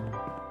have gone?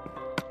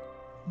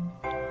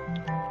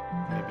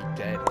 Maybe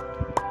dead.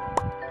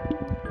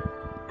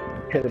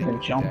 Could have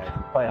been jumped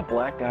by a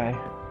black guy.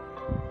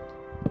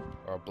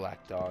 Or a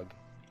black dog.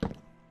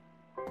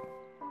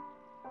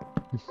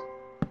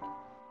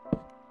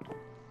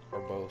 Or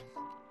both.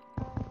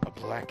 A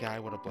black guy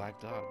with a black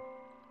dog.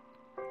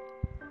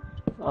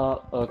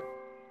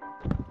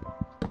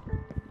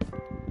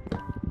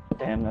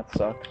 Damn, that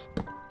sucks.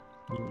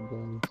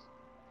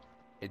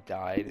 It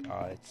died.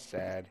 It's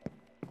sad.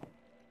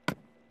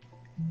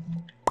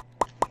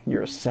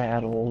 You're a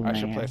sad old man. I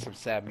should play some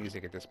sad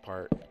music at this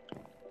part.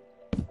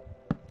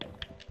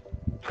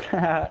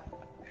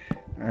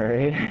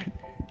 Alright.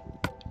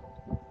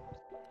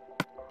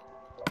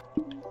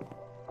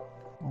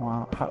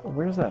 Wow,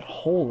 where's that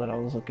hole that I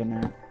was looking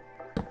at?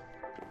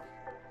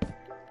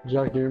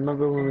 Jack, do you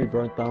remember when we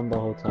burnt down the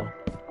hotel?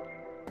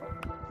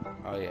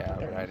 Oh yeah,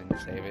 but I didn't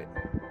save it.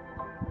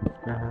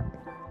 Uh-huh.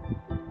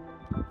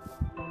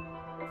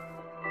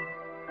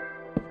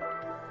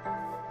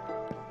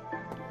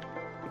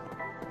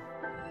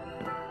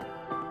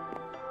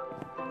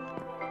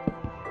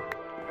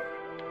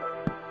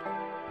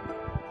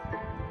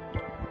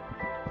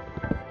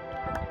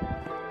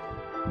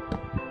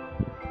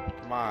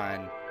 Come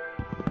on.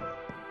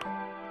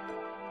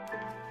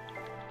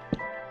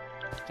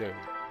 Dude.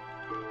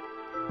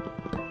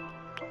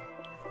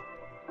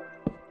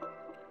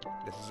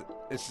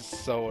 This is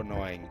so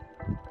annoying.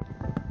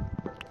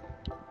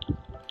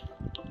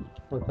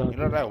 What's up? You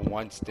know that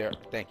one stair?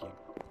 Thank you.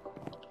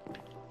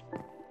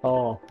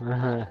 Oh,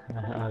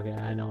 okay,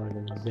 I know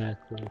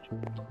exactly what you're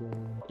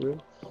going through.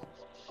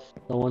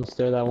 The one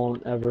stair that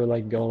won't ever,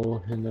 like,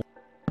 go in the...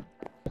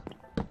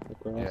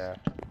 Yeah.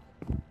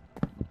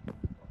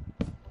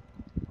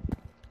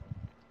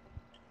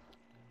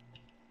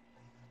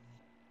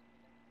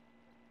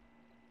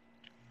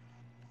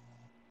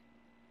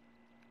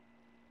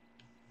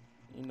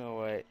 You know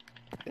what?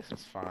 This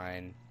is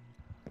fine.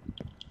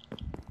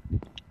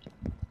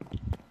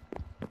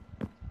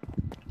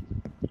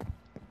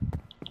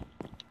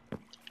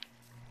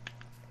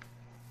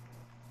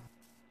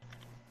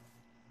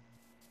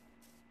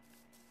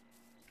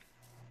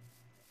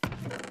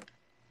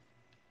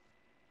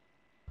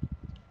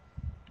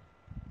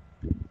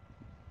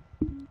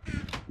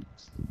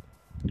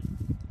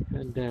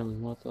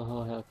 Damn, what the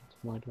hell happened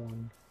to my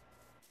drawing?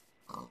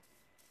 Oh.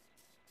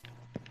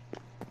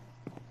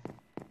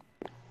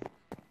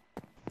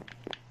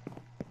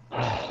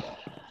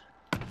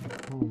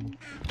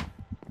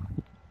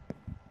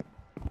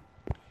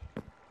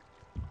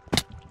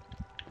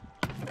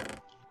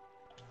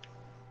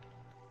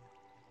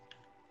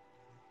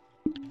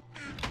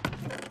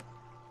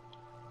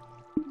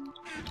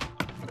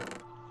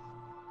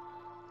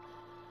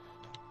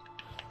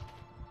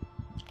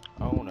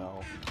 Oh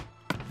no.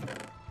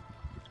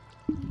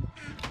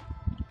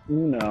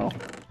 No.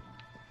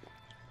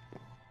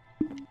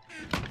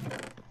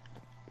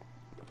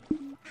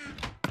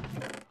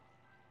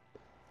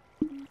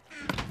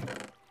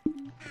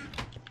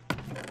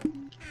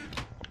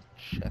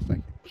 Shit, I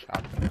can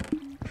chop that.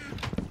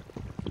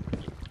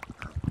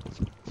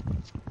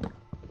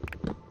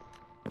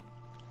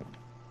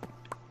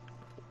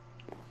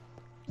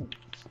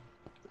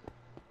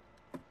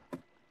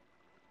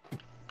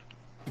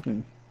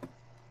 Hmm.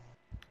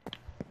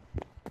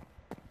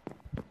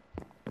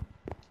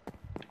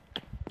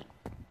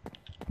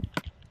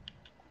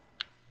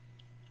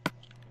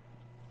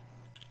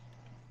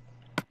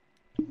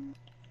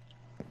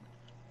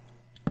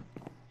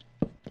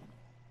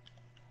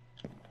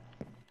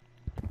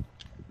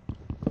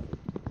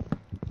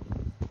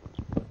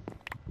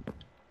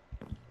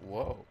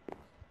 Whoa.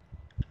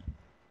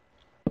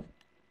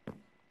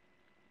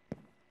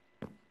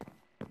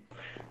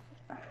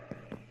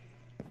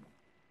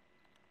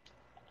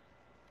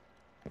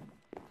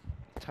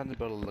 Time to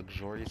build a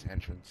luxurious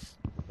entrance.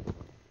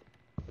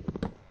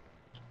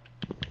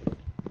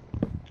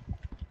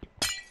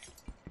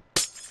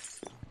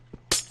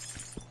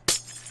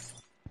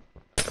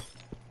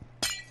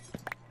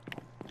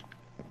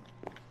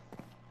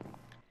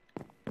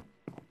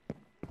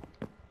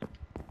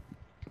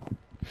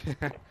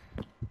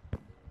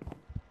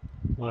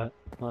 What?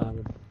 What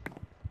happened?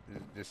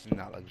 This is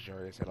not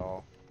luxurious at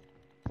all.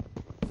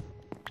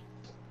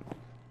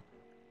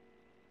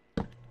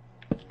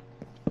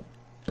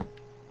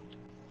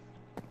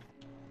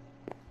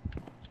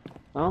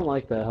 I don't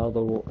like that, how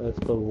if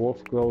the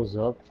wolf grows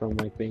up from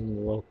like being a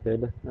little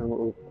kid and a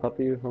little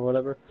puppy or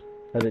whatever,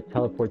 that it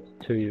teleports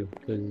to you,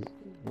 because,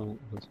 well,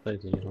 let's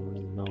face it, you don't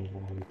really know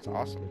how It's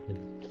awesome.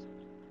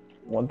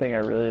 One thing I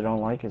really don't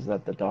like is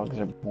that the dogs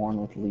are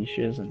born with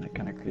leashes, and that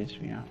kind of creeps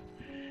me out.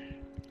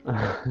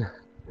 I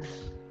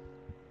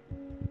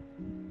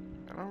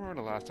don't remember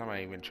the last time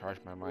I even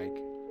charged my mic.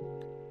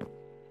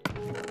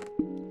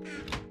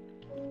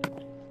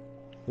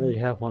 Really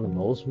have one of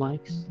those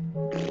mics?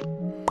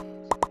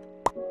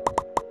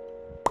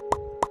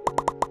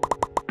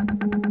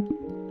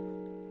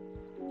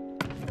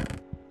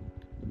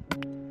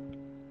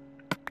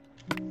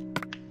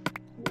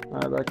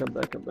 Alright,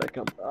 back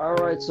up.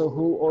 Alright, so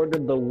who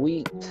ordered the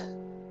wheat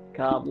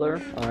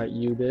cobbler? Alright,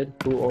 you did.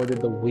 Who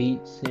ordered the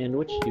wheat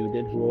sandwich? You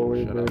did. Who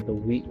ordered the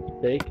wheat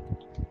steak?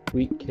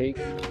 Wheat cake?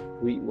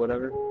 Wheat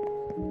whatever?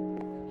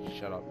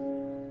 Shut up.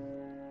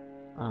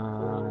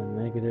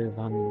 Negative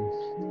on this.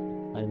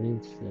 I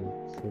need to.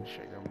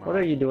 Shut your mouth. What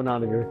are you doing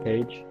out of your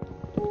cage?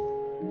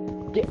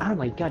 Get out of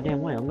my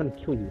goddamn way, I'm gonna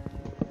kill you.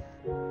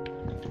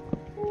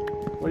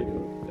 What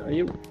are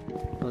you?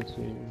 Let's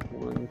see.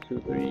 1, 2,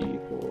 3,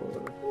 4,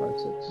 5,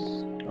 6.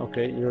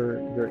 Okay, you're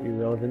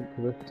irrelevant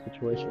to this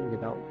situation.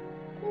 Get out.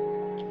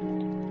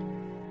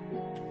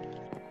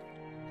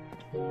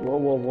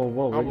 Whoa!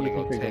 Where do you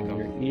think you're going?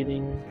 You're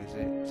eating.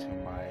 Visit to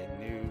my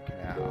new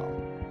canal.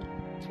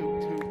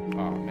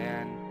 Oh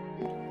man.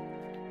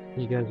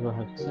 You guys will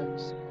have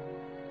sex.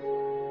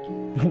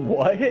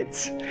 What?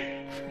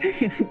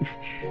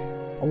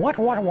 What?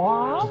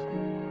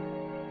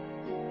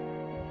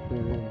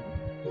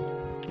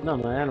 No,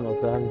 my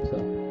animals are having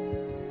sex.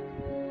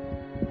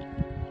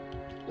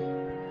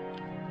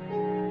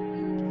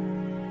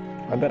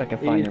 I bet I can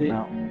find Easy. your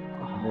mountain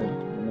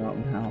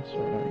house or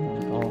whatever you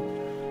want to call it.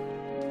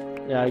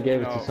 Yeah, I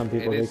gave it to some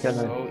people. It They is kind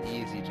of. so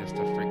easy just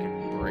to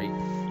freaking break a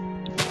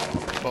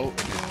boat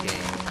in this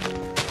game.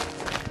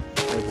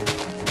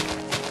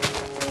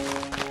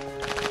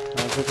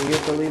 That's what you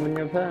get for leaving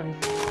your pen.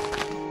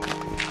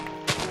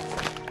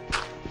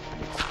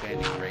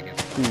 Expanding Reagan.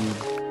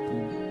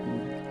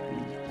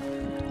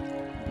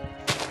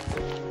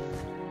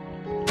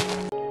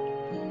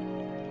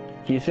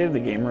 Can you save the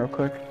game real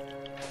quick?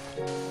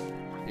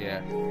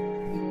 Yeah.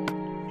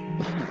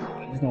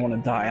 I just don't want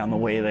to die on the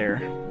way there,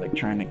 like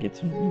trying to get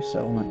to a new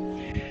settlement.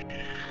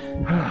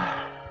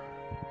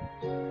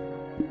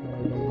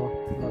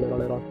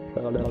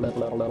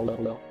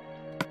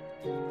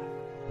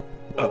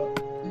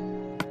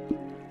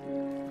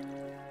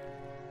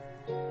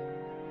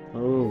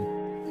 Oh,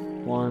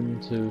 1,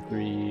 2,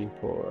 3,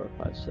 4,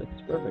 5, 6.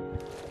 Perfect.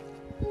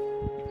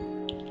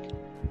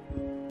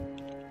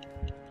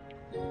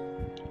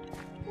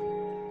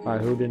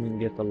 Alright, who didn't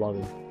get the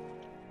lobby?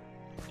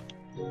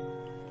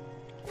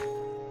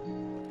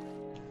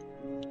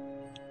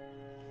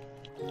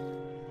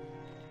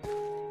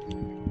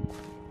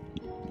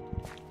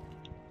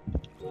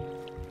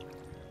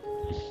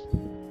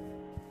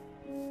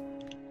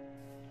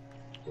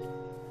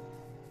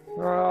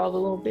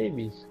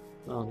 babies.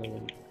 Oh,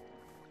 no.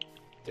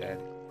 Dead.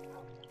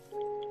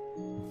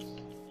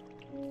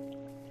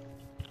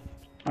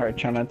 Alright,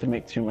 try not to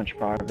make too much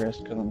progress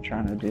because I'm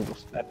trying to do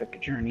this epic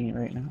journey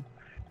right now.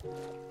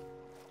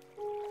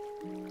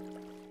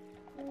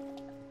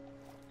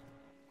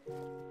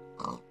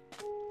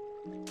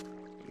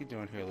 What you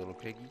doing here, little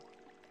piggy?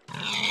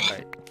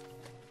 Right.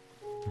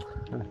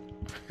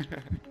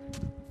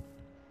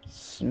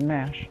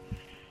 Smash.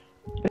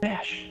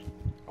 Bash.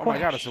 Oh my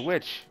god, it's a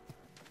witch.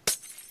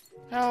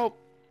 Help!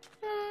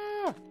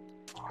 Ah!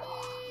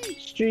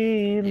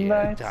 Street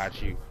Yeah, lights.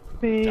 dodge you.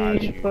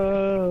 Dodge you.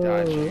 People.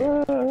 Dodge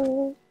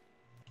you.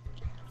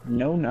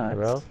 No nuts.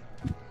 Bro?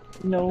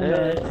 No Hey.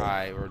 nuts.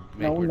 Hi,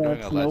 No we're doing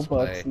nuts, a no let's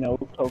butts, play. no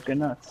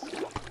coconuts.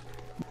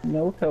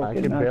 No coconuts.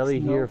 I can barely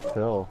no... hear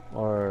Phil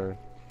or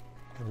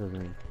what's his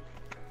name?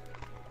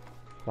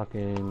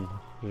 Fucking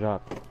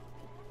Jacques.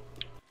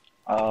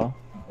 Oh,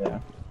 yeah.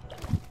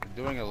 We're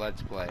doing a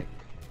let's play.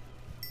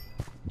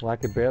 Well, I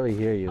could barely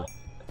hear you.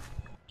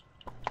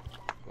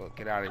 Well,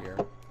 get out of here.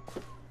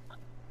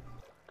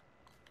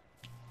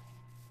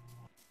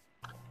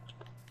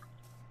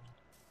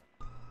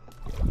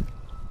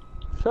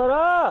 Shut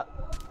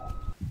up!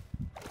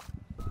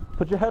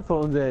 Put your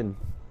headphones in.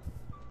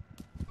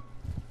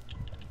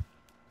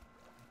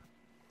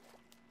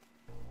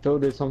 Joe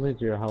did something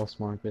to your house,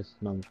 Marcus.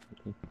 No, I'm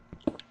joking.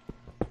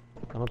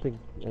 I don't think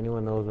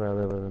anyone knows where I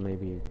live other than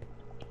maybe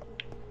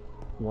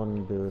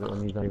one dude,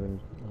 and he's not even.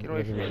 Get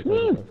away from me.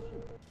 me.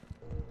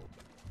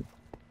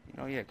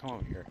 Oh yeah, come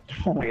over here.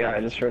 Oh my god,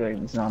 I just heard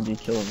a zombie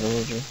kill a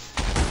villager.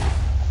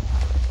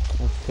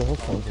 That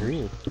sounds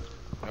weird.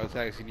 No,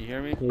 Tags, can you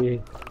hear me?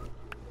 Hey.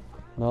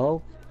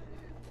 No?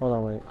 Hold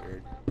on, wait.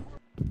 Weird.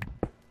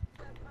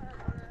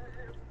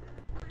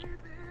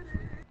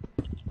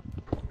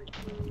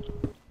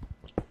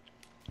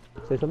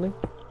 Say something?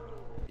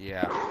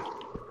 Yeah.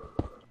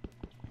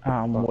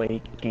 I'm Oh.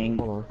 waking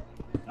Hold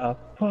on.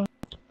 up.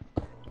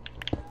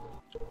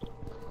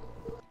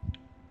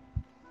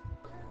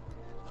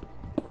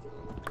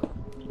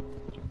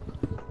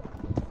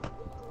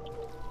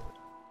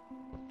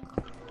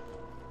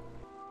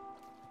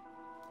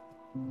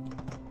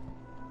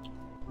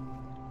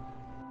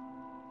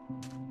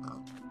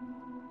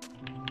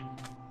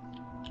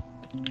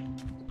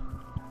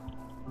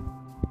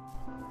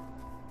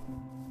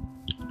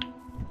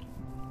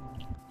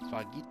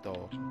 Faguito.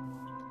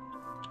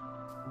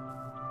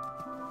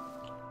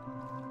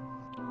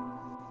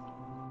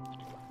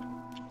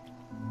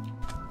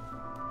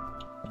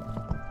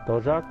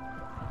 Dojak?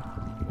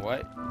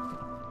 What?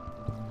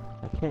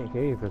 I can't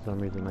hear you for some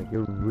reason. Like,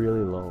 you're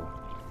really low.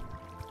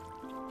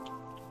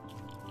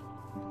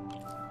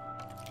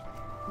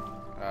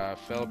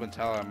 Philip and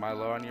Tyler, am I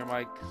low on your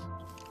mics?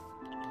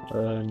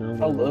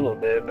 No. A little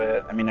bit,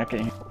 but I mean, I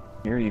can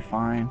hear you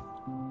fine.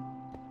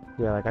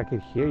 Yeah, like, I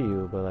could hear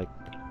you, but, like,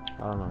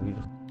 I don't know. You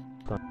just.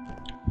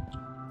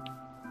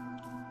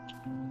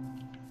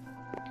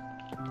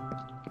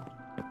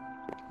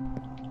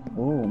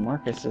 Ooh,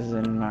 Marcus is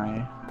in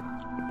my.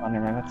 Oh,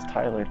 never mind, that's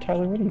Tyler.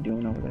 Tyler, what are you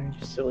doing over there,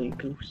 you silly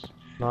goose?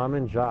 No, I'm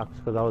in Jacques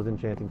because I was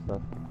enchanting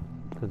stuff.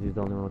 Because he's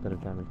the only one with an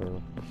enchantment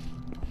table.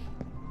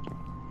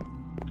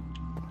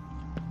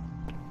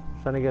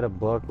 Trying to get a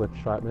book with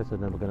sharpness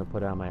and then we're gonna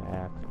put it on my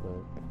axe,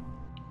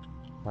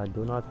 but I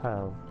do not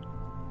have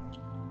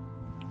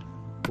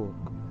book.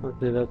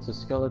 Okay, that's a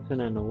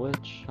skeleton and a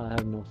witch. I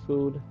have no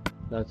food.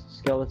 That's a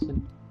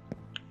skeleton.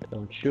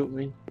 Don't shoot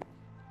me.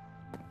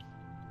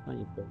 How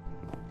you doing?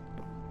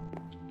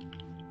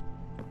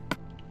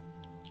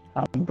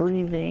 I'm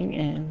breathing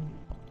in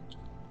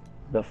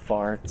the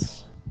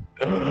farts.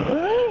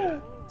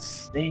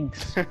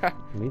 Stinks.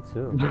 Me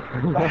too.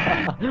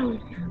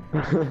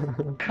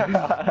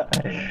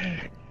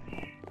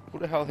 Who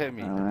the hell hit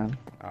me? Uh,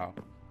 Oh.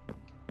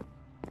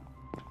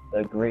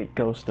 the great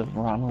ghost of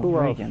Ronald Who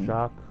else, Reagan.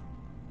 Jacques?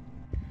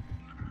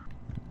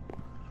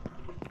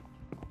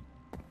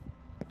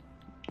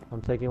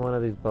 I'm taking one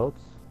of these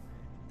boats.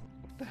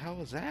 What the hell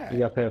was that? You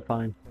gotta pay a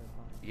fine.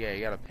 Yeah,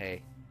 you gotta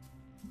pay.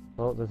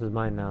 Oh, this is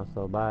mine now,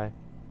 so bye.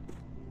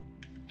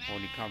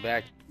 When you come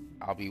back,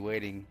 I'll be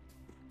waiting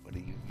with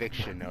the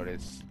eviction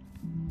notice.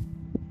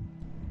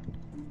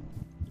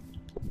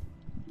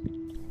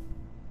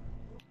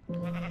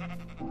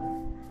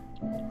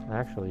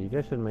 Actually, you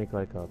guys should make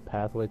like a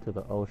pathway to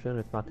the ocean.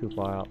 It's not too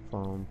far out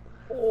from.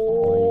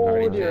 Oh,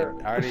 Already dear.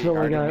 did- already- So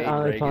already I made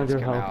found Reagan's your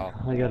Canal. house.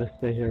 I gotta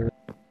stay here.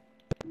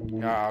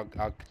 Yeah,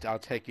 I'll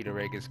take you to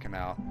Reagan's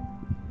Canal.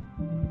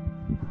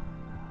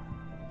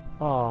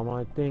 Oh,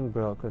 my thing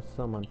broke because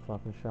someone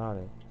fucking shot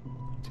it.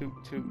 Toot.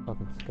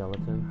 Fucking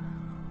skeleton.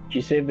 Did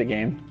you save the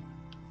game?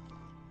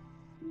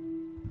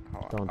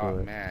 Oh, Don't do oh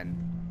it. man.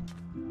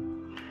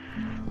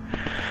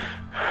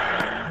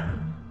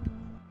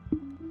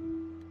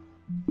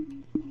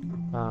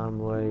 I'm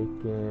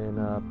waking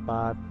up,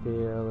 I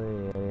feel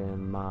it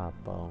in my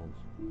bones.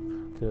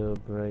 To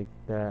break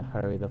that,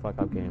 hurry the fuck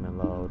up game and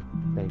load.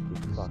 Thank you,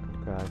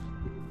 fucking Christ.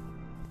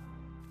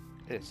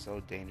 It's so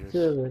dangerous. To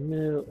the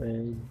new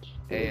age.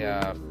 Hey,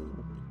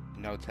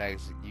 no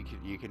tags.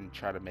 You can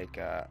try to make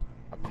a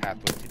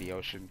pathway to the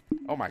ocean.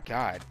 Oh my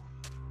god.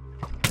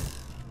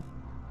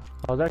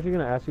 I was actually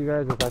gonna ask you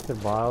guys if I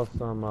could borrow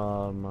some,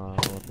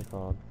 what's it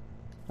called?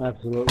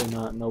 Absolutely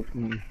not. Nope.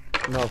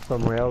 No,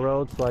 some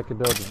railroads so I could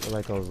build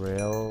like a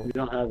rail. We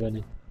don't have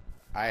any.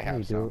 I Yeah, you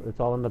have some. do. It's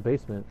all in the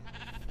basement.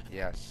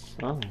 Yes.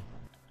 Oh.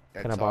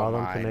 That's Can I all borrow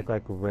them mine. to make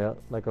like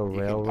a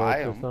railroad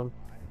buy 'em. system?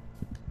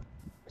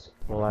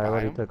 Well, I Buy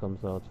already 'em? took them,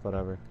 so it's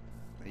whatever.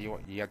 You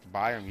have to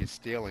buy them. You're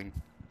stealing.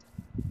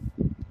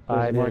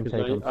 I didn't Marcus,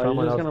 take them. are you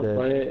Someone just else gonna did.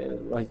 play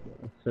like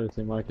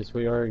seriously, Marcus?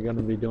 We are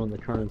gonna be doing the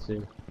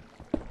currency.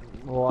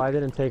 Well, I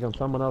didn't take them.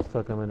 Someone else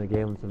took them and they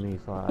gave them to me,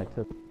 so I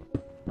took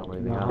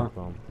them. They got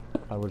them.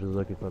 I was just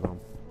looking for them.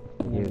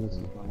 They gave it to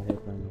me.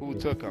 Who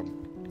took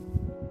them?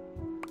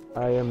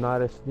 I am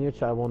not a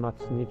snitch. I will not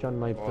snitch on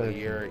my Well, person.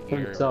 you're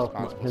Himself,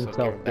 responsible. So give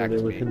himself, it back dude.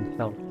 It to was me.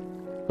 himself.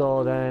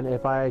 So then,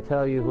 if I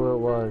tell you who it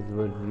was,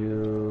 would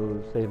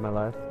you save my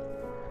life?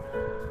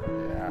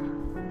 Yeah.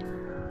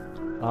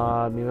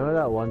 You remember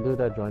that one dude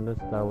that joined us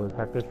that was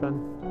Hector's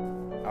friend?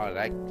 Oh,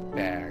 that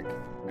bag.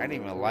 I didn't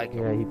even like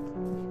him. Yeah,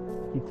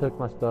 he took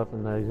my stuff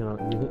and now he's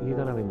not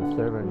even in the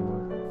server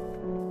anymore.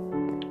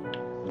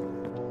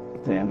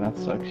 Damn, that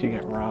sucks. You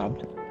get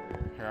robbed.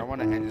 Here, I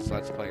want to end this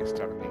Let's Play and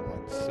start a new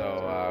one.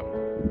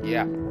 So,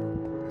 yeah.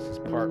 This is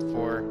part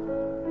 4.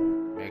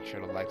 Make sure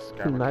to like,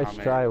 subscribe, and Nice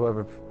comment. try,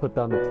 whoever put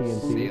down the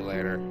TNT. See you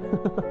later.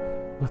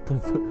 What the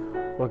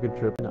fucking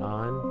tripping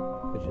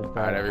on? It's just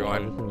Alright,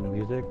 everyone. Listen to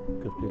music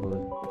because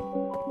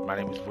people. My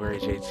name is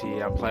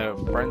WaryJT. I'm playing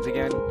with friends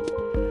again.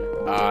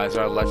 It's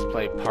our Let's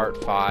Play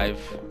part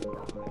 5.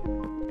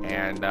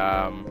 And,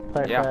 yeah.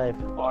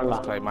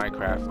 Let's play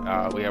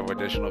Minecraft. We have an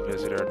additional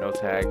visitor, no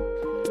tag.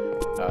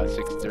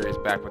 63 is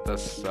back with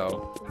us,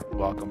 so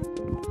welcome.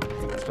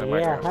 Let's play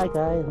Minecraft. Hi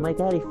guys, my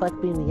daddy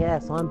fucked me in the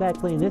ass, so I'm back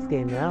playing this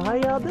game now. How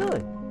y'all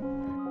doing?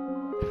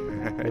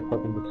 You're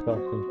fucking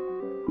disgusting.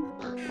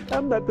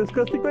 I'm not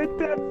disgusting, my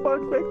dad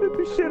fucks makes me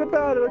do shit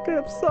about it, okay?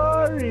 I'm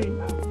sorry!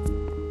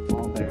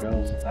 Oh, there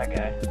goes that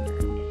guy.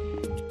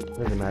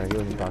 Doesn't matter, he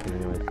wasn't talking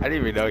anyway. I didn't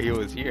even know he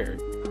was here.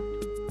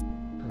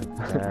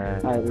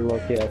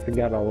 I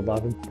forgot all about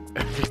him.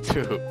 Me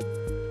too.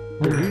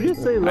 Did you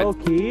just say low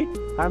key?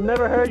 I've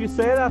never heard you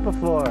say that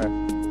before.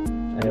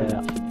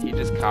 Yeah. He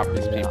just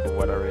copies people,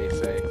 whatever they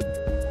say.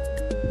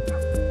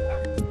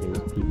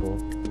 These people,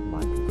 my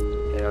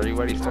people. Hey,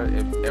 everybody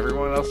if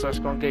everyone else starts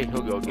going gay,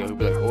 he'll go gay. He'll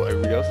be like, oh,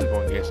 everybody else is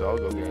going gay, so I'll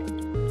go gay.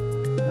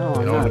 No,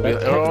 I'm It'll not. only be-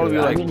 That's it'll only be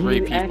Hector. like I mean, 3 he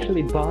people.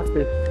 actually bought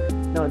this.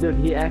 No, dude,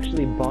 he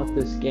actually bought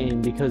this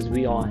game because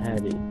we all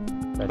had it.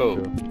 That's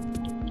Who?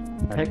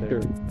 true.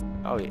 Hector.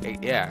 Oh,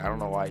 yeah, I don't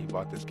know why he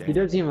bought this He game.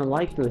 doesn't even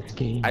like this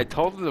game. I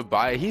told him to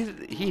buy it.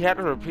 He had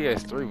it on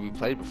PS3. We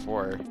played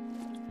before.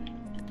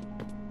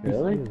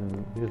 Really? He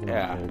doesn't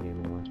Yeah. want to play the game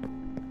anymore.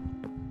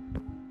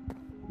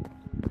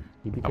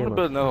 He I'm became gonna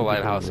build another he became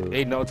lighthouse. a noob.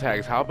 Hey, no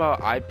tags. How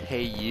about I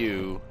pay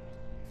you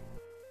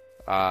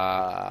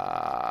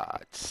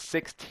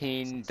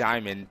 16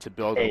 diamond to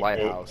build a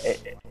lighthouse?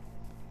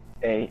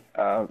 Hey,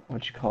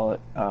 what you call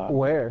it?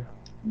 Where?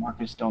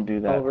 Marcus, don't do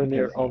that. Over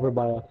near, because over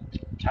by us.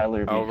 Tyler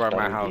makes Over at my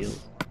better house.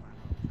 deals.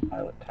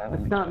 Tyler That's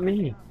makes not better-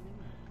 me.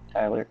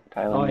 Tyler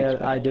Oh makes yeah,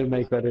 better- I do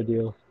make better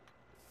deals.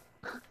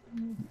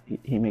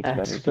 He makes Ask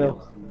better Phil.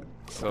 deals.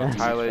 So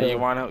Tyler, you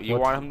want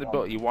him to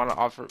build? You want to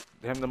offer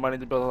him the money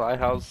to build a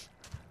lighthouse?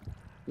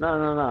 No,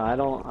 I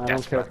don't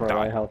That's care for a fucked up.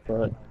 lighthouse,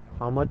 but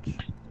How much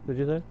did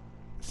you say?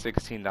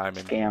 16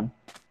 diamond. Scam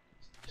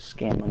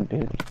him,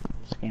 dude.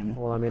 Scam him.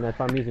 Well, I mean,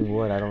 if I'm using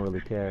wood, I don't really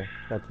care.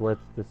 That's worth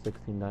the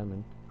 16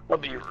 diamond. I'll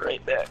be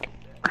right back.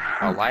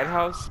 A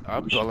lighthouse?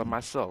 I'll build it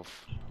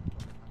myself.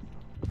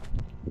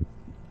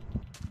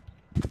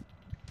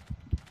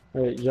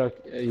 wait, Jacques,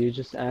 you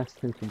just asked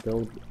him to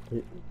build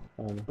it.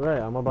 Right,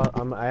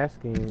 I'm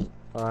asking,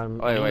 I'm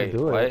Wait, gonna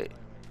do what? it.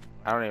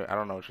 I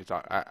don't know what you're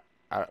talking.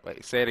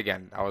 Wait, say it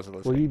again. I wasn't Will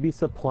listening. you be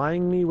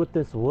supplying me with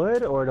this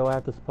wood, or do I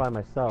have to supply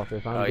myself?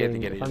 If I'm Oh, you have to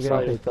getting, get it if I'm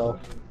yourself. getting,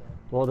 yourself.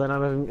 well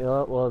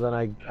then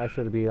I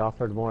should be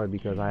offered more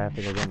because I have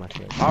to go get my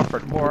shit.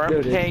 Offered more. I'm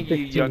Dude, it's paying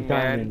you, 16 young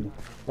man. diamond.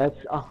 That's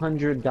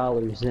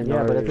 $100 in Yeah,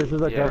 our... but if this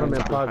is a Yeah,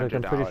 government it's project,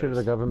 I'm pretty sure $100.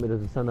 the government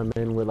doesn't send them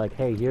in with like,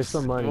 hey, here's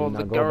some money, Well, now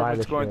the go buy government's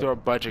this going shit. through a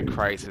budget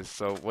crisis,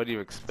 so what do you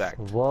expect?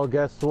 Well,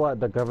 guess what?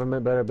 The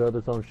government better build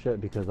its own shit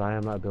because I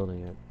am not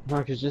building it.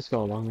 Marcus, just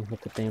go along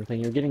with the damn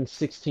thing. You're getting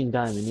 16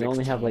 diamond. You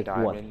only have 16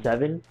 like, what, diamond.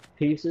 7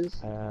 pieces?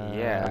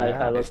 Yeah.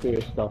 I looked through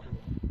your stuff.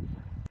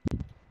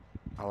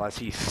 Unless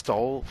he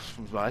stole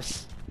from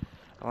us.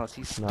 Unless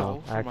he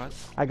stole from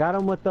us. I got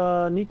him with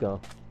Nico.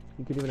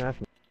 You could even ask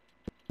me.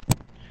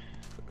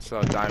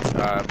 So,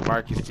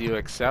 Marcus, do you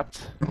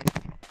accept?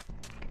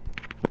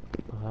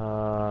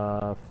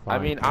 Fine. I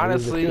mean, I'll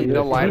use honestly, it.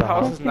 the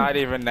lighthouse is not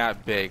even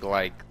that big.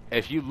 Like,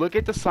 if you look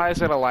at the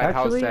size of the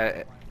lighthouse Actually,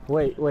 that...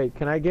 Wait,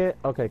 can I get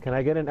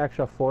an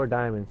extra 4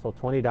 diamonds, so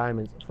 20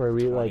 diamonds for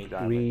 20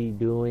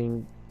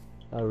 diamond.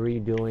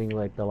 redoing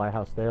like the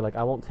lighthouse there. Like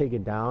I won't take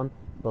it down,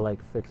 but like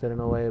fix it in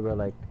a way where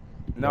like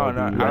No, Well,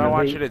 no, I do you don't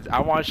want renovate? you to. I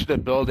want you to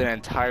build an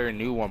entire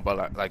new one,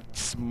 but like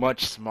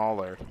much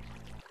smaller.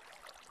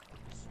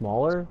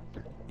 Smaller?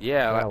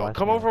 Yeah, Yeah, like, why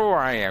come small? over where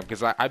I am,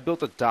 because I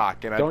built a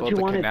dock and I Don't built you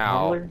a want it canal.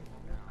 taller?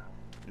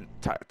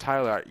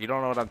 Tyler, you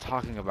don't know what I'm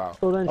talking about.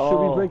 So then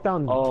should we break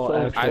down?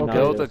 I so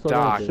built then, a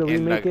dock should we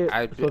and make it?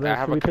 I So then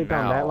have should a we take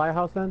down that canal.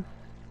 lighthouse then?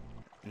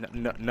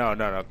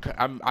 No.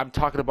 I'm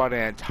talking about an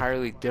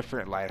entirely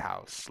different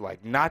lighthouse.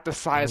 Like not the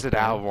size of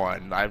that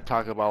one. I'm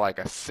talking about like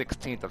a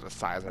 16th of the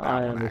size of that I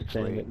one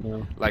understand actually. it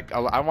now. Like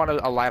I want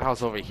a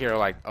lighthouse over here,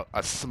 like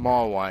a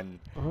small one.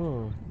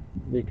 Oh,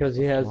 because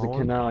he has the Small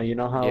one? canal. You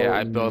know how Yeah,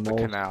 I built the most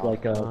canal.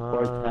 like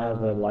ports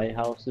have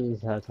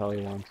lighthouses. That's how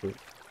he wants it.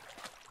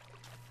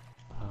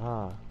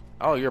 Ah.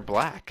 Oh, you're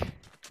black.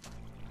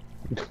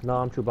 No,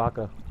 I'm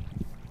Chewbacca.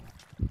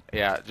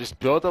 Yeah, just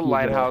build a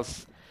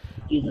lighthouse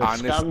on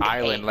this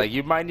island. Like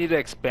you might need to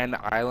expand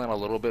the island a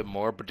little bit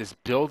more, but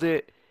just build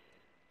it.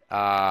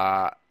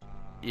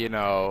 You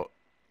know,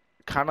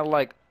 kind of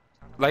like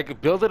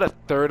build it a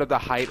third of the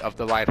height of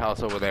the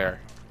lighthouse over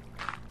there.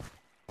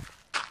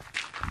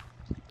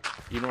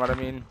 You know what I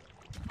mean?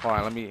 Hold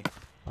on, let me.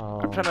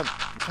 I'm trying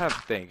to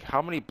think.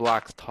 How many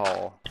blocks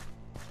tall?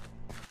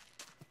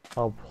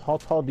 How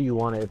tall do you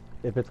want it?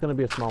 If it's gonna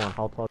be a small one,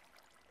 how tall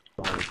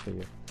do you want it for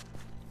you?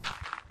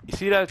 You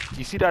see that?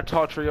 You see that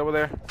tall tree over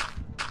there?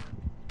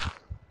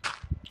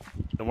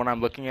 The one I'm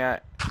looking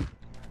at?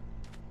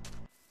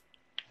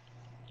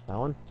 That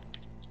one?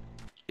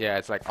 Yeah,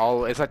 it's like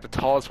the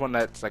tallest one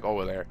that's like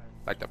over there.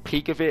 Like the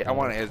peak of it, I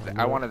want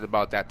it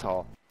about that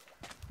tall.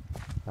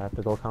 I have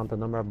to go count the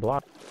number of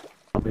blocks.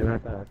 I'll be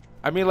right back.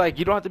 I mean, like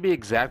you don't have to be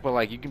exact, but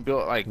like you can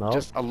build like Nope.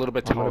 just a little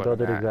bit I'm taller. gonna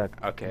build it than that.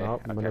 exact. Okay.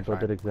 Nope, I'm okay, gonna build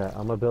fine. it exact.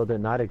 I'm gonna build it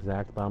not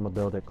exact, but I'm gonna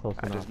build it close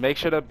enough. Just make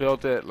sure to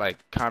build it like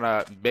kind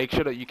of make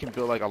sure that you can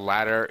build like a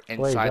ladder Wait,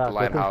 inside Zach, the which one's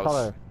lighthouse.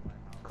 taller?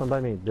 Come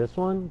by me. This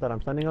one that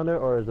I'm standing under,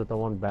 or is it the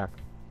one back?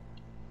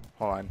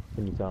 Hold on.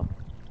 Can you tell?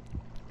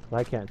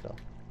 I can't tell.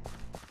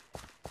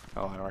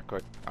 Hold on, right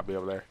quick. I'll be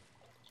over there.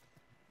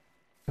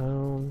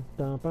 Oh,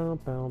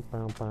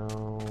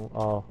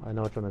 I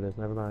know which one it is.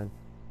 Never mind.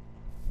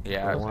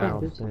 Yeah. The one I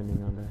was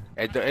standing under.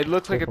 It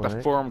looks like This it's one, the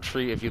right? formed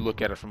tree if you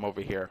look at it from over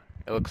here.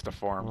 It looks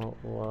deformed. Oh,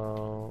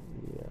 well,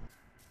 yeah.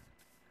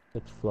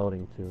 It's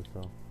floating too,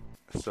 so.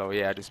 So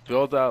yeah, just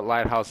build a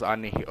lighthouse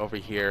over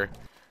here.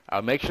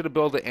 Make sure to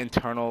build an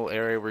internal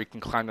area where you can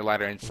climb the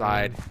ladder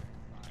inside.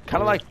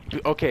 Kind of like,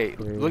 okay,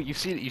 look, you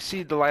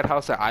see the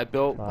lighthouse that I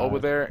built over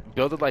there?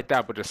 Build it like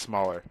that, but just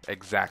smaller.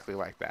 Exactly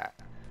like that.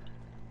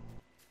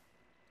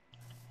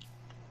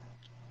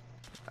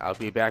 I'll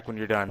be back when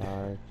you're done.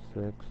 5,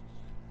 6,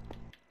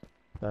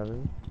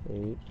 7,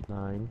 8,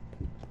 9,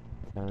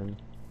 10,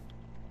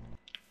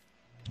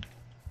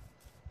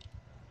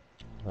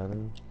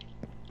 11,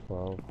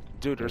 12.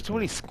 Dude, there's too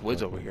many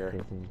squids over here.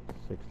 15,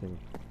 16.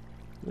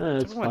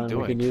 What's It's everyone fine.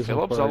 We can doing? use them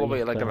Philip's for all the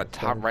way like on the defense,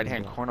 top 17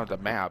 right-hand blocks. corner of the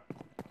map.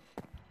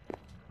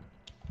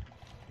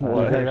 I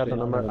figured out the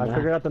number. I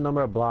figured out the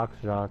number of blocks,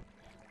 Jacques.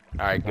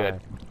 All right, good.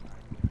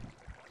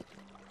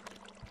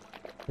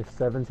 Is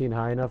 17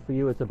 high enough for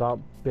you? It's about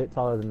a bit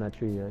taller than that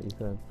tree that you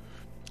said.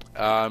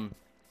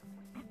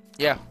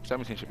 Yeah,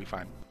 17 should be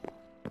fine.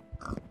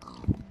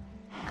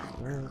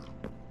 Alright.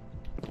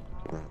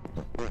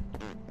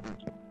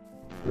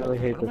 Really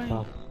hate the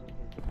top.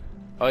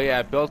 Oh yeah,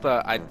 I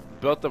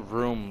built a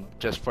room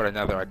just for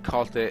another. I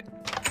called it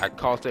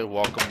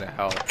Welcome to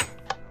Hell.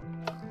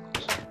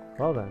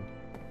 Well then.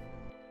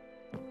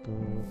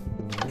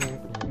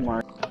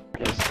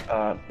 Marcus,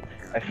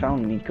 I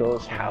found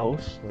Nico's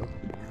house,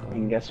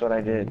 and guess what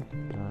I did?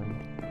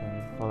 9,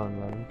 10, hold on,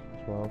 11,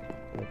 12,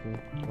 13,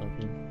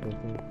 14,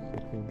 15,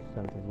 16,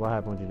 17. What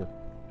happened? What'd you do?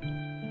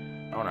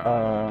 Oh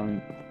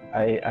no.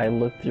 I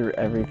looked through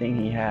everything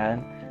he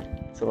had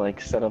to like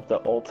set up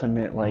the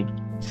ultimate like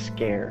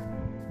scare.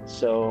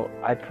 So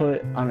I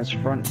put on his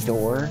front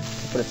door,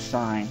 I put a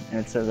sign, and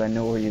it says, "I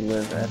know where you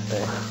live,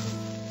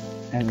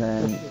 SA." And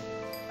then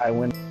I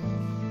went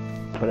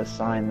put a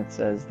sign that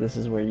says, "This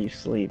is where you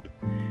sleep."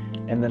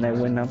 And then I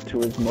went up to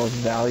his most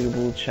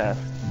valuable chest,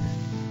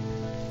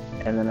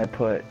 and then I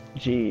put,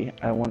 "Gee,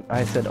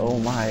 I said, oh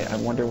my, I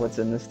wonder what's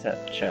in this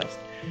chest."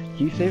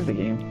 You saved the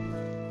game.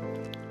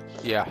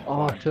 Yeah.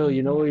 Oh, Phil,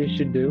 you know what you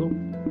should do?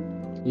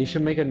 You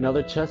should make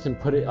another chest and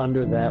put it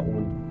under that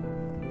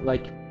one.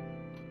 Like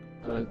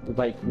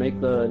make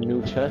the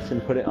new chest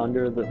and put it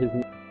under his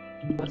new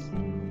chest.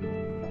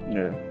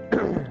 Yeah.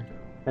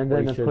 And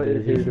then What you put should do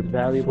is his you should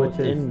valuables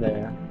switch his- in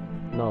there.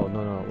 No.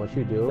 What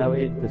you do That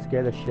way- to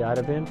scare the shit out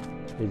of him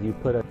is you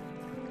put a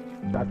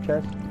trap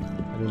chest,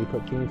 and then you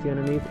put TNT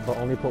underneath, but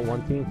only put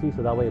one TNT,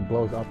 so that way it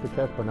blows up the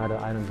chest, but not the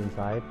items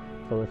inside.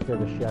 So it scares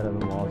the shit out of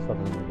him while it's stuck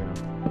on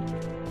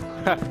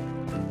the ground.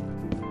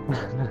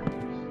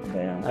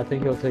 Damn. I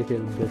think he'll take it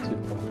a bit too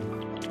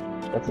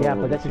far. That's Yeah,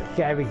 but that's a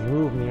savage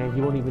move, man.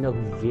 He won't even know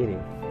who did it.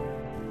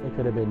 It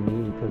could have been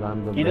me, because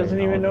I'm the He doesn't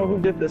even know who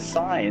did the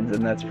signs,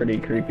 and that's pretty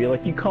creepy.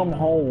 Like, you come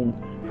home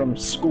from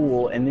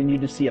school, and then you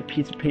just see a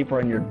piece of paper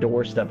on your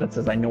doorstep that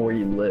says, "I know where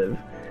you live."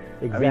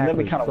 Exactly. I mean, that'd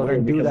be kind of so weird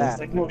then do because that. it's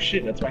like, no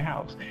shit, that's my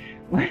house.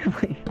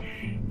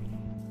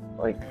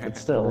 Like, it's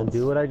still. Then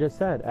do what I just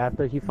said.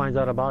 After he finds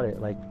out about it,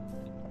 like,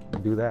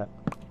 do that.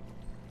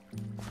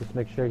 Just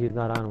make sure he's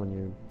not on when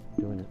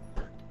you're doing it.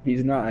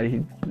 He's not.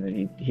 He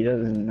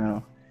doesn't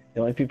know.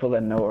 The only people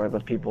that know are the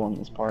people in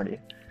this party.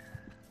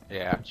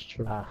 Yeah. That's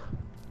true. Ah.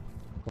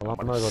 Well, I'm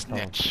I'm gonna gonna go tell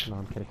him. snitch. No,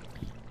 I'm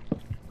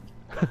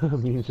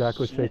kidding. Me and Jack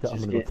was straight to, I'm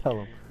gonna go tell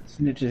him.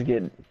 Snitches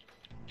get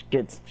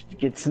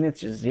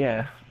snitches.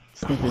 Yeah,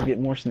 snitches get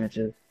more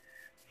snitches.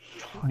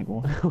 Like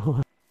what?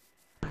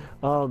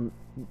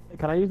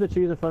 Can I use the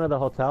trees in front of the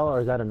hotel,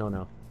 or is that a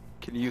no-no?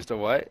 Can you use the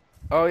what?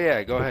 Oh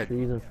yeah, go The ahead.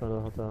 trees in front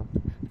of the hotel.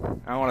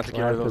 I want us to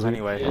get rid of those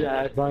anyway.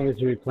 Yeah, as long as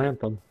you replant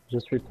them.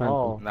 Just replant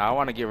Oh. them. No, I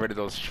want to get rid of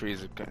those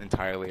trees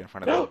entirely in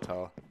front of the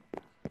hotel.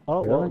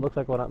 Oh, well, Really? it looks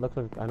like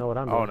I know what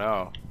I'm doing. Oh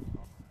no.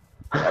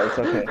 It's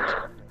okay.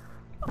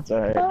 It's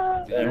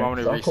alright. Do you want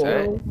me to It's all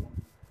reset? cool.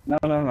 No.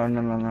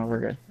 We're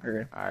good. We're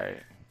good. Alright.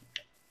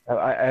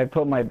 I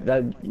put my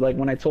like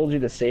when I told you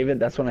to save it.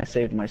 That's when I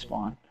saved my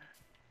spawn.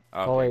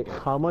 Okay, Oh wait,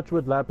 good. how much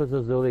would lapis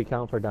lazuli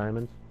count for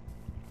diamonds?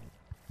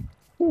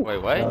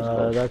 Wait,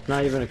 what? That's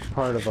not even a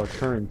part of our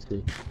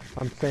currency.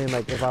 I'm saying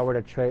like if I were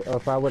to trade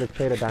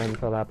a diamond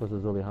for lapis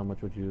lazuli, how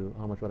much would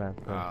I have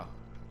to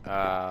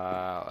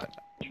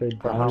pay? Trade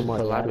For how diamonds much?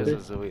 for Lapis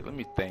lapis. lazuli. Let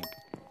me think.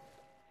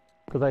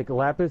 Cause like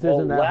lapis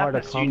isn't that hard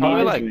to come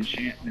Probably by. like-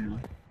 enchant now.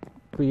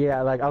 But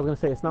yeah, like I was gonna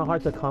say, it's not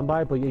hard to come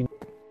by, but you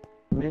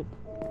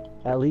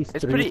at least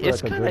It's 3 pretty. for,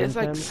 It's like, a kind of. good It's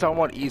like intent.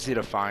 somewhat easy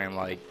to find.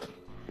 Like.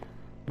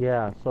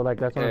 Yeah, so like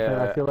that's what I'm saying.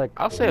 I feel like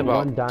I'll say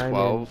one about diamond,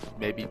 12,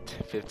 maybe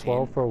 15.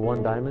 12 for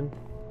one diamond.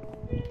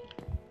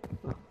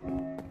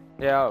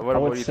 Yeah. I What do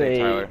would you say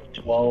think, Tyler?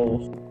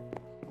 12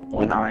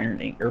 one iron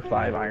ingot or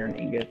 5 iron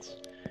ingots.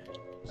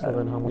 So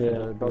then how much? Yeah,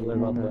 would it be? probably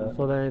about that.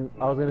 So then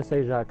I was gonna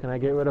say, Jacques, can I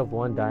get rid of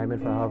one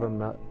diamond for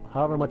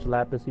however much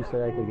lapis you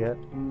say I could get?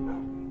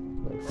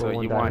 Like, for So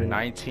one you want diamond?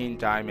 19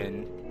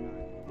 diamond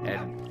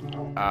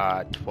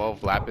and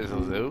 12 lapis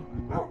lazuli?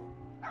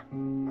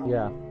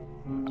 Yeah.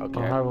 Okay.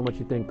 Or however much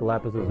you think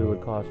lapis lazuli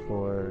would cost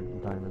for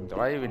diamonds. Do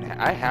I even?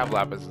 I have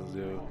lapis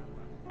lazuli.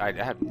 I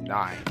have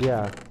 9.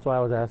 Yeah, that's why I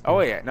was asking. Oh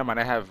yeah, no man,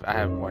 I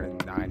have more than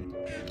 9.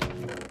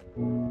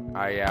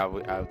 Yeah,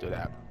 I'll do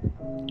that.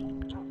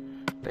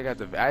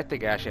 I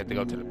think I actually have to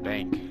go to the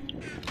bank.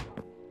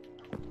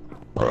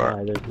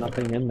 Yeah, there's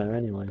nothing in there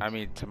anyway. I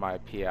mean, to my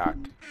Piak.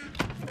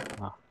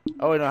 Ah.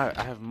 Oh no,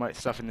 I have my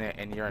stuff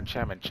in your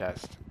enchantment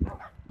chest.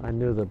 I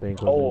knew the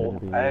bank was Oh,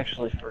 gonna be. I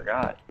actually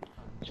forgot.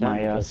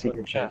 My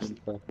secret chest.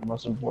 The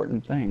most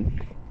important thing.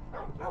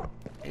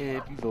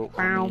 If you vote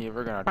for me,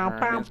 we're gonna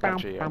turn this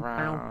country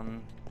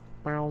around.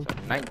 So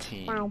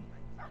 19.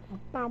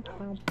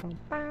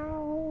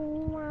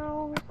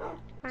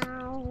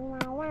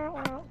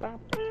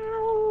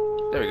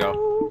 There we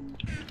go.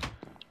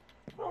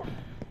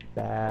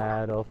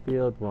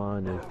 Battlefield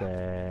 1 is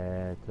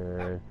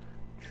better.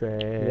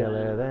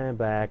 Trailer than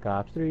Black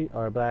Ops 3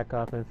 or Black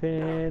Ops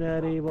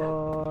Infinity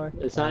War.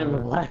 It's not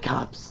even Black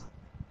Ops.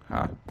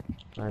 Huh?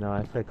 I know,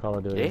 I said Call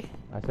of Duty.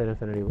 Yeah? I said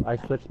Infinity War. I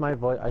switched my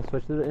voice. I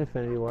switched to the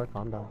Infinity War.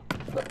 Calm down.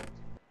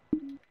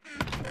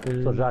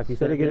 So, Jacques, you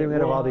said you're getting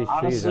rid of all these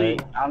trees, right?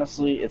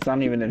 Honestly, it's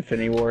not even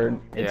Infinity Ward.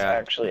 It's Yeah.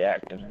 actually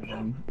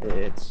Activision.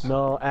 It's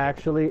No,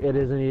 actually, it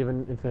isn't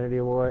even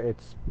Infinity War.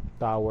 It's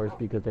Star Wars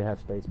because they have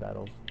space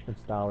battles. And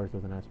Star Wars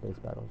doesn't have space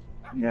battles.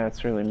 yeah,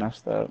 it's really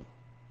messed up.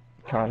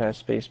 COD has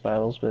space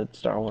battles, but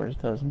Star Wars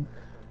doesn't.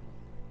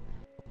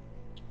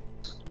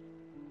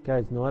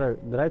 Guys, know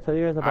what? Did I tell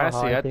you guys about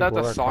Honestly, how I think thought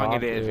the Lara song in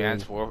Croft the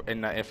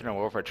is- Infinite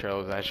Warfare trailer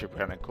was actually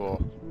kind of cool.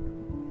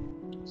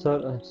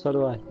 So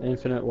do I.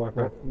 Infinite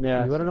Warfare.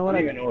 Yeah. You wanna know what?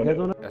 I don't even know what you guys it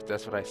wanna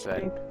That's what I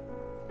said.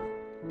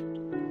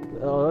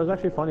 Oh, it was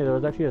actually funny. There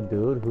was actually a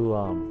dude who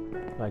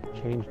like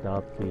changed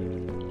up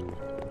the.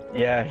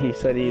 Yeah, he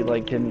said he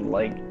like didn't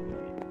like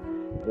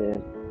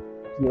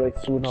he like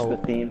switched No. the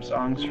theme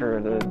songs for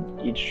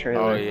each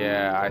trailer. Oh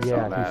yeah, I saw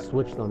Yeah, that. he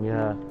switched them.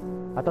 Yeah,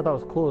 I thought that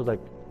was cool. It was like,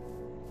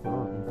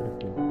 oh,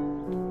 interesting.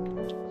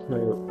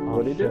 Oh,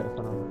 What did he do? shit, I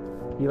found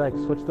out. He like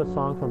switched the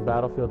song from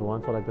Battlefield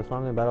 1, so like the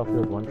song in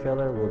Battlefield 1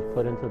 trailer was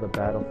put into the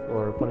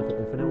put into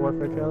Infinite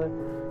Warfare trailer,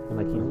 and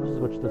like he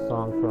switched the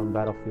song from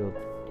Battlefield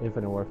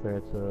Infinite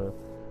Warfare to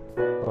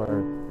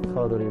or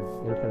Call of Duty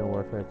Infinite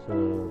Warfare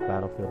to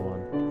Battlefield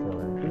 1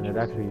 trailer, and it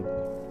actually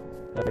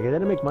like it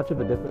didn't make much of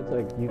a difference.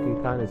 Like you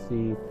could kind of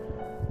see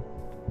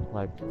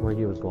like where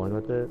he was going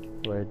with it,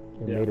 where it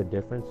made a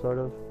difference sort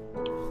of.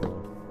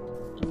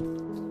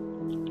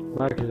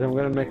 Marcus, I'm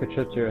gonna make a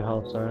trip to your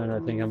house, alright? I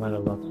think I might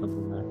have left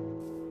something there.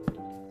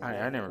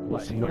 I never really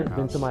What? seen No your one's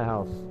been house. to my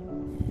house.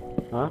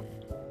 Huh?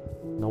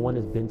 No one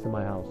has been to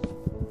my house.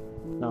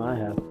 No, I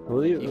have.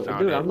 Well, You found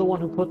dude, it. I'm the one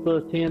who put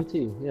the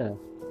TNT. Yeah.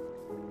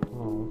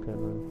 Oh, okay,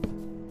 man.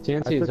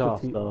 TNT I is took the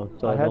off T- though.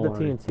 So I had don't the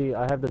worry. TNT.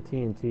 I have the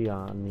TNT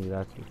on me.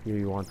 That's if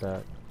you want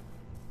that.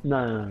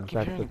 No. Keep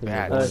That's the hearing thing.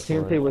 bad. that's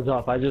going for TNT it. was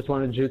off. I just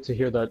wanted you to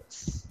hear that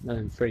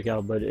and freak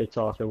out, but it's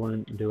off. It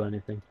wouldn't do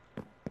anything.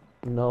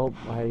 Nope.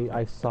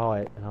 I saw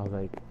it and I was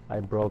like, I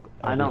broke.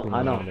 I know.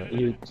 everything around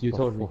it You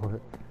told me. before.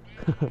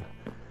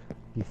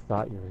 You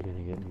thought you were gonna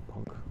get me,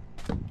 punk.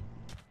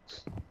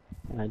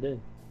 I did.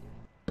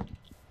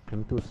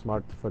 I'm too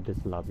smart for this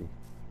lobby.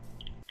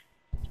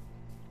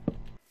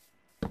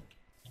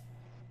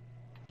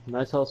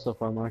 Nice house so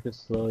far,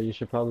 Marcus. So you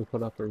should probably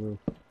put up a roof.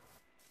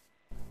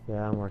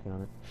 Yeah, I'm working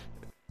on it.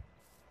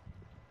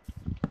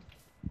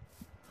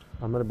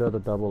 I'm gonna build a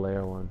double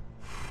layer one.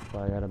 So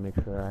I gotta make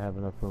sure I have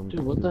enough room. Dude,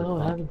 what the hell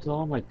happened to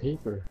all my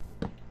paper?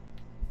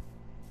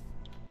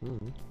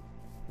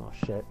 Oh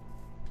shit.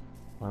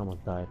 I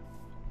almost died.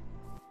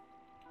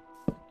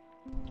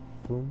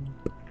 Boom,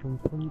 boom,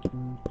 boom,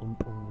 boom, boom,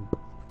 boom.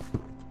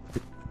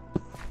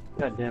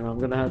 God damn, I'm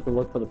gonna have to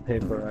look for the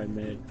paper I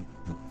made.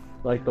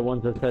 Like the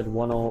ones that said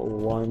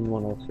 101,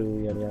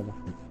 102, yada yada.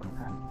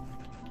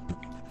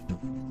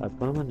 I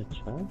put them in the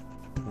chat?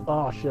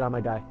 Oh shit, I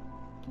might die.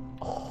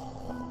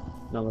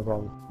 Not a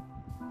problem.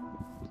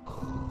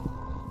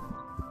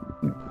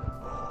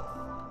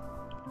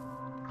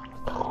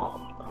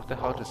 What the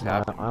hell just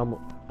happened?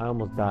 I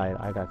almost died.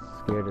 I got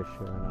scared as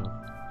shit right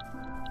now.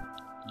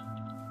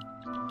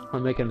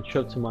 I'm making a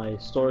trip to my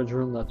storage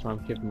room. That's where I'm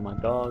keeping my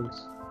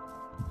dogs.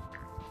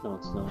 No,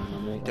 it's not.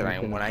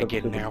 When I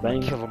get in there, I'm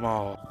gonna kill them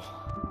all.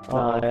 No,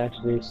 I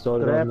actually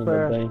stored them in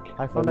the bank.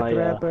 I found a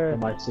trapper.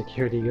 My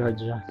security guard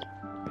job.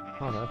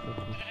 Oh, that's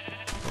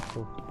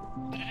cool.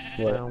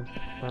 What?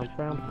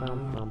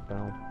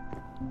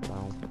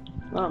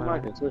 Oh,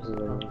 Marcus, this is a...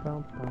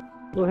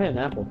 Oh, hey, an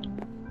apple.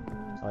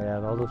 Oh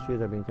yeah, all those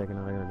trees are being taken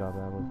out. I gotta drop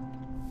apples.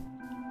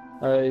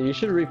 You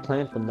should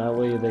replant them. That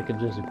way they could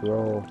just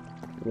grow.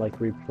 Like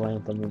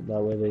replant them. That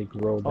way they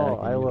grow back. Oh,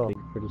 I will.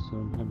 Pretty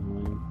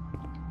soon.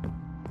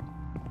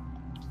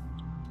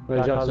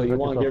 Wait, Josh, so you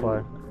want to give me...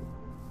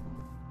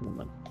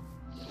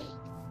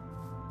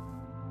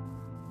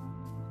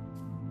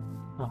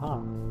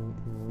 Aha.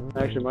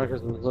 Actually,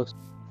 Marcus looks...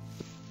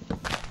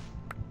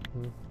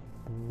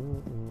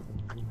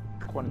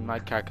 According to my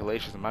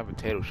calculations, my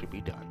potato should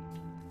be done.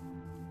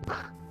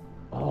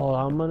 Oh,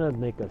 I'm gonna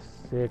make a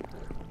sick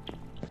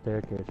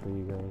staircase for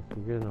you guys.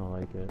 You're gonna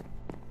like it.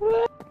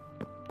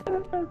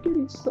 I'm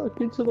getting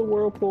sucked into the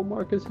whirlpool.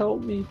 Marcus,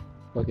 help me.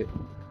 Look it.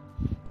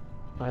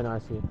 I know, I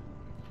see it.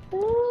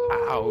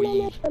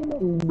 Owie.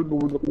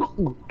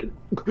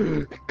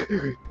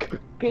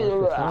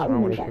 You're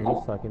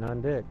sucking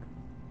on dick.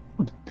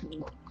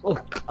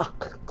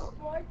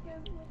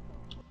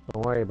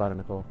 Don't worry about it,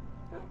 Nicole.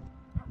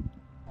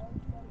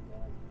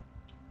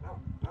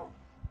 What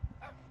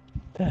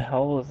the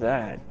hell was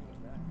that?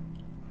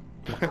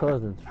 Your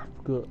cousin's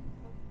good.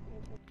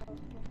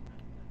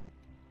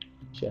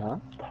 Yeah?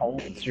 Paul,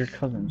 it's your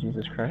cousin,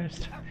 Jesus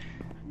Christ.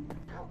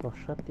 Well,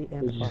 shut the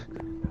F up.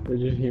 Did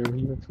you hear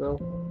me,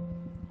 Maxwell?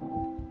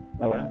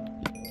 Oh,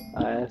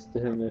 I asked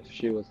him if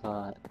she was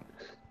hot.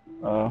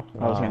 oh,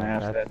 I was gonna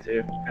ask that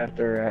too.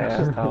 After I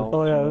asked how.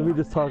 Oh yeah, let me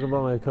just talk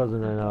about my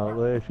cousin right now.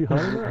 Like, is she hot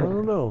or not? I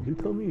don't know. You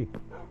tell me.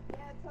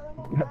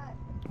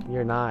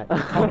 You're not.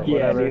 Oh,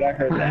 yeah, dude, I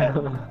heard that.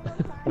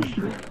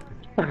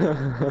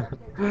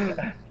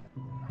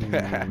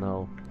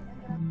 No.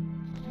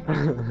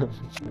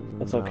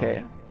 It's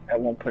okay. I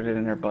won't put it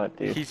in her butt,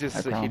 dude. He just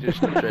straight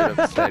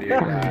up said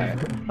you're not.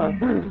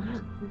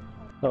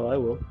 Oh, I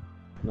will.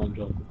 No, I'm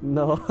joking.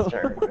 No.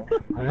 Sure.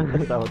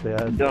 That's not what they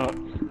asked.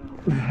 Don't.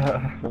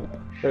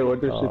 Hey,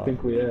 what does she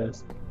think we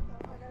asked?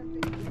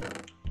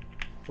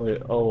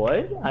 Wait, oh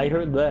what? I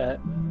heard that.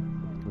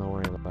 Don't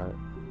worry about it.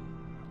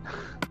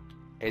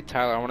 Hey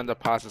Tyler, I want to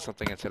deposit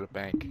something into the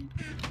bank.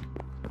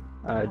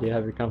 Alright, do you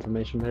have your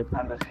confirmation paper?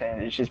 I'm just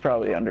kidding. She's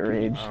probably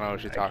underage. I don't know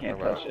what you're talking I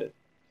can't about. touch it.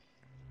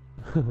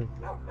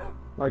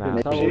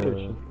 Marcus, how old is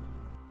she?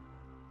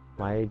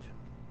 My age?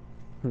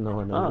 No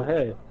one Oh, knows.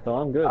 hey, so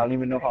I'm good. I don't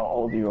even know how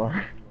old you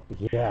are.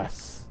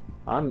 Yes.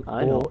 I know.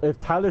 Well, if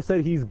Tyler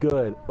said he's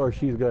good, or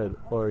she's good,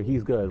 or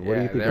he's good, what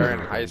do you think? They're in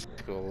high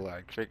school,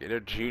 like, they're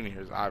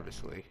juniors,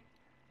 obviously.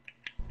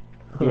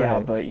 Yeah,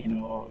 Right. but you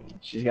know,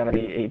 she's gotta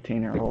be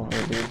 18 or older,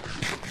 dude.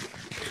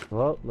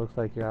 Well, looks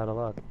like you're out of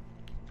luck.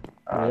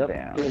 Oh, Yep.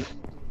 damn.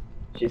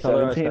 She's Tell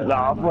her I 17? said No,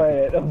 hi, I'm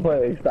playing. I'm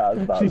playing.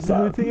 Stop. She's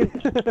 17?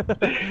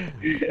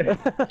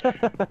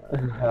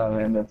 Oh,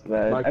 man, that's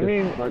bad. Marcus, I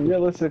mean, Marcus.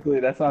 realistically,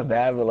 that's not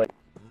bad, but, like,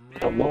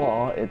 the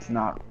law, it's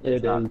not.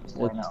 It not is.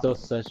 borne It's out. still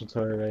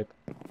statutory rape.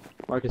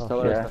 Marcus, Oh,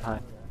 tell her I yeah. said hi.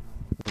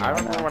 I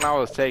remember when I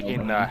was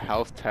taking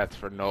health tests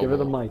for Noble. Give her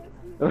the mic.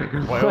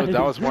 Well,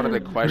 that was one of the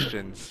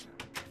questions.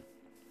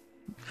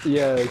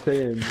 Yeah,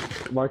 saying,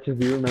 Marcus,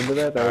 do you remember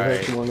that? That was Alright.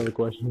 actually one of the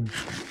questions.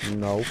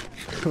 No. I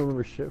don't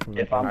remember shit from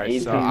that. If I'm Alright,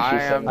 18, so I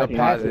she's am 17.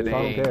 I don't care.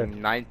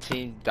 depositing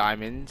 19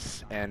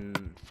 diamonds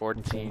and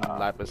 14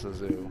 lapis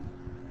lazuli.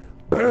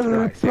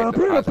 Do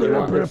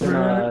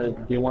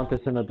you want this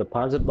in a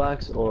deposit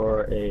box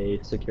or a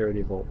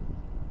security vault?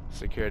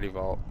 Security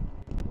vault.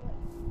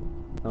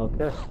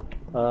 Okay. Yeah,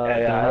 Can I I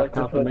have like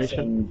to put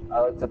confirmation? some. I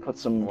like to put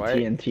some What?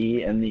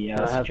 TNT in the Can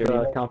I have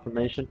security. vault.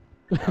 confirmation?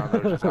 I don't know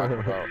what you're talking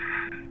about.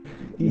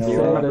 He No, said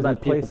remember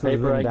that that he piece of places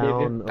paper them I gave you?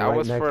 down That right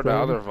was next for to the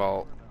him. other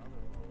vault.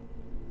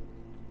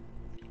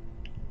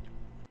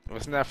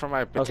 Wasn't that for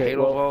my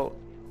potato well- vault?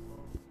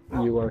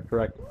 You are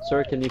correct.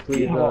 Sir, can you Do please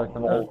you have a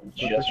come vault down?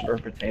 just for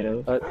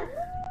potatoes?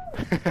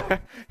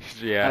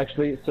 Yeah.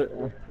 Actually,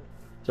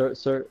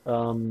 sir,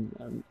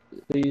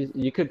 please,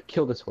 you could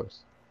kill this horse.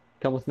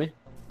 Come with me,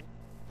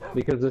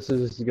 because this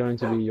is going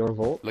to be your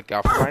vault. Look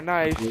out for my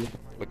knife.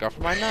 Look out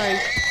for my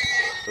knife.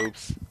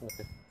 Oops.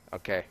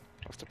 Okay.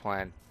 What's the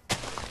plan?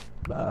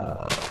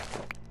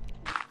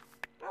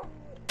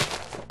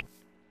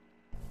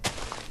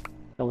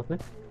 Come with me.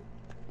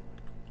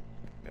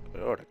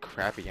 Oh, the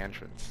crappy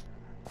entrance.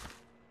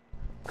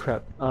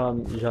 Crap.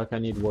 Jacques, I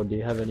need wood. Do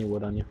you have any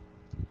wood on you?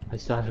 I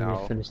still haven't No.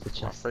 even finished the I'm a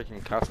chest.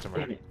 freaking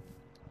customer.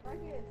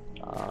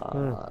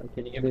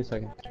 Can you give me a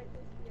second?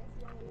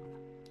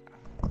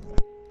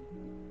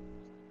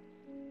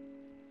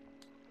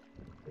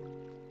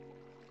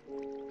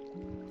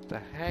 The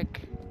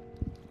heck?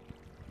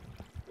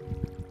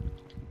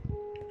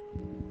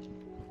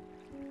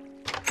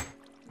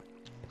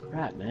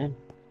 Crap, man.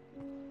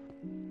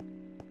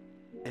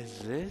 Is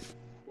this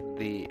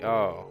the...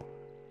 Oh.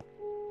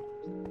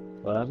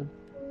 What happened?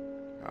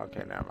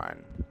 Okay, never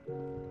mind.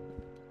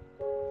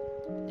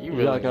 You Yeah,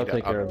 really I'll need to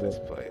take care up of this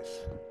it. place.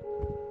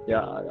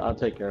 Yeah, I'll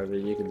take care of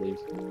it. You can leave.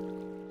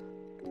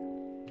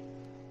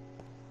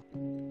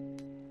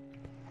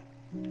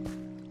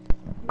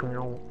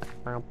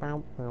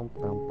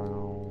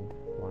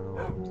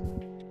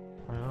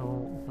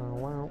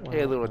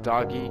 Hey, little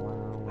doggy.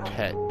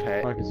 Pet.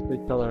 Marcus, please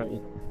tell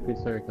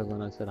her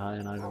cousin I said hi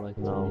and I'd like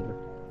to meet her.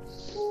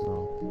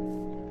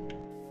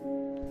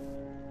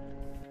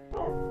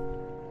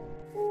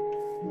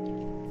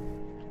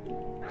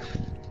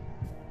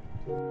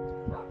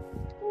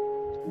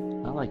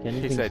 Not like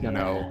anything's said gonna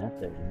no.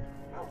 happen.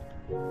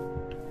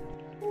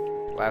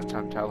 Last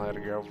time Tal had a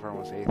girlfriend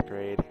was 8th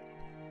grade.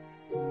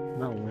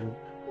 No, man.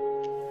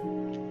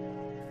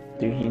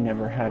 Dude, he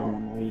never had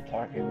one. What are you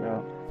talking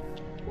about?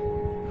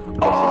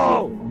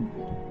 Oh!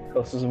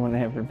 Closest one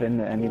I ever been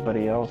to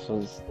anybody else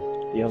was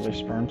the other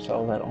sperm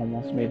cell that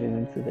almost made it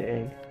into the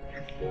egg.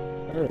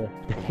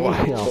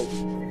 What?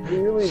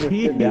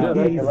 Jesus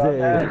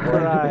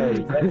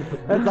Christ.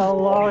 That's a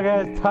long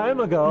ass time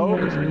ago.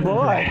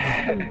 Boy.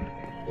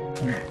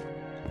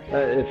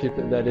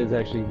 That is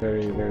actually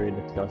very, very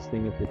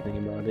disgusting if you think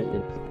about it.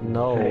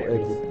 No,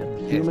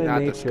 it's human not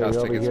nature. You're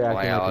disgusting, over it's here acting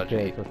like a biology.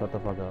 kid, so shut the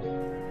fuck up.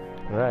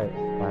 Right,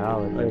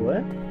 biology. Wait,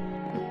 what?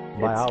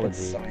 Biology.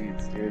 It's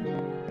science, dude.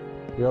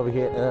 You're over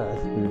here,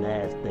 it's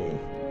nasty.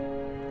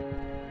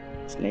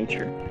 It's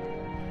nature.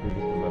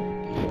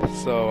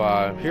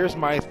 So, here's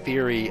my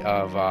theory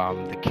of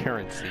the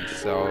currency.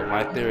 So,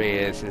 my theory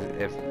is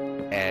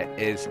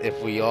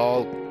if we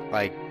all,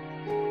 like,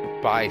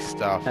 buy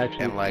stuff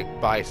and,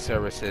 like, buy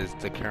services,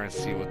 the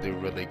currency will do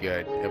really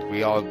good. If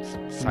we all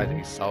decide to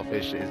be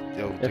selfish,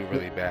 it'll do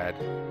really bad.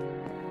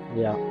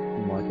 Yeah,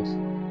 Marcus.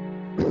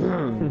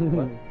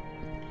 What?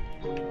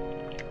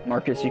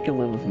 Marcus, you can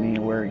live with me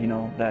where, you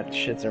know, that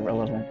shit's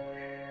irrelevant.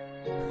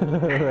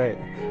 Right.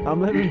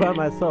 I'm living by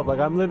myself. Like,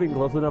 I'm living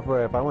close enough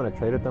where if I want to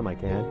trade with them, I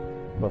can.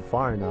 But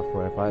far enough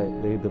where if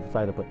they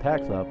decide to put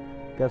tax up,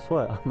 guess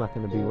what? I'm not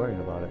going to be worrying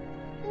about it.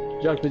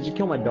 Jack, did you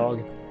kill my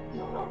dog?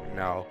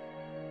 No.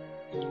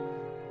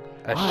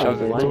 I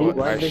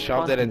Why?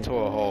 shoved it into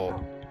a hole.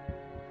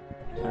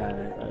 Alright,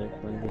 I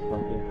explained this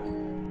fuck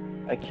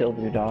you. I killed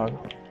your dog.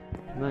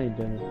 No, you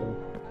didn't, though.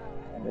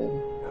 I did.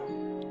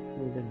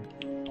 No, you didn't.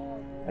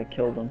 I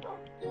killed him.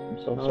 I'm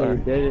so Oh, sorry.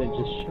 you did it,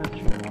 just shut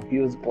your mouth. He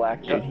was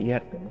black, dude. He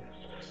had...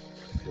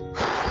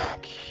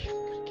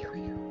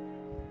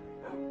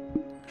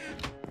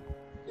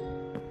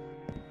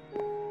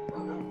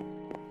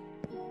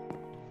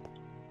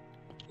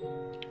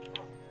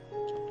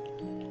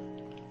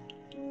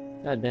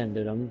 God damn,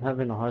 dude, I'm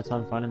having a hard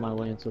time finding my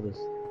way into this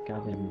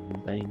goddamn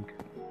bank.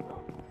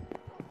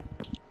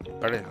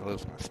 I didn't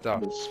lose my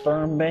stuff. The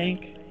sperm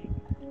bank?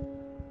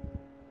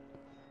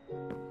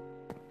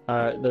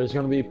 There's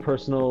gonna be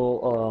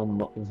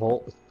personal,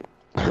 vault.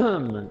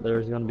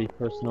 There's gonna be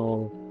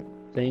personal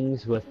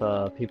things with,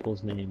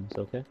 people's names,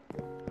 okay?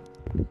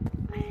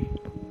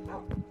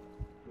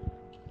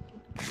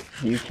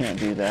 You can't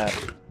do that.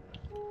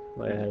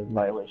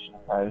 Violation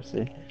of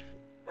privacy.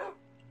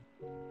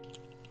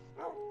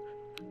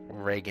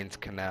 Reagan's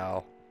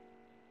Canal.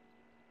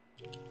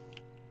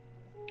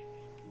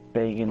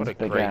 Bacon's What a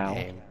Big great Al.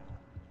 name.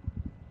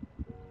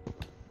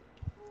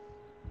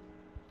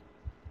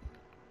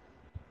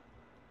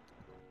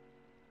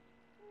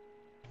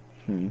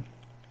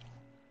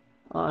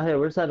 Hey,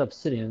 where's that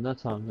obsidian?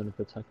 That's how I'm gonna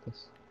protect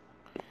this.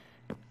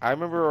 I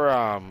remember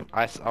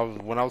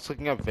when I was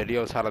looking up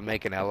videos how to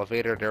make an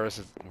elevator, there was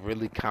this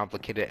really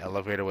complicated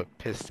elevator with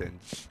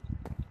pistons.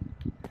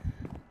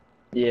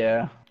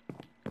 Yeah.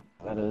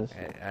 That is.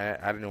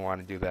 I didn't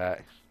want to do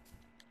that.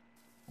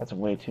 That's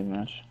way too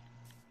much.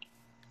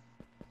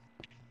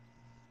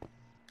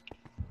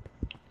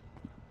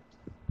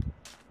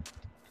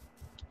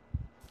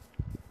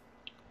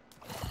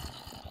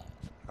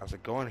 How's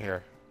it going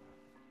here?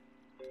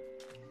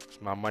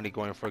 Is my money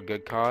going for a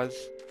good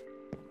cause?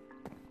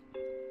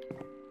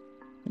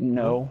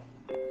 No.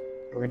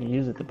 We're gonna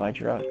use it to buy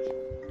drugs.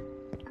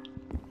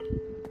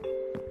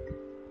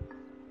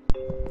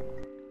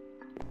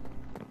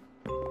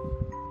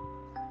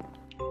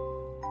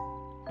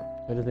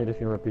 I just need a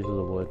few more pieces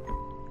of wood.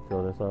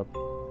 Fill this up.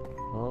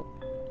 Oh.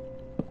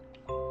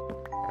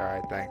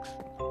 Alright, thanks.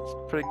 It's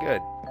pretty good.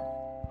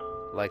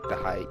 Like the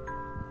height.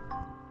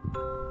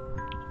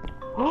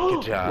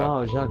 Good job.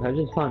 Wow, Jacques, I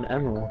just found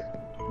emerald.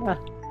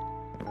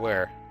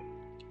 Where?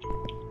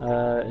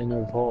 In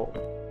a vault.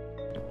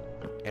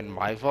 In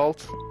my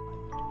vault?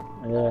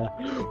 Yeah.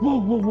 Whoa,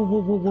 whoa, whoa,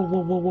 whoa, whoa,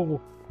 whoa, whoa, whoa,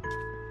 whoa.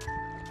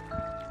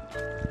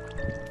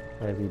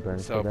 Heavy burn.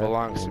 So it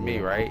belongs to me,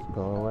 right?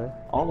 Go away.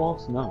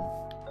 Almost, no.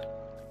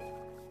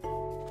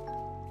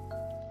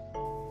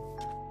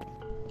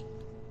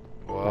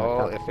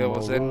 Well, if it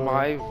was in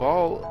my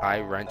vault, I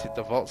rented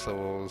the vault, so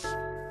it was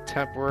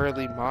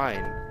temporarily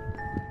mine.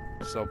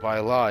 So by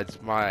law, it's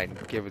mine.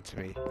 Give it to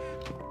me.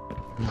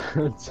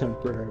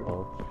 Temporary.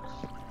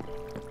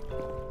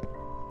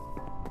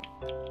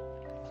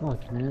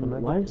 Fuck,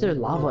 man. Why is there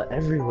lava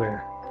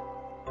everywhere?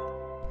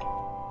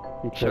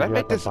 Because Should I you're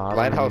make at the this bottom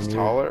lighthouse and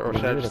taller, or you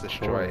should I need just a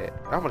destroy core. it?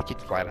 I'm gonna keep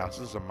the lighthouse.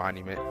 This is a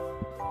monument.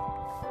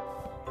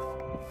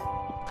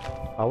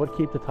 I would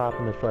keep the top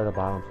and destroy the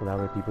bottom, so that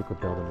way people could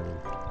build them in.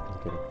 I'm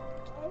kidding.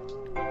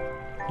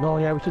 No,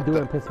 yeah, we should do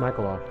it and piss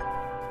Michael off.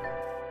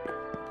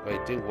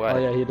 Wait, do what? Oh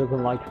yeah, he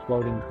doesn't like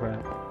floating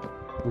crap.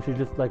 We should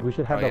just like we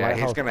should have Oh the yeah,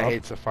 lighthouse he's gonna up,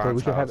 hate so Safan's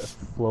we should have it house.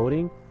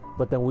 floating,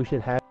 but then we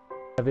should have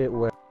it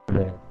where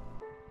there.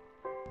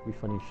 Be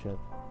funny as shit.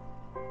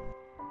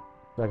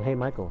 Like, hey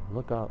Michael,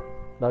 look up.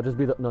 That'll just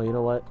be the no. You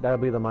know what? That'll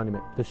be the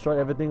monument. Destroy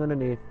everything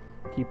underneath.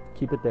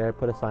 Keep it there.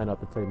 Put a sign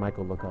up and say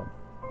Michael, look up.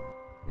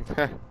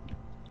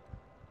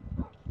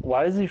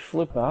 Why does he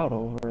flip out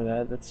over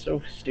that? That's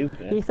so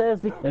stupid. He says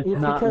It's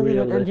not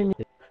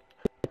realistic.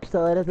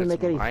 so it doesn't It's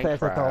make any sense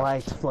with the Minecraft.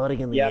 lights floating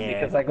in the Yeah, air.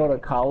 because I go to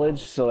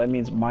college, so that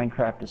means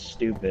Minecraft is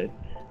stupid.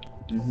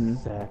 Mm-hmm.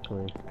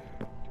 Exactly.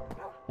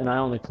 And I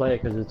only play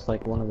it because it's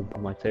like one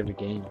of my favorite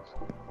games.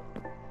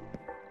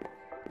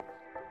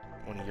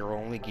 One of your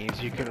only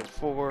games you can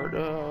afford.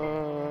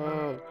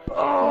 Oh!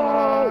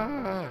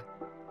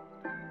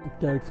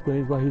 That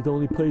explains why he's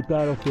only played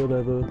Battlefield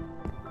ever.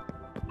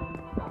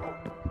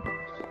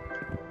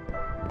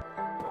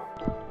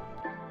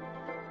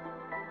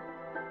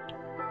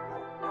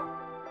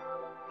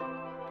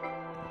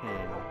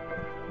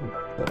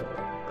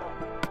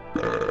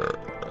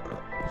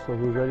 So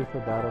who's ready for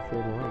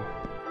Battlefield 1?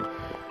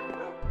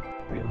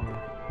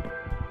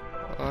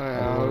 I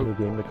don't want a new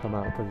game to come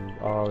out because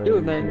it's already...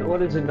 Dude, man,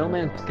 what is it? No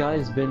Man's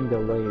Sky's been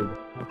delayed.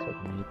 That's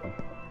fucking evil.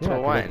 Yeah,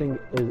 'cause when? that thing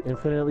is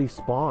infinitely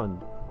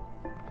spawned.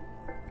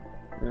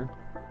 Yeah.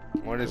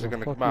 When is it What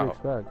gonna the come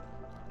fuck do you out? expect?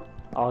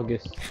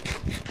 August.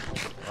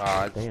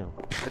 Damn.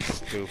 That's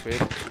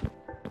stupid.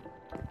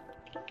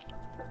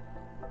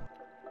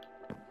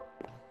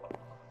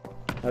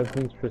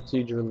 Everything's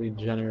procedurally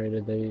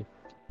generated. They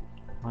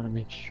want to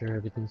make sure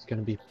everything's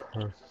gonna be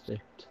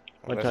perfect.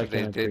 Well, Which that's I what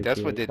they can did.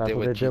 That's what they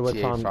appreciate. did with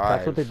GTA 5.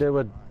 That's what they did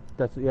with...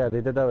 yeah,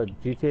 they did that with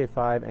GTA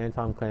 5 and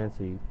Tom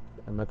Clancy.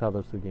 And look how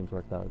those two games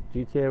worked out.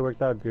 GTA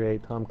worked out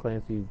great. Tom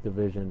Clancy's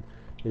Division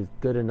is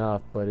good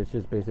enough, but it's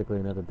just basically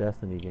another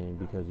Destiny game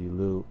because you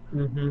loot,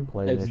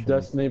 play It's missions.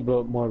 Destiny,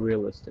 but more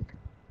realistic.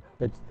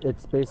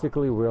 It's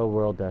basically real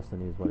world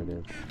Destiny is what it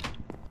is.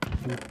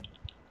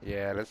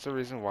 Yeah, that's the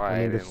reason why I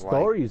mean, the didn't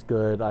story's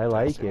good. I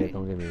like Destiny. it.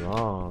 Don't get me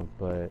wrong,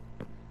 but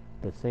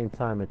at the same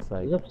time, it's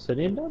like Is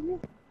Obsidian down here?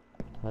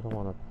 I don't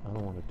want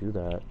to do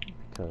that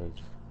because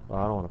well,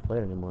 I don't want to play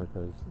it anymore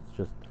because it's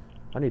just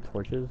I need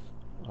torches.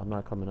 I'm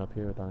not coming up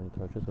here without any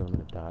torches or I'm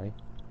gonna die.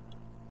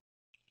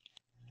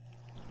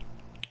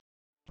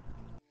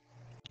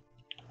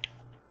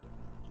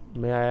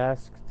 May I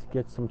ask to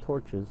get some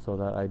torches so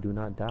that I do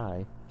not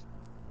die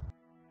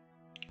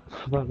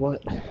About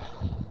what?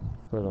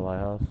 for the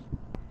lighthouse?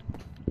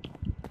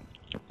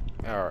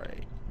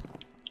 Alright.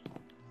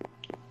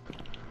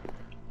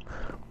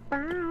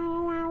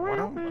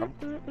 I'm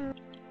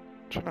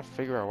trying to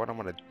figure out what I'm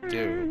gonna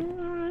do.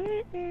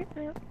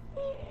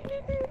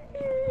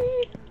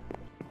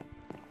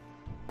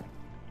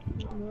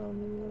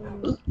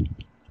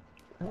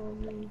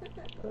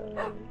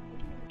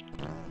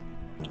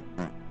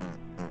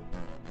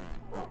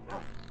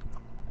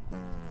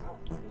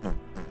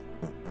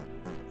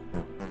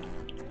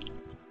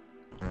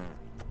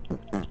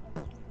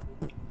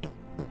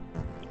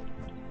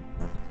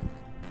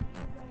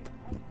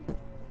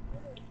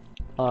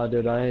 Oh,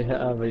 dude, I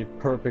have a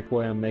perfect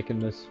way of making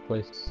this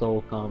place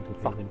so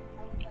complicated.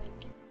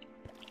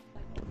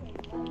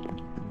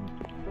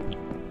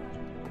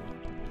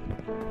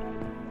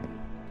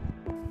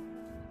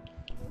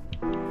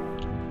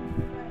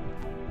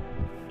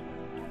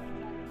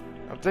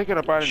 I'm thinking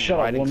about Shut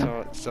up, inviting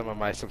woman. some of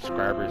my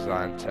subscribers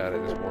onto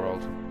this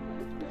world.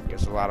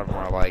 Because a lot of them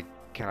are like,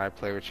 can I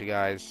play with you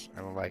guys?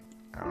 And I'm like,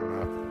 I don't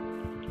know.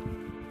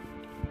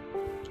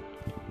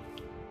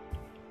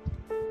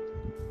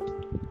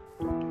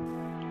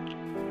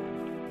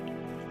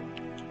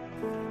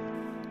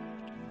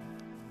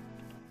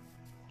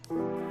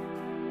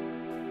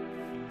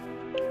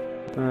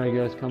 Alright,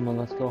 guys, come on,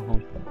 let's go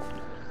home.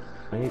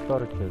 I need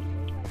torches.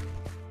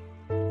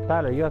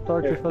 Tyler, you have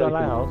torches for the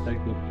lighthouse. Take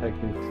me,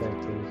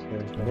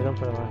 Get them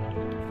for the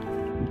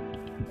lighthouse.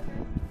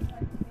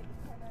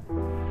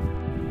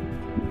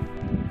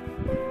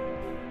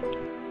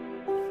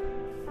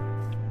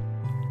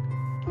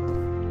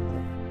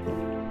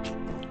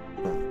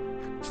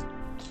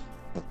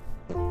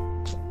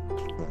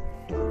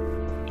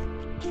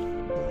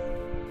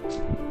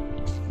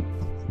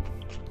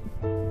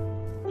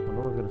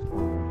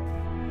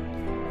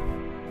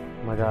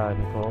 Oh my god,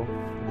 Nicole,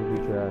 you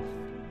beat your ass.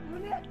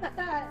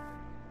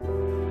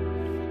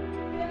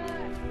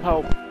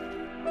 Help.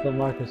 So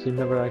Marcus, you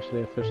never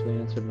actually officially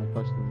answered my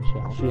question,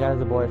 Michelle. She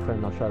has a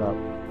boyfriend, now shut up.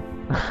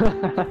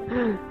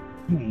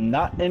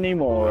 Not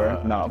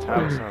anymore. No.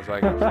 Tyler sounds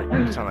like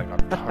you sound like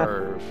a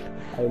perv.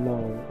 I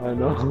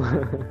know.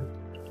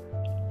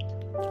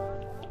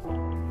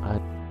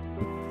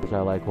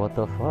 Are like, what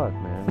the fuck,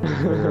 man?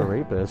 You're a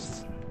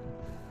rapist.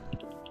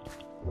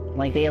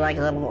 Like, they like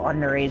little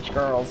underage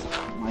girls.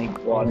 Like,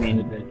 well, I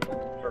mean,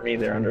 for me,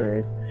 they're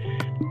underage.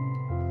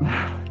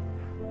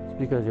 It's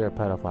because you're a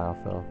pedophile,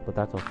 Phil, but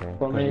that's okay.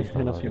 For me,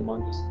 in a few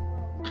months.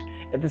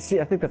 And see,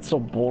 I think that's so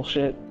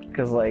bullshit,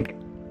 because, like,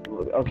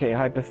 okay,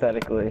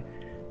 hypothetically,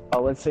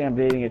 let's say I'm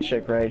dating a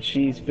chick, right?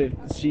 She's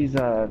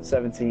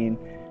 17,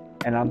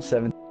 and I'm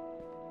 17.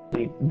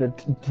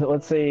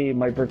 Let's say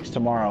my birthday's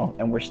tomorrow,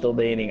 and we're still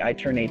dating. I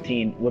turn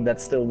 18. Would that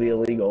still be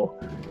illegal?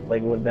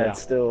 Like, would that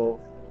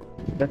still...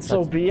 That's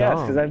so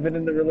BS, because I've been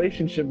in the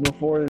relationship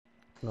before.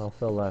 No,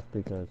 Phil left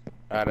because...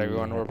 Alright,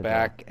 everyone, we're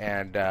back,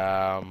 and,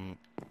 yeah,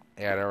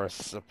 there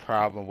was a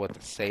problem with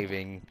the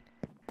saving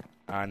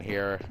on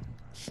here.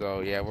 So,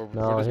 yeah, we're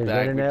No, just his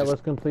back. internet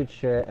was complete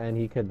shit, and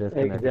he could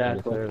disconnect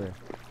the server.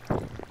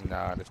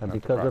 No, that's And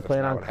not because we're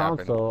playing on what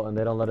happened. console, and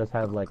they don't let us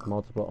have, like,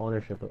 multiple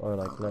ownership, or,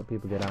 like, let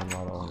people get on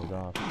while the owner's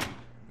off.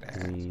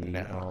 We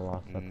all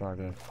lost our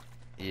progress.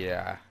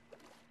 Yeah.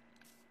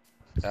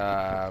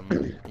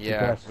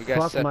 Yeah, we got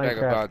fuck set back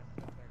Minecraft.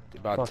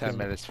 about 10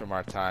 minutes from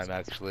our time,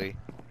 actually.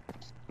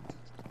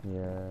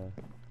 Yeah.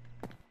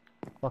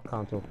 Fuck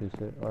console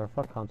PC, or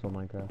fuck console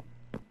Minecraft.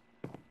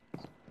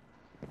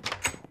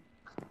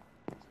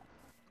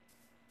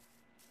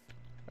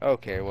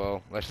 Okay,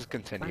 well, let's just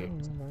continue.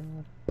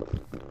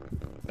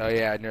 Oh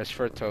yeah, Nurse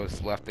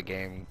Furtos left the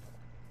game.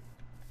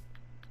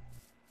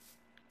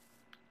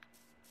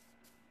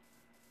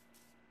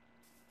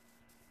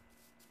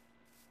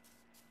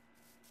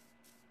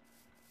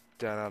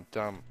 Dum.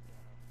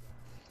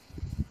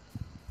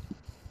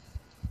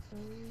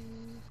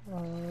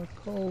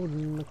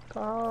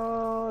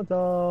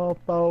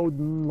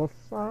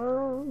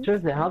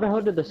 Seriously, how the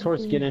hell did the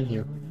source get in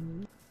here?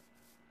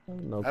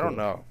 No I don't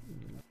know.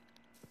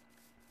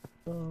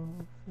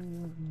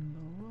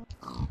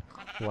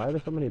 Why are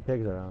there so many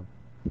pigs around?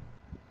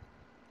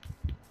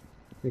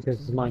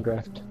 Because it's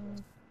Minecraft.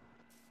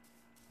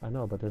 I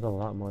know, but there's a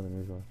lot more than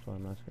usual, so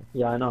I'm asking.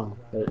 Yeah, I know,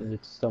 but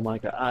it's still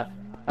Minecraft.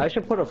 I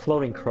should put a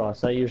floating cross.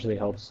 That usually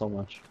helps so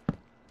much.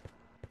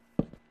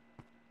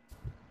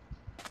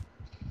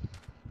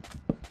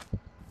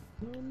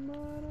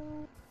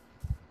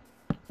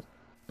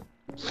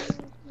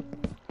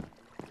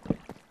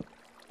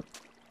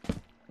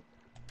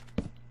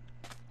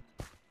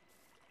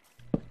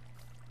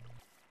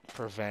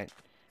 Prevent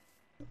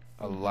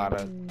a lot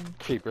of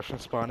creepers from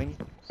spawning.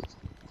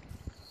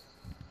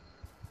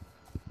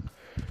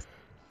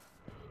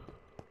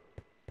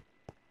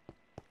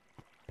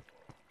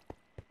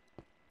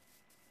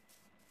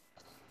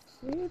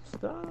 It's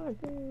dark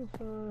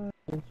inside.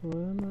 It's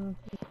when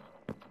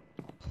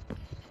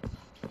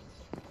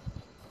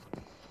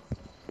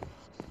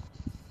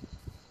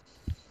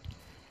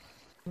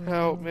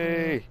Help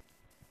me!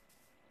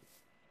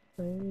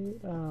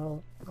 fade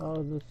out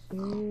of the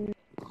sea.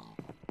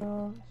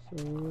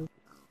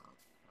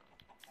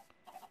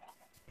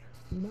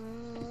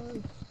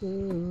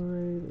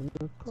 In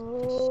the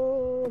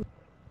cold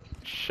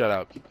Shut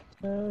up.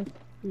 as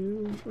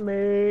you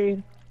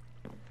made.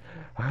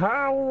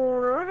 I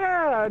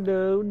wanna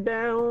go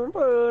down,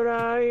 but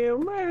I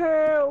am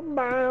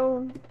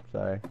hellbound.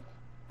 Sorry.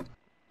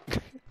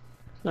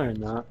 No, you're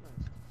not.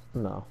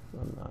 No,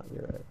 I'm not.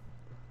 You're right.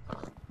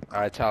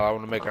 Alright, Tal, I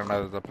want to make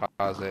another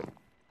deposit.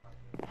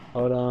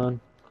 Hold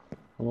on.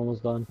 I'm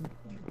almost done.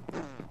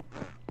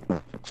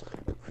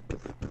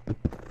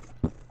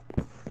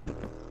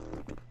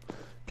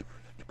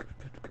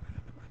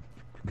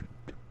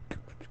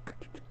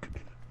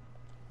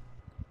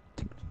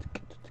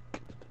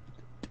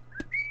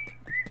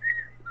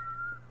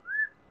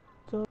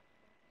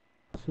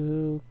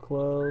 Too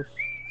close.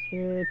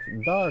 It's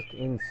dark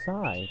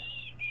inside.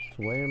 It's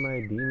where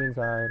my demons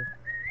hide.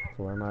 It's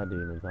where my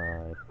demons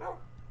hide.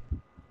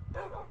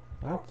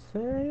 I'd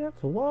say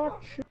it's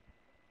watching.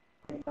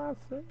 I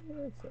say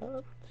it's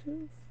up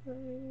to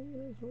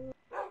fate.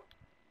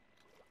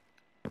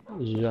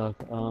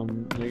 Jacques,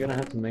 you're gonna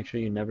have to make sure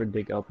you never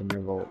dig up in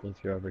your vault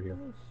if you're ever here.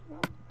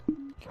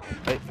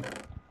 Hey.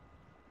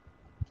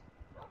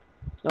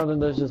 No, then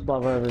there's just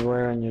lava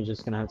everywhere, and you're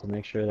just gonna have to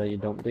make sure that you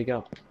don't dig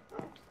up.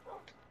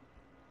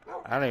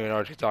 I don't even know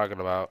what you're talking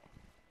about.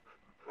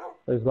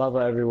 There's lava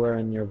everywhere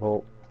in your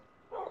vault.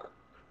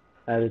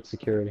 Added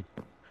security.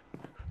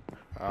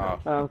 Oh.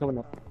 I'm coming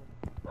up.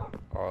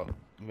 Oh,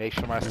 make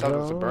sure my stuff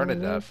doesn't burn to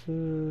death.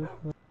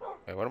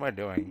 Wait, what am I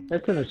doing?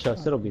 It's in a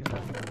chest, it'll be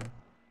fine.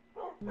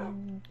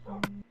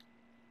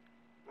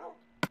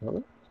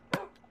 Really?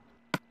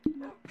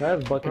 I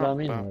have a bucket on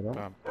me now, I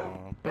don't.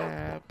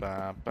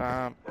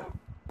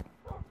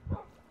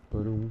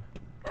 Ba-doom.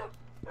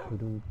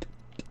 Ba-doom.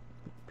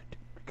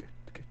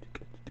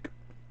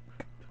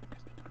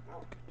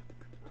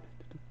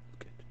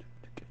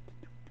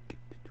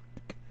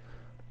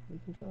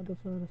 The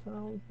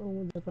sound,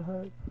 someone ever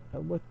heard. I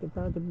was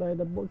surrounded by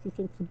the bushes,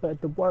 it's about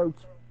the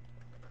words.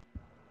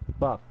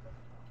 Fuck.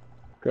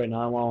 Great,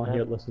 now I want to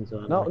hear listen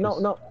to it. No, no,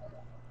 no.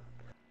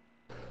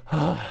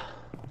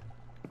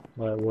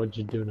 What'd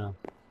you do now?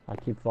 I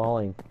keep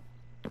falling.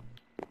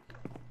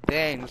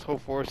 Dang, this whole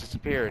forest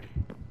disappeared.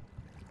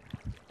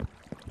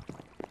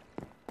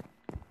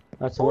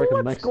 That's the work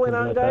of What's Mexicans going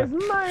on, right guys?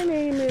 there. My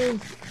name is...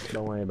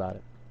 Don't worry about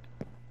it.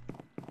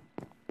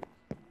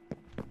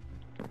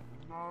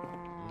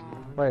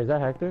 Wait, is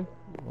that Hector?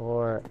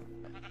 Or...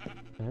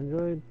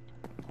 Android?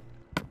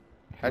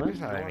 Hector's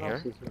not in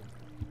here.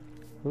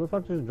 Who the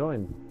fuck just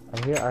joined?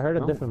 I heard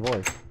a different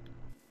voice.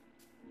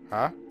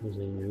 Huh? Was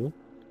it you?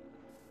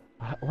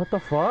 What the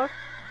fuck?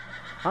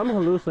 I'm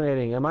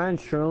hallucinating. Am I on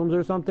shrooms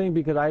or something?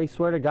 Because I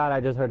swear to God, I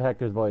just heard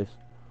Hector's voice.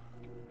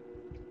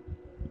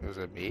 Was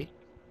it me?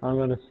 I'm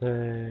gonna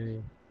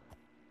say...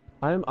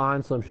 I'm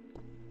on some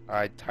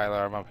Alright,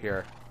 Tyler, I'm up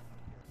here.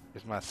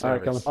 Here's my Alright,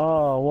 service.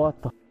 Oh,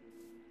 what the...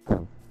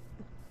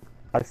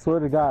 I swear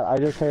to God, I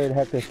just heard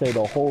Hector say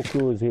the whole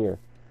crew is here.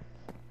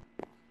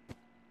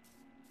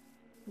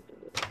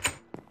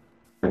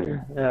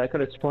 Yeah, I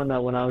could have sworn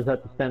that when I was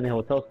at the Stanley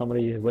Hotel,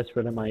 somebody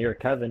whispered in my ear,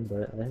 Kevin,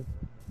 but...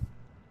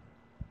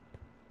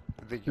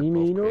 I think you're You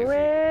both mean crazy.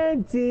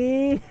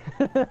 Randy?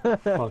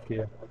 Fuck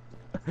you.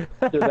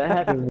 Dude, that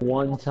happened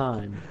one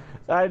time.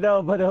 I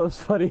know, but it was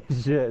funny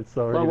as shit,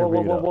 so we're Whoa, gonna whoa, whoa,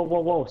 read whoa, up. whoa,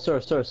 whoa,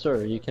 whoa,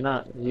 sir, you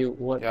cannot,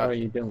 what Yeah. are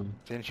you doing?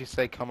 Didn't you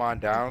say come on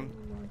down?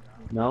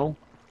 No?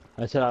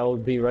 I said I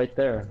would be right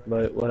there,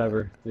 but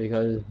whatever,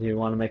 because you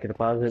want to make a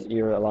deposit,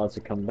 you're allowed to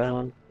come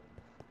down.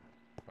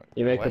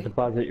 You make the What?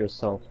 deposit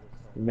yourself.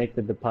 You make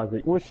the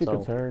deposit Wish you could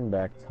yourself. turn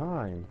back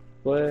time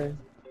What?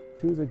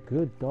 to the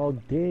good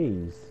dog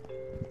days.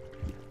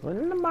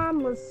 When the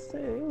mama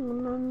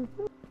sang,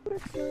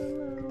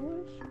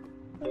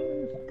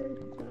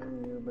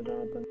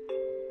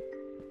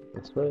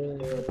 This way.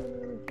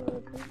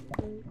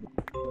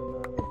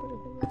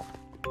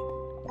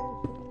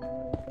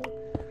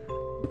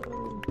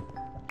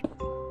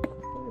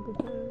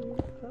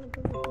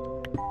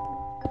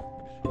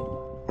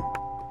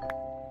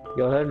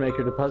 Go ahead, make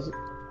your deposit.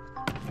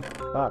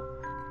 Fuck.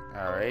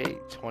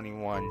 Alright,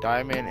 21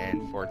 diamond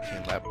and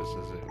 14 lapis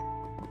is it.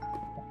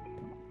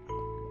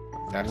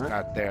 That's Alright.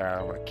 not there,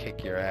 I want to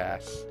kick your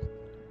ass.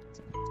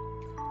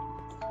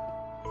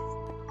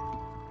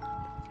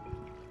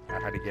 I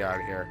had to get out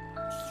of here.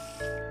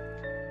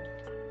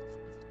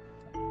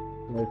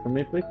 Wait for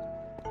me, please.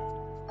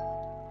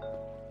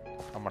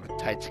 I'm on a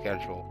tight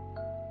schedule.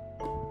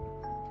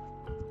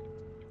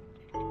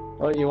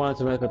 Oh, you wanted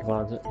to make a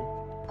deposit.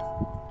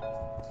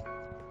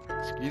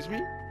 Excuse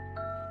me?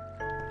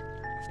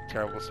 It's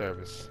terrible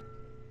service.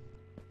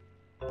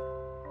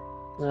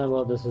 Yeah,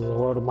 well, this is the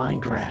world of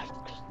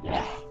Minecraft.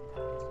 Yeah.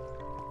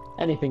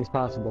 Anything's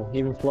possible,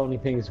 even floating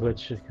things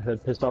which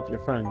could piss off your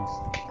friends,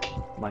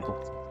 Michael.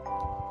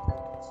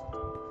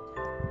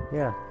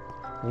 Yeah.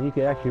 And you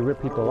can actually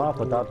rip people off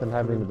without them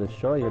having to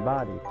destroy your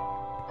body.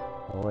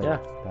 Oh wait, Yeah.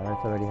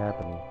 that's already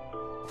happening.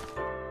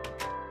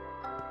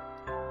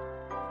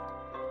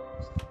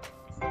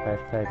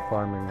 Hashtag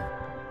farming.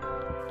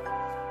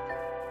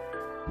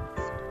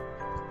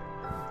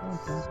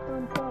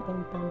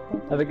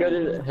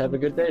 Have a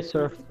good day,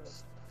 sir.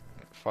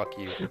 Fuck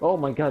you. Oh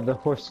my god, the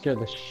horse scared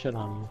the shit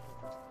out of me.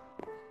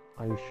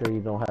 Are you sure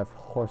you don't have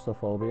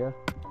horsophobia?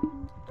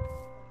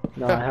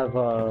 No,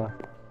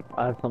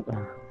 I have something.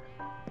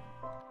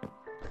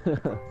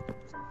 Within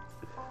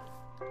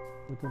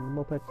the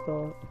moped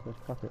store, it says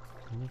fuck it.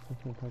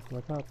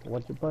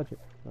 What's your budget?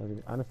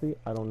 Honestly,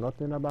 I don't know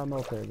nothing about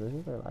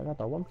mopeds. I got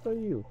the one for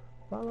you.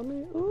 Follow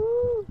me.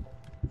 Ooh.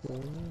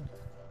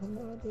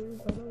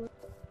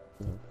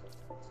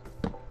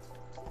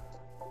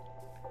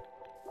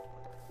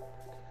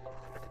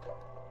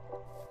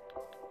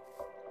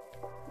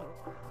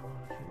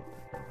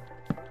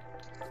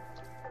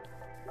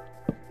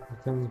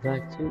 Come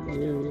back to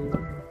you.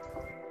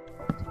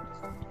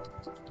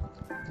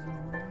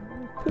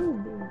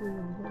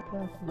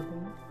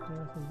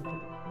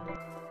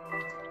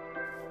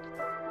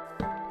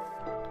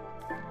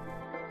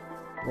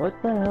 What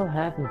the hell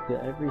happened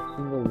to every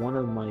single one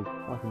of my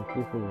fucking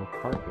pieces of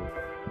carpet?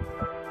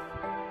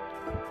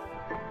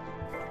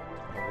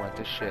 I went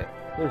to shit.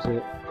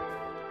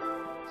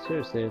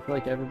 Seriously, it's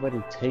like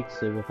everybody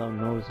takes it without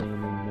noticing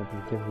and then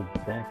never gives it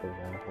back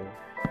eventually.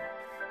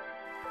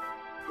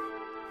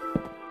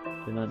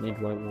 Do not need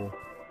white wool.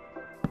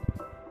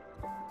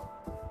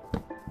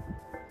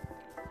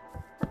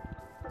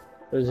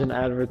 There's an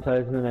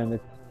advertisement and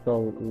it's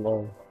so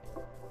low.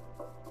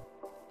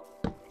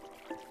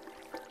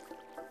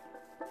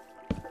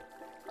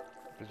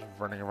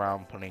 running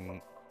around putting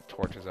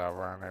torches out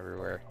around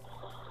everywhere.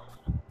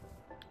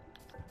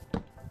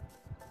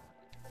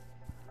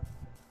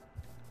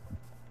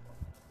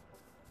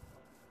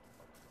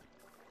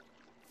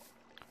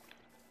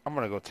 I'm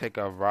gonna go take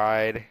a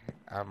ride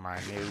on my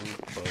new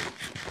boat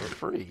for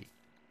free.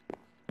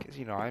 Because,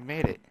 you know, I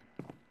made it.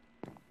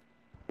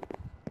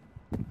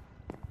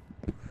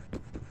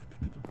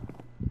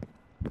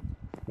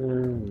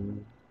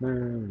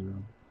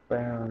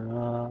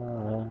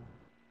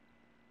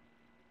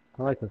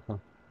 I like this song.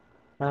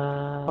 I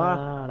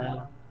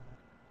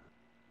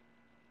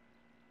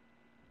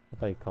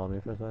thought you called me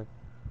for a sec.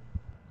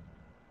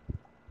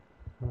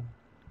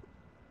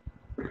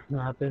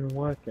 I've been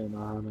working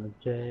on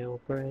a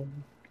jailbreak.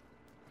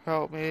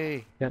 Help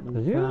me. Got no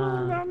You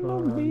time got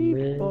no for a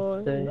beat, boy.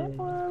 mistake. No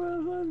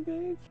one ever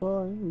beats,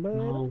 boy. Baby,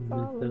 Home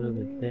follow until the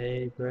me.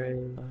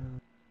 daybreak.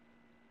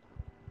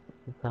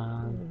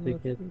 Time to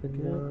get to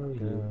know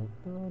you.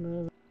 Don't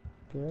ever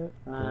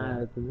get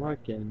I've been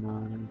working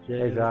on a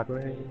Hey, Jock.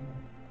 jailbreak.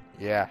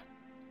 Yeah.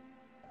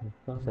 I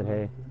said,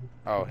 hey.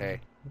 Oh, hey.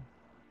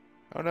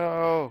 Oh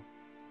no!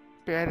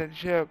 Abandoned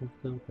ship!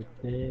 Until the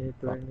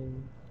daybreak.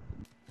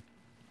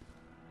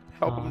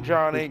 Help him Time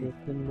drowning! to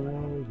get to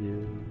know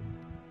you.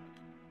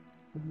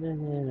 And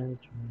then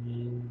a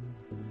dream.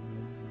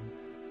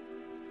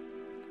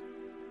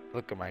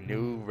 Look at my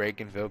new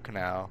Reaganville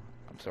Canal.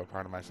 I'm so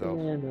proud of myself.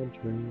 And then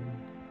a dream.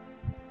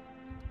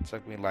 It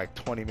took me like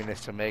 20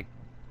 minutes to make.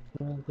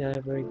 I'm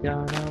never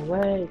gonna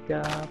wake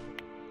up.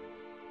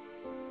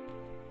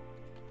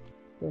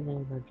 And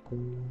then a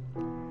dream.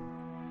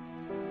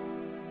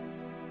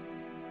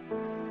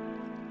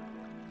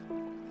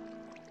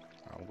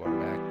 I'm going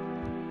back.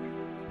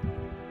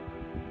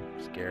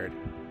 I'm scared.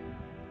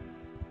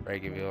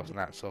 Reaganville's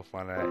not so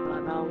fun at it.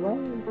 Gonna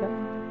wake up.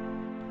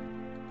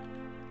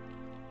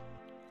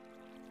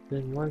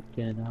 Been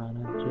working on a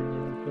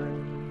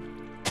jailbreak.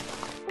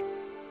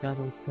 Got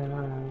no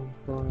time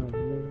for a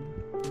minute.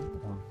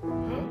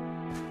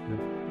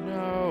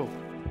 No!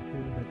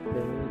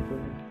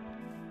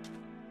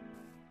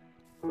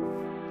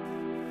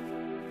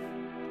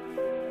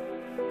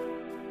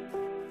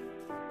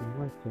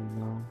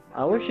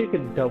 I wish you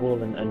could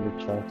double and under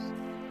chest.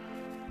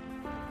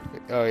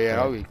 Oh yeah,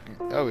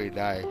 that'll be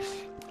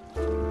nice.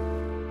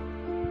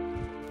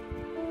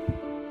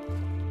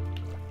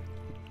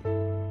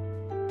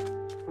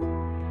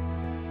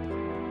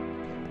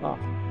 Oh.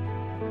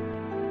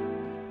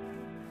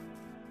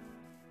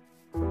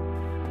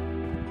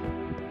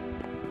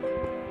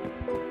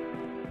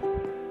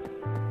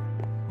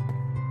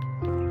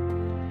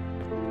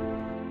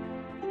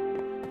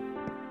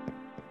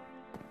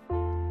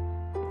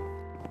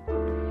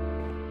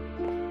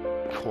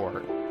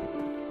 Court.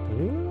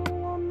 You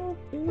want no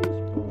peace,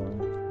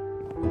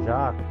 boy.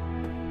 Jacques.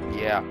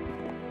 Yeah.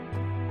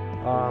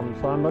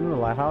 So I'm building the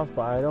lighthouse,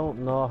 but I don't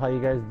know how you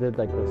guys did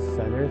like the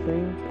center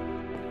thing.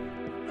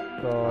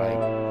 So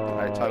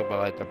Like, I talk about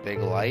like a big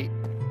light.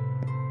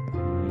 yeah,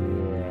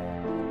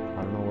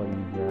 I don't know what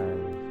you guys.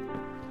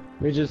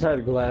 We just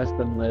had glass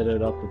and lit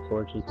it up with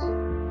torches.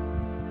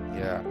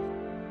 Yeah.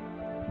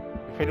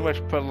 We pretty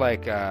much put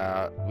like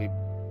we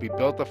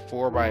built a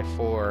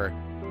 4x4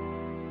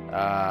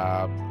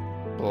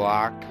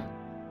 block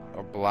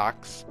or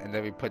blocks, and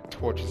then we put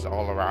torches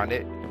all around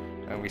it,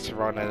 and we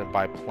surrounded it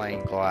by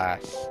plain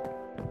glass.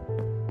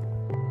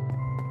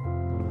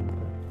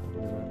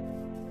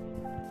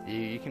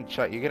 You can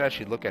check. You can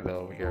actually look at it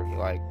over here if you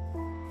like.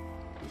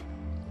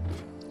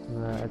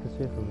 I can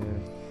see it from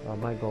here. I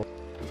might go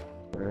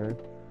there,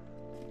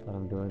 but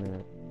I'm doing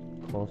it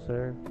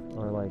closer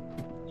or like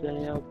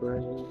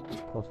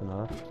Jailbreak. close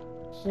enough.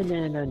 And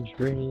then a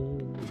dream.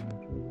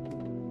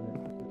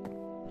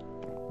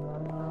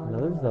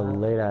 No, this is a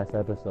late ass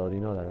episode. You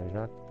know that, right,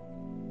 Jacques?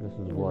 This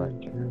is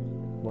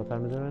what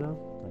time is it right now?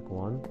 Like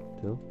 1,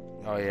 2?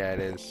 Oh yeah, it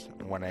is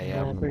 1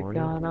 a.m. in the Never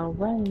morning? gonna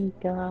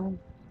wake up.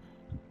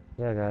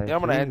 Yeah, guys. Yeah,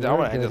 I'm gonna end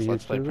good this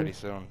let's play YouTuber. pretty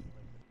soon.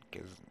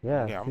 Cause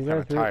Yeah, yeah, I'm you kind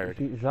guys of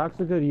tired. Jacques'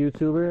 a good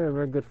YouTuber, and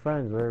we're good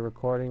friends. We're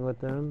recording with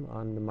him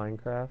on the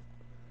Minecraft.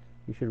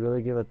 You should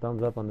really give a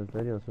thumbs up on this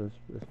video, so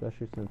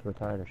especially since we're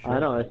tired of shit. I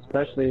know,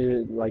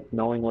 especially like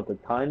knowing what the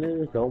time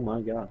is. Oh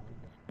my god.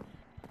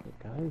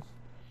 Guys,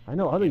 I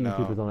know other You know,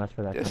 YouTubers don't ask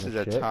for that This kind is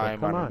of a shit. but time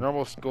come on a on.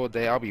 normal school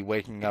day. I'll be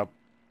waking up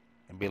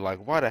and be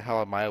like, "Why the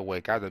hell am I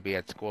awake? I have to be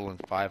at school in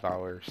 5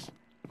 hours."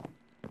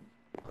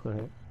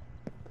 Right.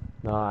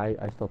 No, I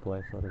still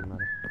play, so it doesn't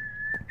matter.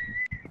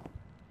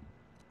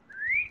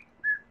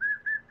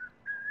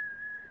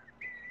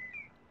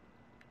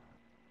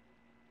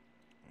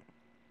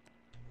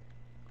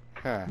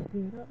 Huh.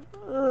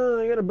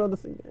 I gotta build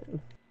this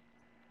again.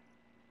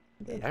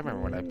 Yeah, I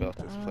remember when I built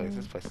this place.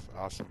 This place is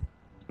awesome.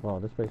 Well,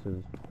 this place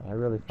is. I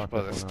really Should fucked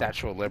build a this one up.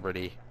 Statue of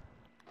Liberty.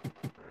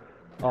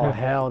 Oh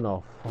hell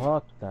no!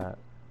 Fuck that.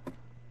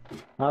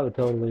 I would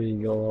totally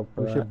go up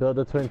for We should build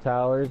the Twin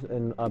Towers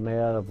and made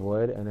out of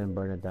wood and then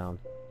burn it down.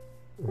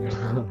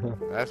 that.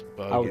 That's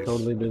I would bogus.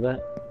 totally do that.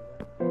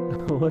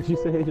 What'd you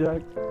say,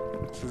 Jack?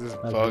 This is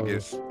That's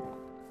bogus.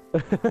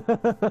 I'm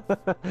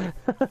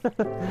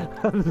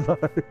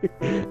sorry.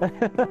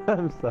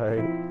 I'm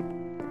sorry.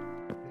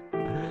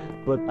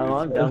 But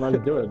I'm down,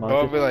 let's do it,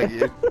 Well, Marcus. be like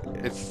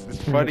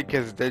it's funny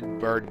because it did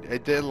burn.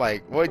 It did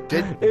like well, it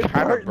did it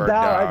kind of burnt burn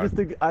down.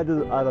 down. I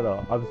don't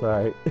know. I'm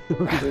sorry.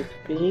 Just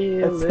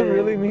It's a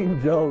really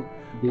mean joke.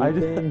 I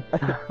just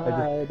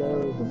inside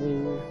of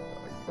me.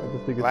 I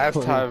just think it's Last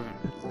funny. time,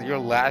 your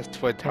last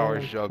Twin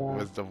Towers joke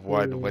was the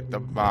one with the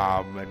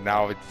mom, and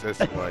now it's this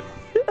one.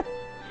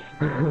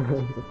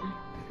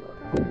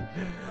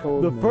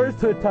 The first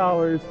Twin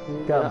Towers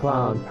got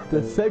bombed.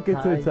 The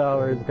second Twin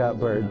Towers got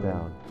burned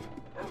down.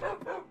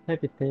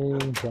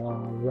 Everything's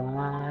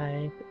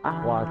alright.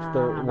 Watch,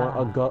 there's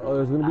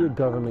gonna be a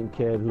government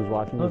kid who's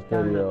watching this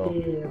video,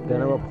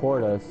 gonna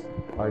report us,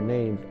 our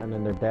names, and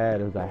then their dad,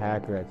 who's a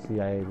hacker at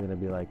CIA, is gonna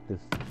be like,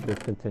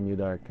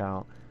 discontinued our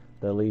account,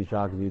 delete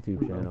Jacques'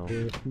 YouTube channel,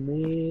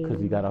 because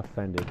he got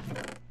offended.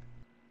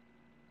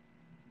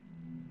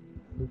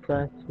 I'm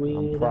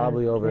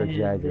probably over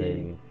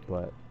exaggerating,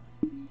 but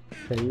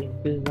Faith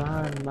is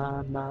on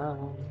my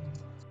mouth.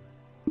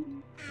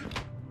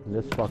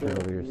 this fucker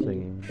over here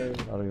singing. I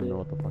don't even know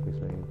what the fuck he's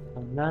singing.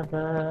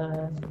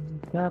 Another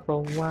cup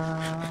of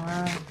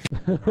wine.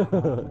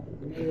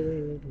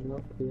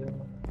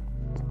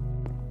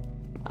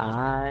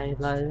 I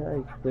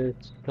like this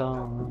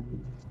song.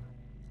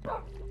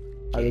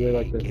 I really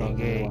like this song.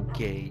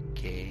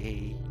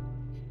 Gay.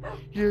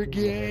 You're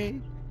gay.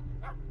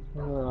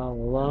 We're all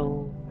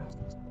alone.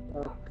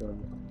 Okay.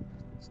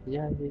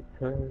 Yeah, you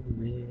turned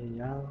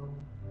me out.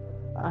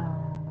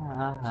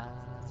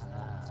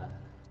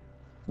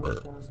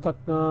 Stuck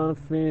on a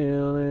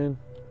feeling.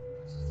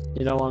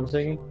 You know what I'm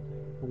singing?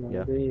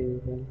 Yeah.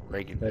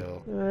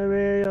 Reaganville.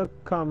 Maybe you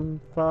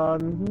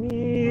comfort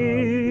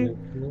me.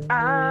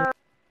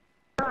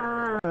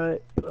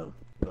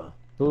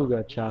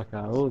 Ooga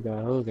chaka, ooga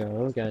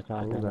chaka.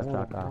 Ooga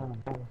chaka.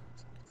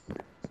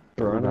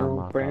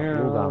 Bruno,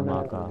 Ooga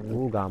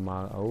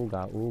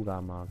maka. Ooga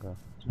maka.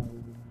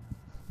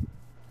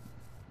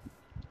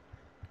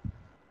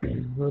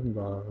 Good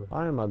love.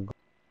 I'm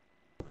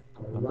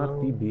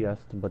not the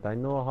best, but I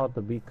know how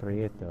to be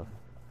creative.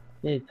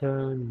 They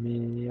turned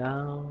me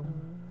out.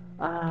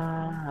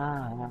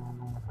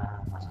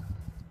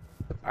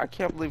 I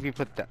can't believe we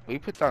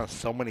put down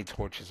so many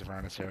torches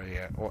around this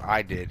area. Well,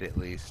 I did at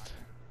least.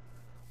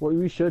 What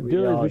we should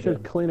do is we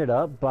should clean it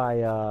up by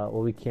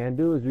what we can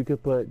do is we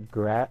could put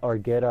grass or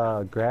get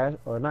grass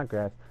or not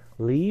grass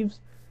leaves,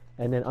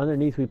 and then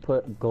underneath we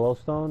put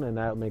glowstone, and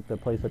that would make the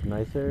place look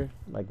nicer,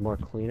 like more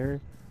cleaner.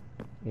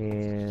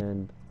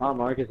 And Oh,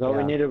 Marcus, all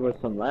we needed was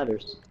some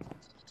ladders.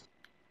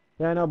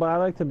 yeah, I know, but I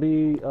like to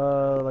be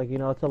like, you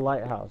know, it's a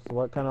lighthouse.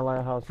 What kind of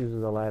lighthouse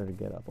uses a ladder to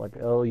get up? Like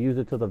it'll use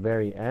it to the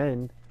very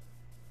end,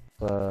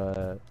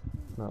 but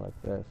not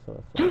like this.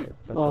 So that's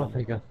Oh,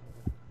 thank God.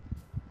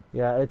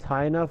 Yeah, it's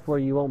high enough where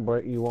you won't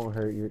break, you won't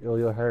hurt,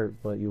 you'll hurt,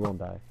 but you won't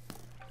die.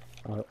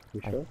 You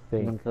I sure?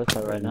 think. I'm gonna test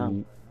that right now.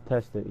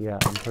 Test it, yeah.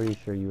 I'm pretty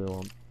sure you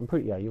won't.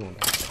 Yeah, you won't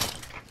die.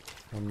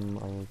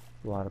 I'm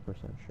a lot of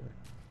percent sure.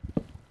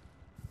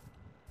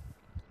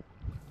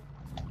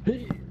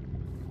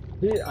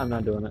 I'm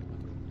not doing it.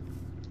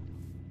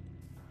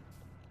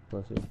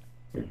 Let's see.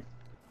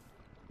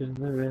 In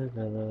the river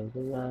of the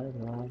light,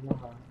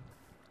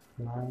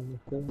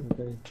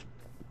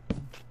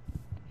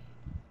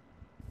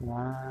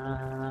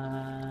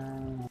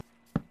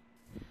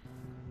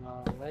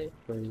 I'll wait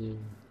for you.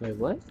 Wait,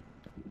 what?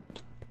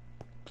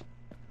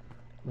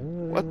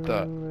 What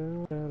the?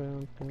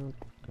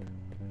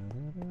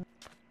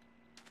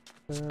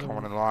 It's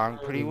coming along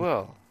pretty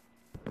well.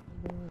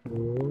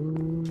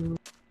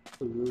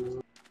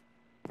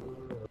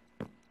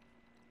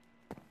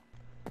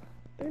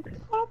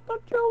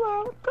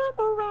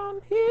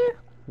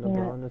 I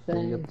wanna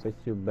see your face,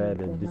 you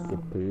better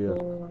disappear.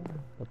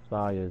 The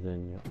fire's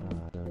in your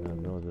eyes, and I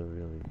know they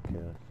really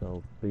care.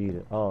 So beat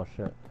it. Oh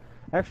shit.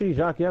 Actually,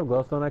 Jacques, you have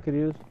glowstone I could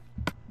use?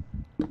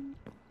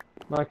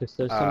 Marcus,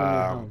 there's some in your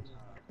house.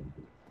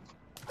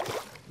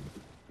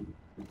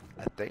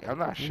 I'm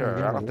not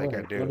sure. I don't think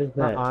I do. What is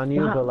that? Not on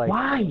you, but like.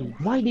 Why?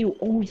 Why do you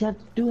always have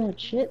to do that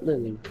shit,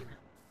 Lily?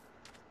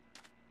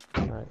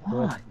 Alright,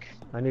 Fuck.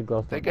 I need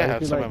glowstone. I think I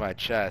have some like in my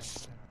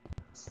chest.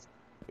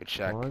 Good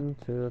check. 1,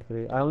 2,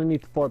 3. I only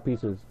need 4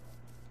 pieces.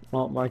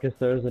 Well, Marcus,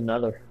 there's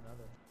another.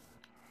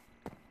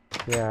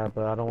 Yeah,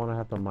 but I don't want to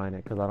have to mine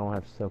it because I don't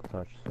have silk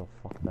touch, so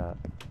fuck that.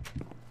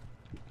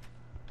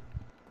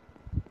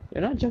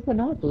 You're not jumping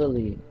up,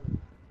 Lily.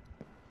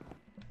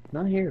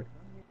 Not here.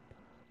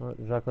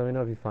 Jacques, let me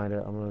know if you find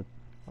it. I'm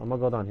gonna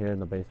go down here in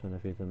the basement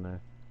if he's in there.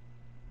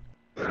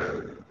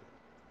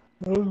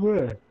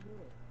 Where?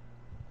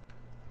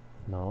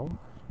 No.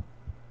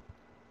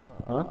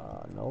 Huh?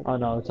 No. Oh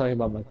no, I was talking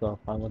about myself.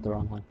 I went the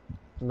wrong way.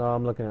 No,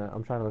 I'm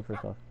trying to look for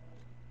stuff.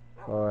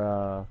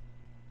 Or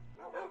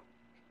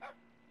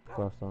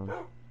glowstone.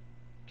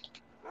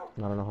 I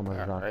don't know how much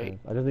Jacques is.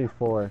 I just need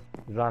 4.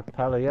 Jacques,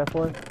 Tyler, you have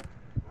 4?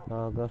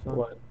 Glowstone?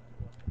 What?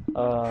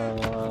 I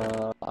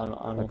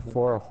don't Like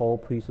 4 whole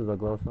pieces of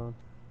glowstone?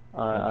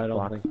 I don't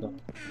blocks. think so.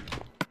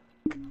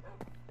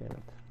 Damn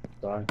it.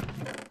 Sorry.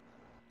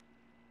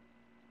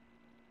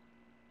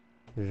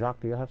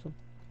 Jacques, do you have some?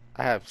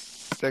 I have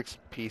 6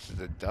 pieces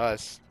of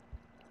dust.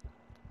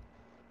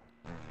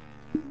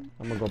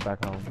 I'm gonna go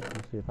back home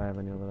and see if I have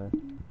any over there.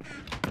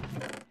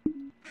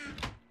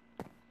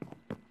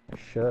 I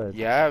should.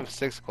 Yeah, I have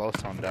 6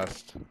 glowstone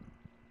dust.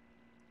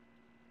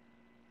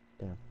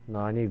 Damn. No,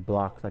 I need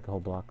blocks, like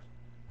whole blocks.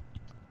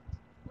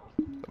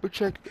 Let me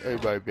check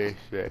in my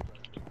basement.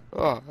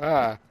 Oh,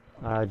 ah.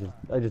 I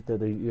just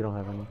did. You don't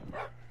have any.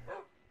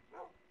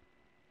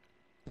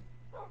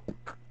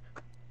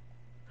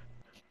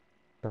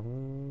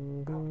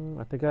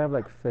 I think I have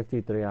like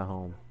 53 at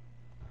home,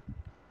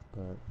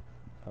 but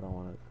I don't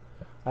want it.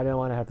 I didn't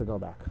want to have to go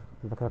back.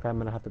 Look like I'm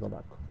gonna have to go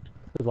back.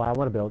 This is why I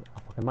want to build a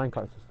fucking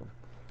minecart system,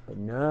 but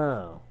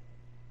no.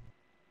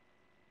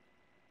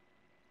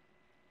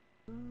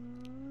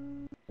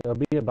 It'll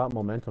be about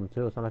momentum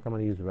too. It's not like I'm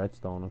gonna use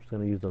redstone. I'm just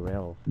gonna use the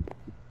rails.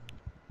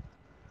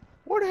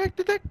 Where the heck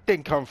did that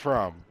thing come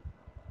from?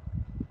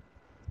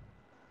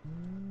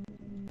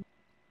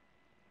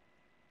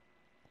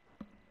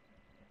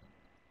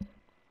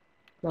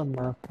 I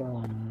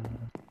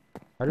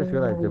just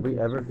realized, did we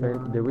ever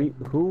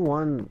who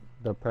won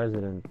the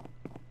president?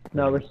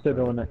 No, we're still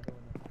doing it.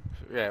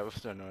 Yeah, we're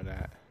still doing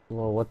that.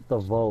 Well, what's the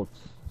votes?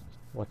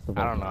 What's the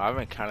vote? I don't know. I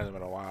haven't counted them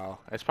in a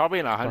while. It's probably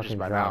in the hundreds Fucking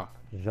by now.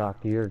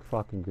 Jacques, you're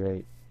fucking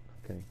great.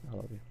 Okay, I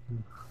love you.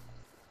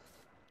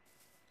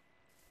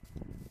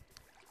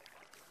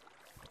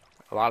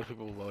 A lot of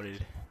people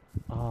voted.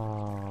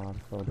 Oh,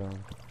 I'm so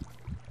dumb.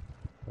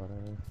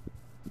 Whatever.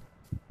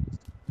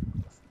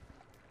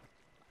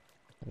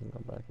 I can go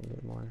back and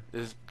get more.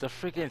 The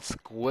freaking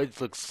squids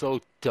look so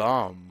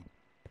dumb.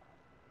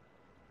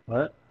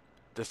 What?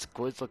 The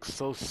squids look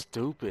so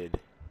stupid.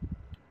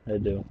 They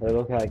do. They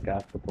look like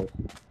octopus.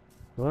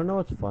 You wanna know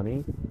what's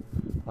funny?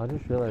 I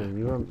just realized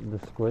the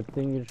squid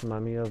thing. You just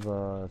remind me of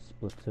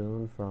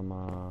Splatoon from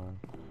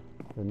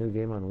the new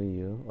game on Wii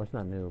U. Or it's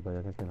not new, but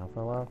it's been out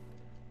for a while.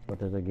 But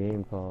there's a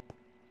game called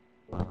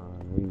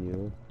Wii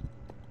U,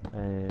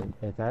 and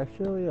it's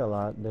actually a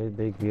lot.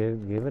 They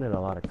given it a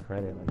lot of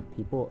credit. Like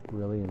people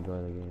really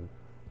enjoy the game.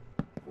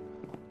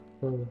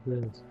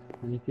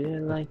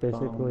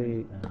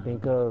 Basically,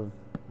 think of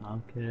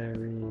I'll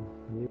carry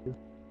you.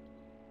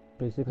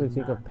 basically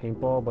think of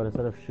paintball, but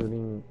instead of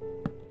shooting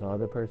the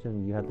other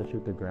person, you have to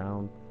shoot the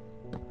ground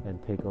and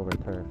take over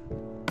turf.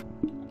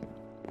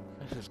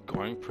 This is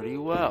going pretty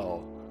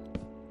well.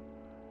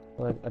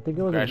 Like I think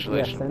it was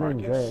Congratulations, San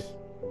Andreas. Marcus.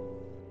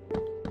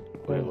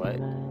 Wait, what?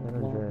 San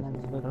Andreas.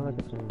 Kind of like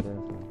a San Andreas.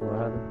 What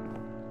happened?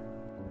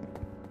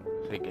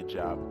 Say good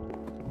job.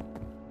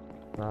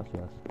 Perhaps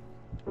yes.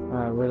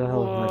 Alright, where the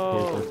hell is my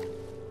paper?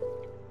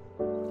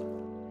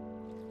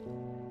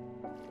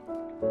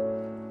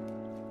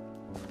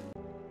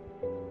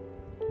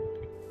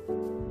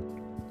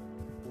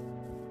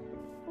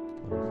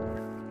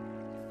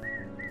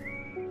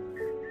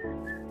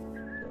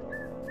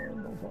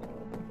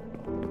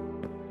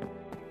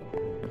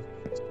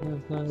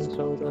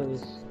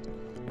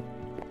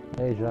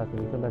 Hey Jacques,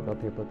 when you come back up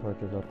here, put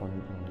torches up on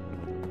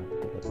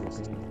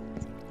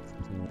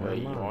Wait,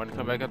 you want to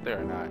come back up there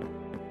or not?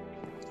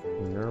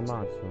 You're a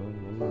mod, son.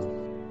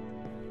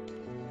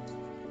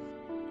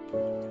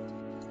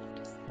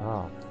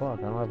 Ah, fuck,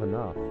 I don't have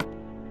enough.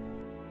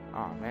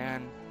 Aw,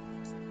 man.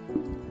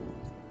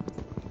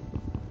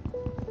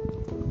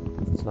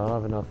 So I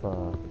don't have enough,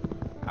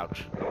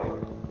 Ouch.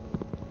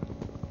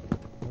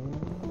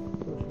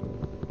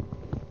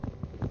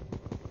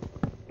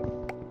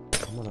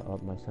 I'm gonna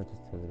up my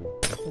sensitivity.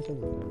 What's my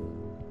sensitivity?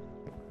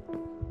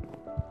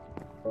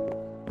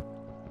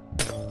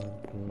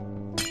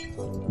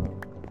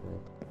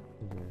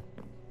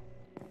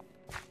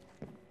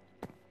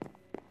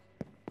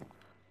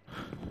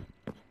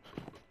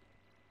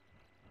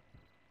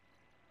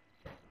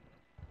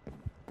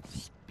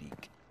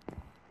 Speak.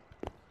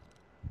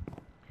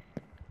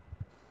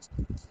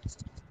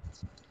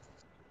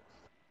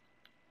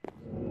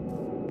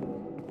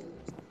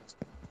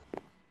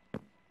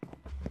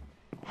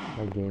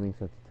 My gaming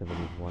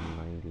sensitivity is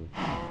 190.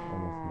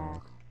 Almost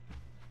max.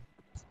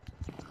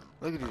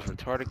 Look at these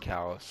retarded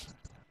cows.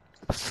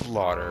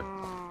 Slaughter.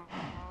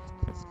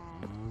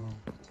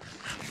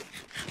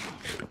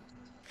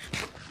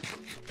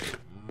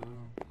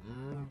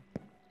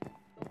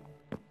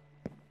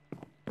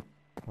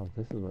 Oh,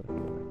 this is what it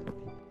feels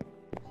like.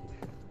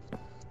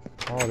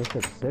 Oh, this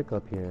looks sick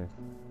up here.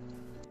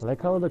 I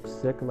like how it looks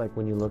sick like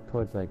when you look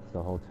towards like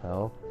the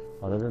hotel,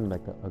 other than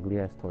like the ugly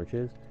ass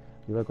torches.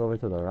 You look over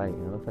to the right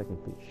and it looks like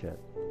complete shit.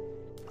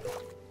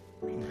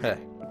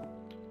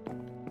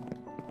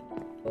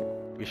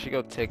 We should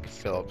go take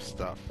Philip's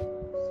stuff.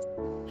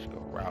 We should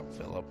go rob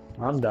Philip.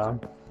 I'm down.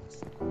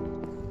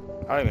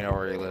 I don't even know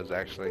where he lives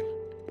actually.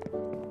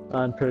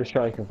 I'm pretty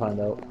sure I can find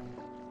out.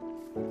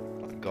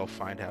 Go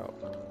find out.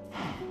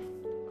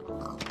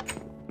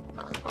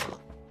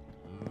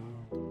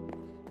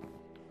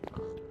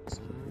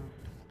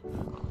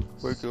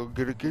 We're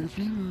gonna get a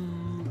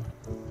view.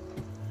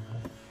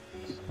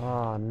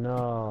 Oh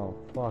no,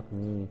 fuck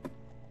me.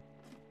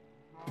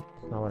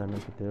 That's not what I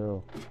meant to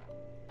do.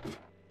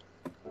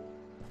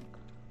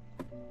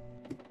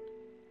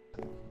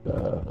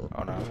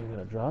 Oh no. You're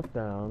gonna drop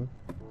down.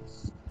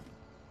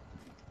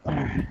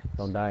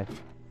 Don't die.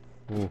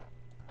 Ooh.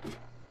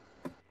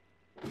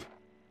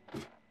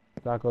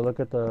 Taco, look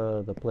at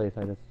the place.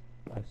 I'm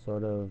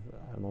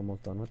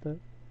almost done with it.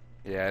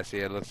 Yeah, I see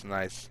it looks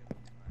nice.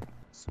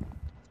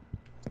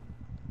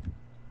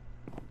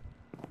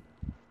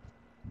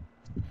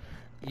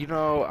 You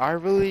know, I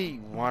really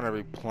want to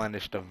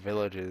replenish the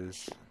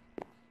villages.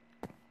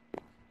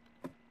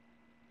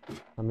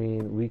 I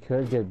mean, we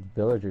could get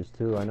villagers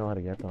too. I know how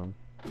to get them.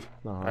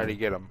 No, How do you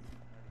get them?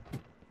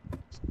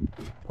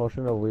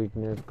 Potion of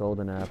weakness,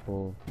 golden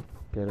apple,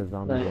 get a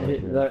zombie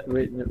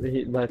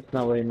villager. That's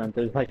not what he meant.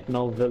 There's like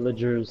no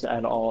villagers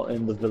at all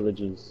in the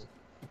villages.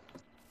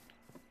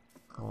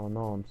 Oh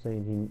no, I'm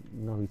saying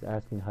he's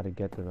asking how to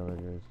get the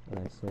villagers, and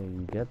I say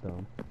you get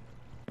them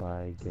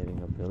by getting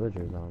a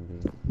villager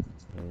zombie,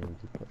 and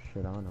you put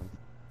shit on them.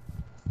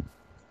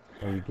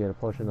 Or you get a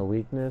potion of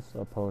weakness,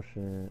 a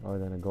potion, or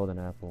then a golden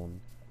apple, and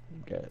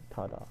you get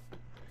ta-da.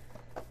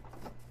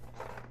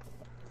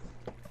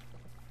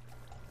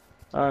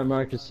 Alright,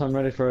 Marcus, I'm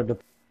ready for a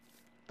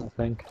I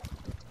think.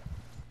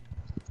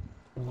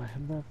 Oh, I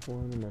have that 4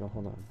 in the middle.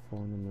 Hold on, 4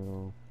 in the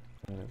middle.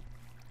 Right.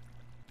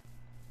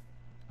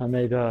 I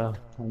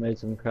made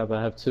some crap.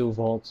 I have 2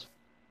 vaults.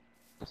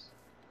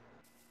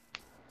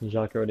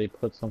 Jacques already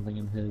put something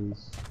in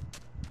his.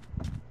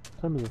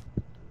 Tell me.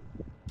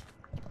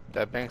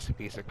 That bank's a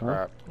piece of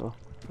crap. Oh,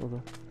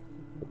 okay.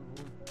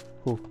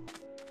 Cool.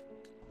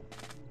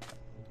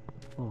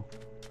 Oh.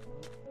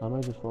 I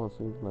might just fall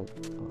asleep, like,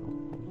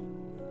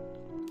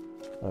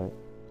 Alright.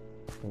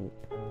 Wait.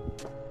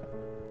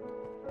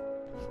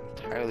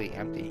 It's entirely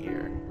empty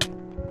here.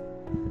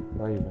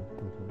 Where are you then?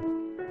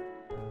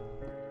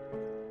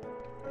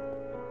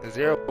 Is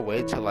there a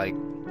way to, like,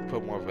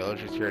 put more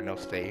villagers here and they'll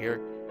stay here?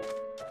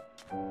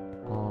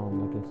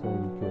 Like I said,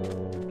 you could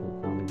get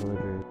zombie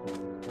villagers.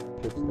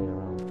 Should stay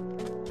around.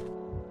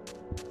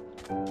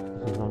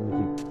 Just as long as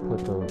you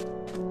put the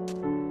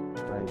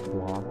right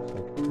blocks,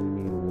 like you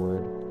need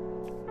wood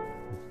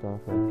and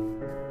stuff, like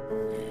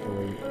so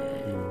usually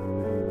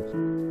it's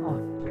Oh,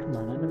 come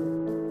on, I never.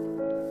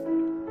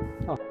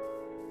 Oh.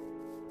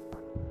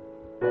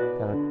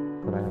 gotta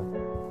what I have.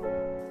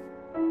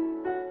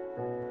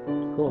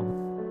 Cool.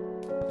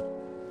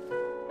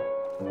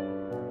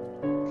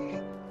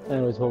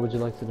 Anyways, what would you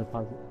like to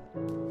deposit?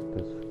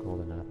 This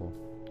golden apple.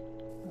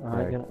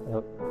 Alright,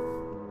 Right.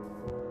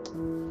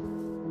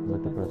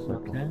 Let the press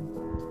circle. Okay.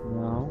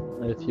 Now,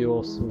 if you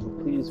will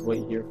please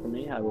wait here for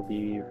me, I will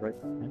be right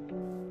back.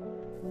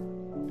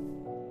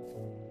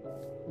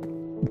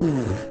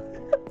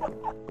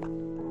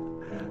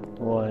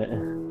 What?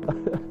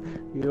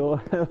 You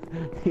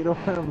don't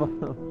have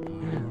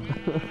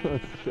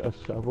a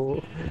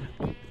shovel?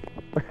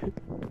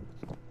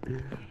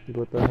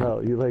 What the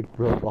hell? You like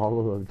broke all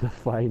of them to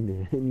find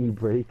it and you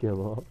break them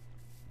all.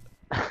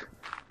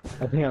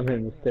 I think I made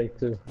a mistake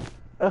too.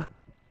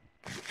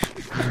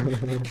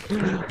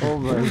 Oh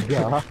my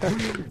god.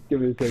 Give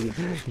me a second.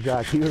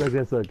 Jacques, he was like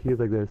this, look, he was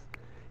like this.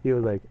 He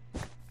was like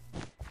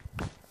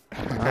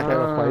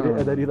fight it,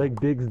 and then he like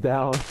digs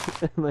down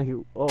and like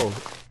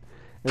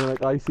and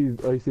like I see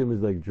him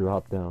is like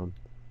drop down.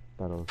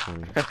 Thought it was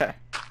funny.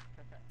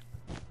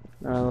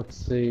 Let's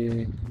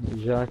see.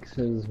 Jacques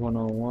is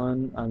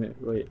 101. I mean,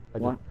 wait.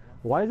 One.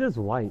 Why is this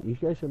white? You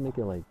guys should make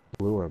it like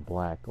blue or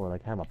black, or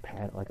like have a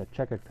like a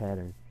checkered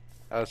pattern.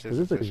 Oh,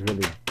 This is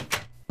really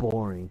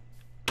boring.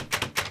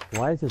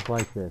 Why is this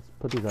like this?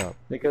 Put these up.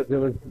 Because it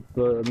was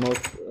the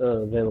most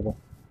available.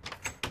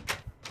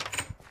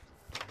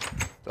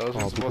 Those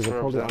are supposed to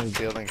represent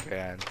ceiling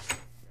fans.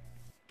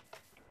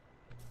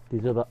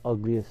 These are the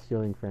ugliest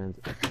ceiling fans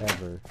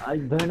ever.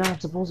 They're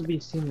not supposed to be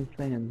ceiling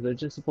fans. They're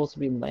just supposed to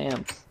be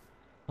lamps.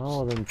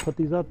 Oh, then put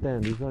these up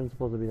then. These aren't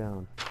supposed to be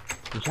down.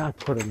 Jacques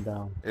put them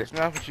down. It's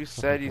not what you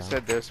said. You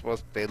said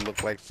they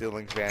look like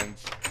ceiling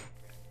fans.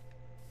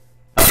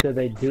 I said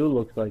they do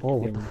look like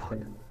Oh, ceiling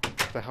fans.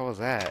 What the hell was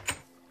that?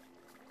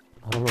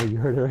 I don't know, you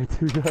heard it right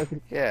too,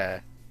 Doug? Yeah.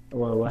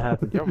 Well, what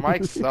happened? Your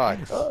mic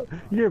sucks.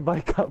 Your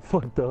mic got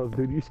fucked up,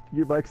 dude.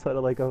 Your mic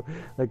sounded like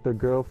the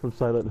girl from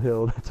Silent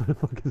Hill. That's what the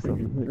fuck is up.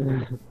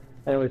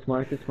 Anyways,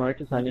 Marcus,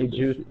 I need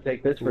you to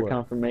take this for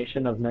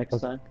confirmation of next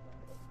time.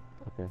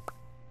 Okay.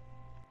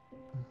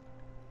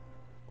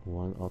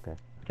 Okay.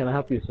 Can I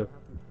help you, sir?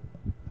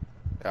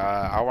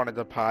 I want to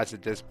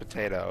deposit this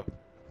potato.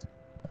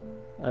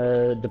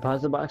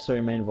 Deposit box or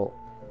your main vault?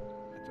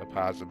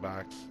 Deposit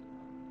box.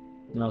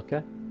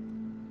 Okay.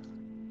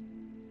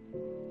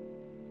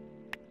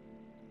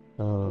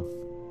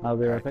 I'll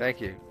be right back.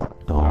 Thank you.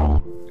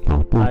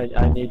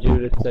 I need you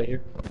to stay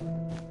here.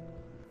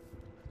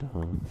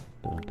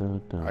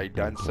 Are you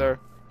done, sir?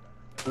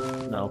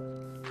 No.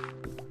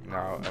 No,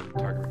 I'm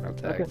talking about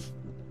text.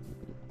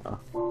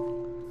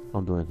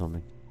 I'm doing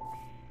something.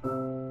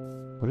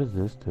 What is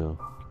this to?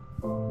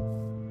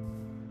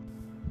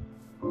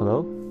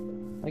 Hello?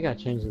 I gotta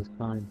change this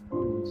kind.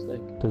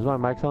 Mistake. Does my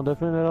mic sound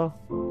different at all?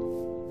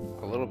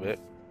 A little bit.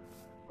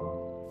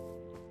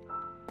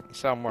 You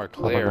sound more How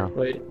about clear. now?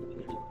 Wait,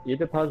 you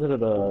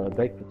deposited a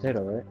baked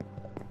potato, right?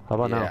 How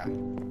about Yeah.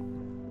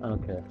 now?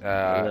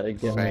 Okay.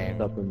 Get Same.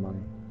 mixed up in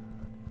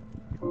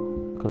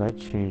mine. Could I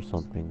change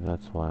something?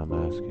 That's why I'm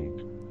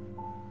asking.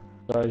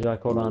 Sorry,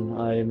 Jack, hold on.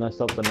 I messed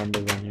up the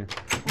numbers on here.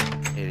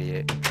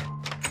 Idiot.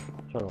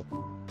 Shut up.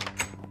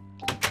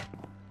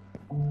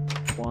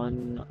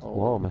 1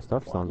 Whoa, my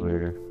stuff sounds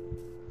weirder.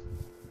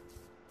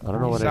 I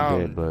don't know You what I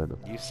did, sound-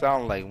 but... You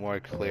sound like more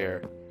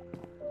clear.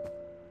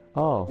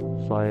 Oh,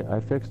 so I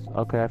fixed...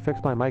 Okay, I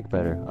fixed my mic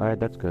better. Alright,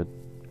 that's good.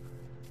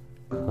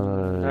 Cause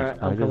Alright,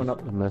 I'm I coming just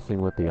up.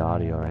 messing with the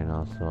audio right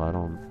now, so I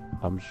don't...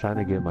 I'm just trying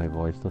to get my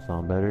voice to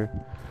sound better.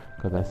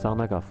 Cause I sound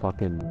like a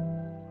fucking...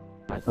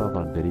 myself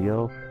on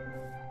video.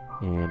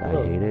 And I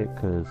hate it,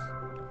 cause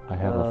I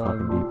have a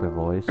fucking deeper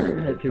voice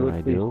If you than I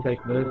would please do.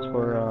 take this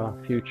for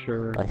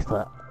future.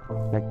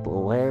 Like the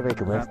way I make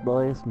this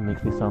noise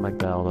makes me sound like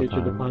that all the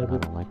Future time. I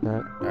deposit. don't like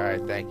that.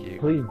 Alright, thank you.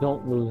 Please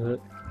don't lose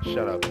it.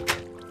 Shut up.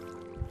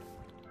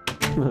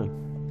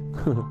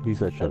 He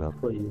said shut up.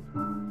 Please.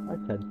 I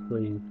said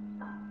please.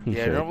 He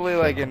Yeah, said, normally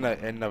shut like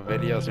up. in the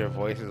videos your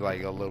voice is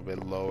like a little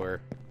bit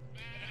lower.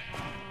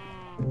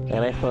 And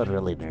I felt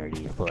really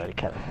nerdy, so I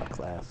kind of fuck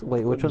class.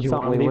 Wait, which one You sound?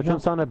 wanna Wait, leave which one now?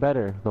 sounded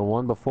better? The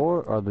one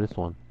before or this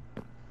one?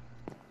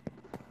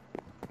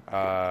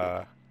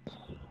 I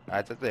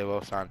think they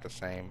both sound the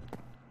same.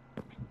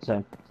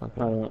 Same.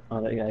 Okay.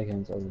 I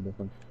can tell the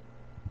difference.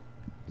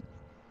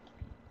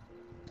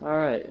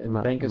 Alright, Am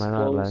I bank is not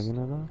closed.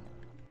 lagging at all?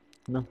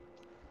 No,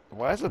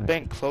 Why is the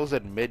bank closed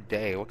at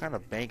midday? What kind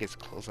of bank is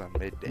closed on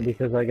midday?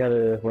 because I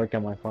gotta work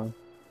on my farm.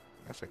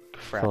 That's a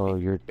crappy So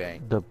you're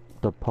bank. the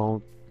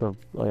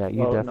oh yeah,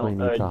 you Oh, definitely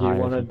no, need to do you hire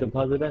want to some people.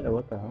 deposit it or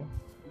what the hell?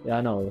 Yeah,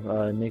 I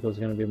know. Nico's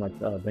gonna be my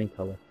bank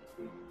teller.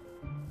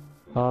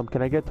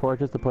 Can I get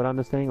torches to put on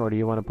this thing, or do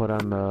you want to put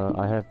on the?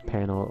 I have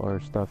panel or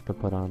stuff to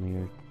put on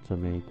here to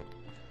make.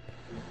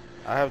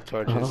 I have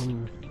torches.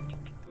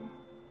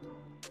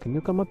 Can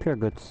you come up here,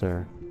 good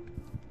sir?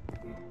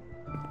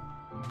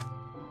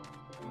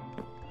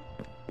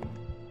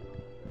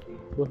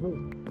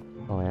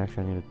 Woohoo! Oh,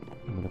 actually,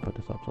 I'm gonna put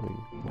this up so we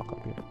can walk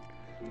up here.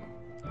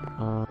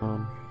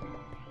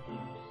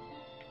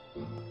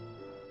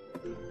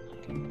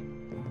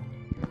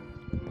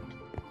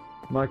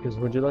 Marcus,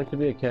 would you like to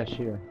be a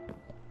cashier?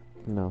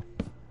 No.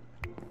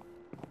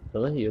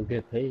 Really? You'll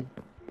get paid.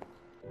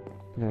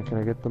 Yeah, can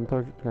I get them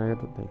torches? Can I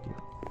get them? Thank you.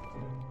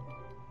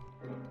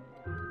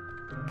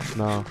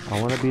 No,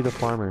 I want to be the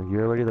farmer.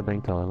 You're already the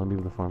bank teller. Let me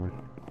be the farmer.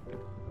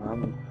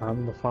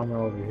 I'm the farmer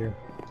over here.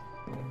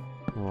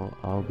 Well,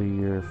 I'll be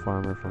your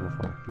farmer from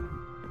afar.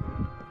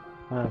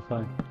 Alright,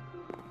 fine.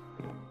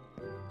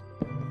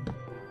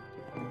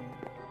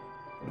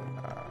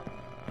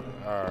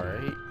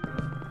 Alright.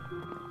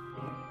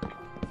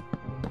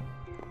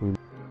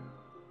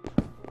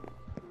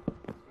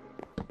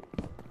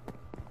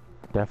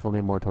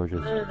 Definitely more torches.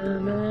 I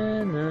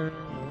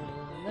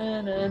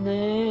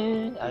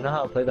know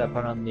how to play that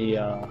part on the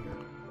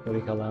what do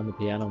you call that, on the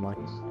piano,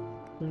 Marcus.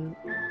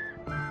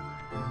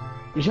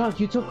 Jacques,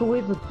 you took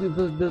away the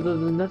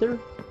nether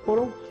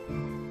portal?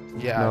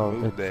 Yeah, I No,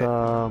 moved it's it.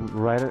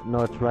 right. No,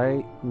 it's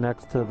right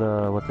next to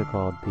the what's it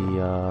called? The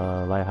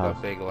lighthouse.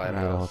 The big near the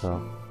lighthouse.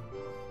 hotel.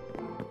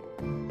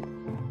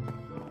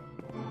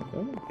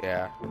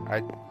 Yeah, I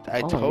Oh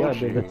my told God,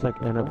 you. dude, It's like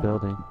in a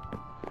building.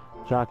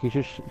 Jock, you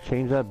should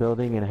change that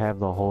building and have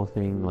the whole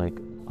thing like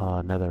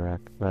netherrack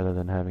rather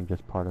than having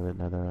just part of it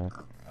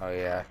netherrack. Oh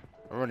yeah,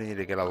 I'm gonna need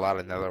to get a lot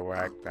of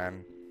netherrack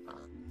then.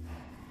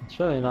 It's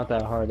really not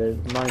that hard.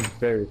 Mine's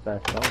very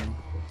fast going.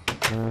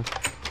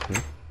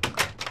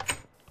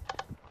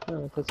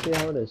 Yeah, let's see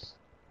how it is.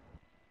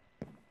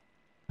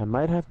 I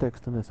might have to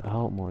extend this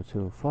out more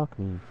too. Fuck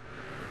me.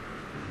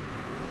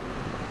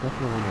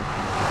 Definitely want to.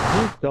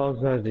 Whose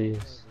dogs are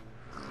these?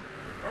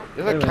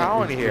 There's Wait a minute,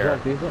 cow in here.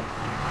 Jacques, these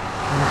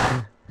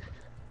are...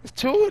 There's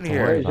two in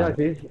here. Wait, Jacques,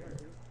 these...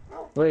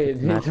 Wait,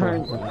 these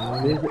Natural.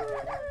 aren't...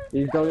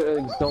 These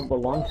dogs don't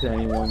belong to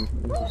anyone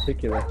in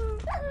particular.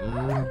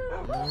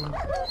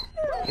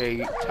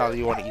 Okay, Tyler,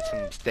 you want to eat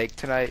some steak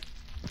tonight?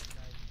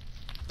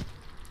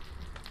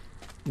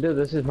 Dude,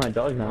 this is my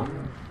dog now.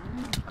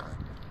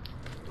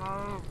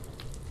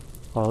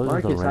 Oh, this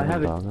Marcus, is a I random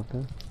have it. dog up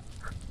there.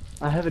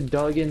 I have a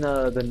dog in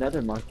the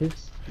nether,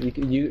 Marcus.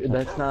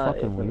 That's not...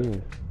 fucking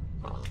weird.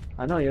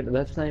 I know,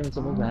 that's not even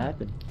supposed to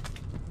happen.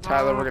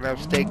 Tyler, we're gonna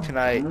have steak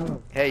tonight.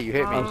 Hey, you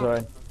hit me. I'm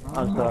sorry.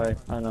 I'm sorry.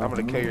 I know. I'm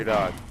gonna kill your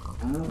dog.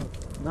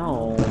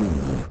 No.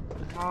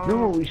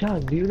 No,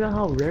 Jacques, do you know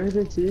how rare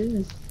this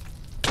is?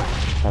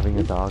 Having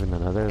a dog in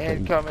another that you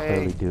Incoming.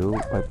 clearly do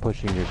by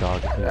pushing your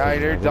dog. into Ah, the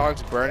your nether.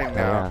 dog's burning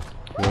now.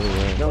 Yeah, really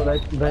weird. No,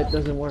 that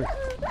doesn't work.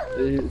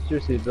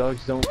 Seriously,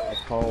 dogs don't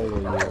follow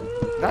you.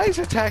 Now he's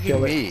attacking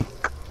Kill it. me.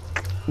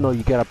 No,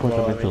 you gotta push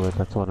Well, him I into mean- it.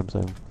 That's what I'm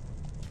saying.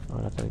 Oh,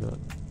 that's how you do it.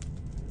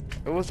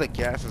 It was the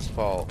gas's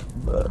fault.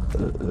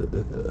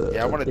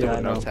 Yeah, I want to do Yeah, a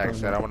I no know. tag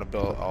set. I want to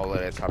build all of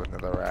this out of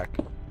another rack.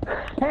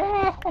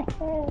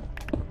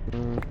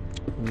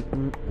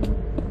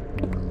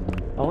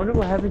 I wonder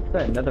what happened to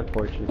that nether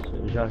fortress,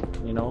 Jacques,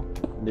 you know?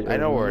 I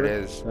know where it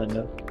is. I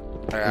know.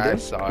 I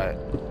saw it.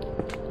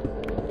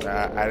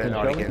 I didn't know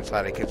how to get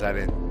inside it because I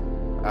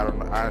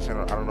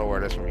don't know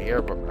where it is from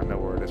here, but I know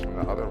where it is from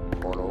the other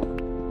portal.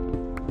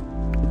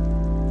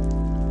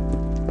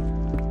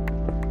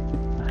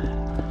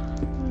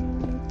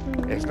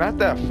 It's not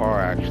that far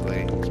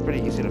actually. It's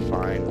pretty easy to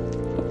find.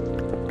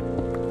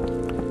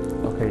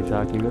 Okay,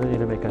 Jock, you really need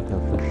to make a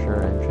for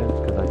sure entrance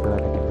because I feel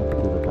like I can make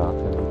it through the docks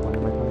at one point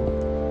in my time.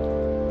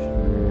 You should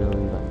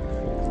really let me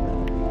fix that.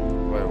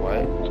 Wait,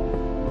 what?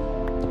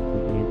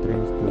 The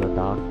entrance through the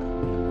dock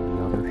and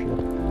the other shit.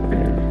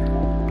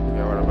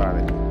 Yeah, what about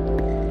it?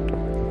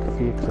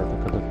 Fix it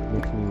because it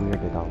makes me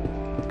weirded out.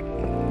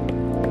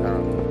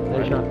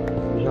 Hey, Sean,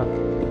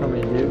 come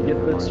here. You get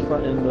this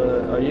front in the.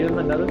 Are you in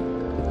the nether?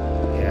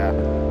 Yeah.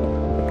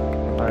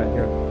 Alright,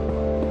 here.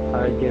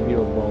 I give you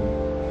a bone.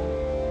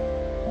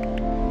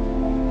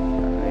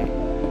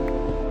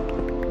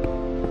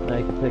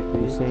 I can take You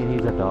these. saying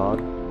he's a dog?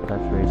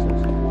 That's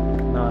racist.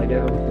 No, I gave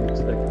him some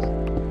sticks.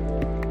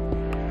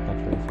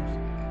 That's racist.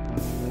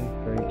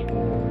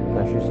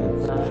 Especially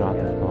since Jock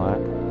is black.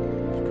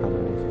 It's kind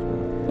of racist, bro.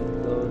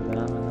 Go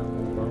down and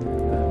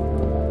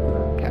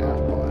Half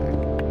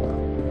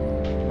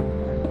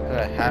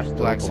black. Half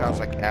black sounds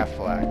like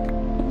Aflac.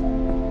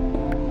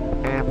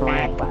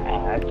 black.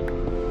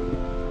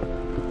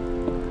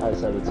 I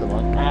said it so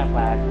much.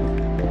 Black.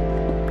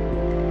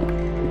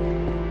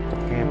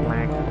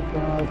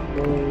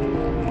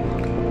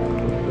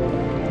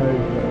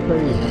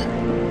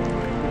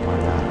 Why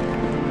not?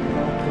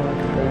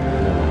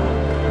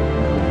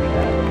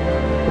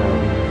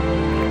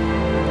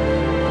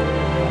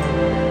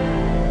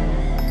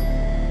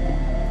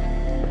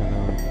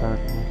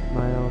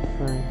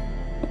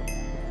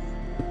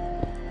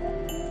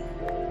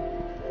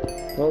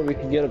 Well, we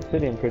can get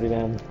obsidian pretty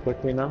damn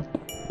quickly now.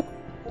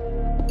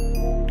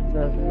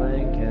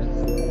 Nothing can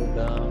slow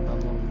down. I'm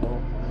a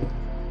moment.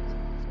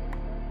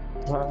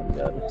 I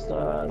gotta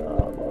start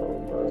all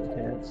over.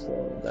 Can't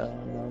slow down.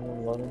 I'm a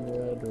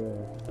lonely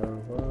driver.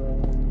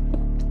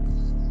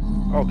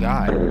 Oh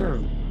god.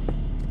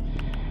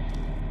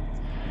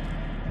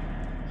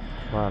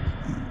 Wow.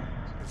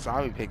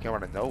 Zombie pig came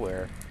out of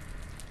nowhere.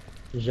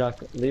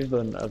 Jacques, leave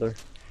the nether.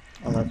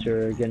 Unless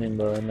you're getting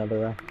the nether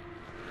rack.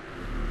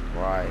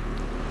 Why?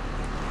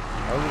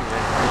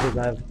 Because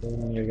I have a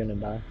feeling you're gonna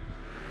die.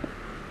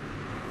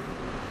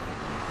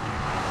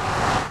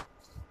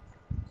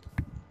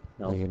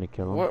 No. Are you gonna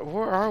kill him?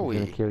 Where are He's we?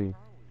 gonna kill you.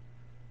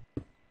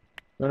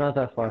 We're not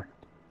that far.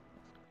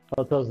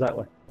 Hotel's that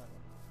way.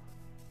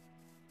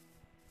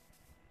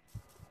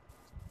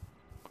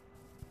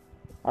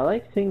 I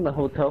like seeing the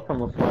hotel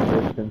from a small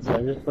distance.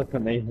 It just looks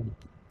amazing.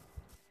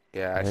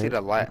 Yeah, I see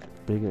the light.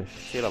 Big as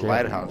See the shit.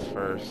 lighthouse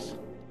first.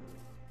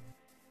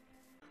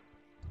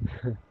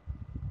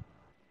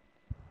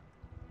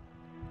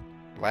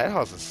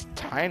 Lighthouse is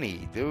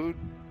tiny, dude.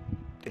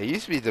 It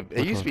used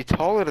to be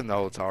taller than the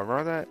hotel.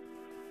 Remember that?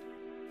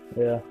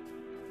 Yeah.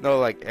 No,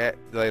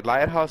 the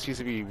lighthouse used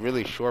to be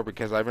really short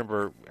because I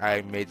remember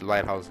I made the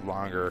lighthouse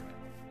longer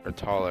or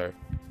taller.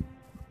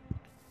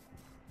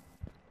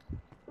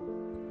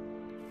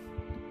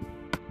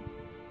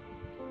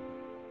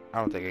 I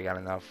don't think I got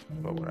enough,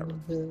 but whatever.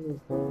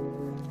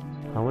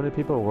 How many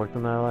people worked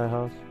in that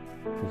lighthouse?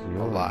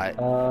 A lot.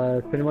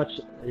 Pretty much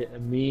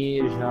me,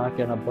 Jacques,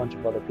 and a bunch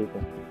of other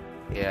people.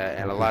 Yeah,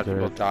 and a lot of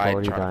people Deserve died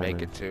 40 trying to make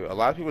it diamonds. too. A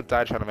lot of people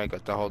died trying to make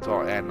it the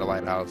hotel and the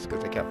lighthouse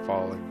because they kept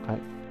falling.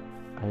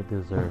 I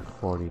deserve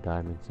 40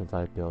 diamonds since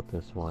I built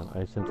this one.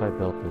 Since I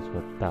built this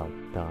without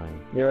dying.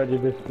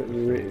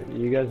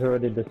 You guys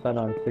already decided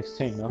on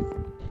 16, no?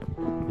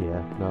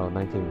 Yeah, no,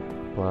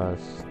 19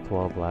 plus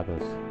 12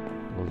 lapis.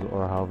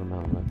 Or however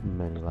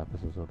many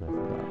lapises will there.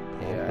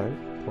 Yeah.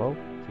 Right? 12?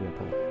 Yeah,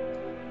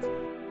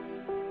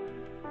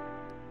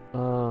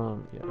 12.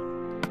 Yeah.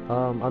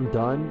 I'm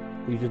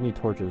done. You just need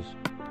torches.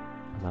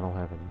 And I don't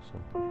have any, so.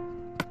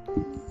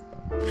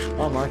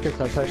 Oh, Marcus,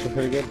 that's actually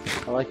pretty good.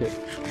 I like it.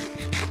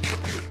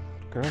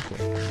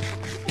 Gracias.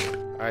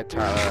 Alright,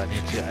 Tyler, I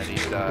need to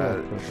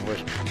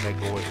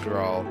make a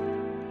withdrawal.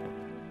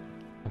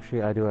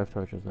 Actually, I do have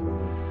torches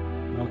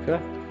anyway. Okay.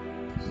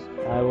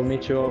 I will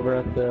meet you over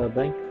at the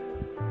bank.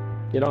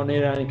 You don't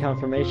need any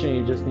confirmation,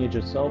 you just need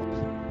yourself.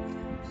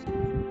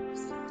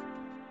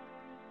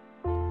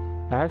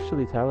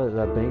 Actually, Tyler,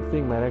 that bank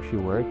thing might actually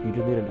work. You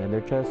just need an ender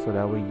chest, so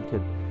that way you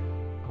could.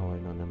 Oh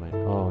wait, no, never mind.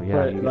 Oh yeah,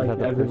 Right, you like have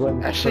the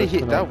everyone- Actually,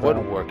 personal that would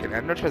cloud. work. An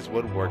ender chest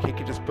would work. He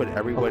could just put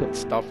everyone's Okay.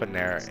 stuff in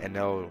there, and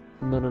they'll.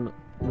 No.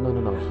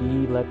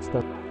 He lets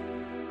them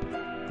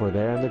for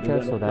their ender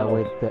chest, so that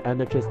way the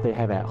ender chest they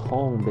have at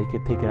home, they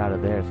could take it out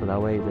of there. So that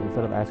way,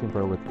 instead of asking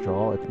for a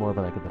withdrawal, it's more of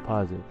like a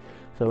deposit.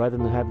 So rather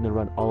than having to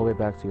run all the way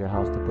back to your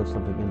house to put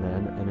something in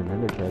an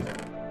ender chest,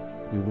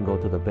 you can go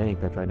to the bank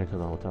that's right next to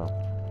the hotel.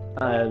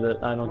 I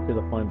don't see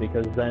the point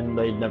because then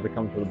they'd never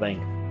come to the bank.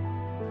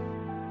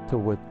 To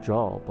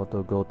withdraw, but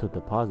they'll go to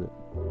deposit.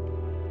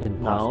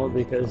 No,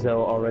 because they'll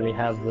already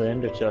have the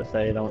ender chest.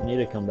 They don't need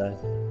to come back.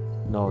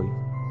 No,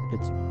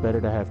 it's better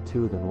to have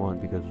two than one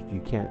because you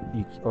can't,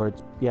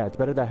 it's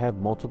better to have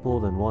multiple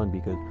than one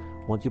because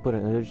once you put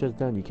an ender chest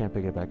down, you can't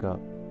pick it back up.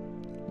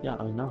 Yeah,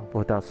 I know.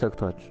 Without silk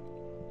touch.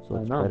 So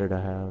I it's know. better to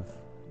have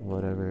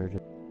whatever.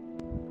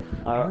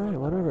 Alright,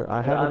 whatever.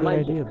 I have a good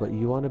idea, but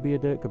you want to be a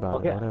dick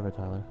about it. Whatever,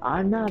 Tyler.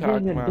 I'm not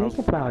being a dick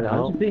about it.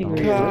 I'm just being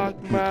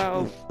Cock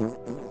mouth.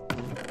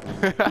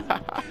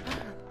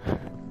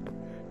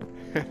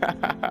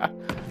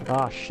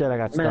 Oh shit, I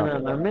got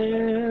stuck.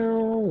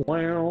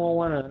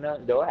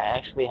 Do I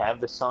actually have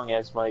this song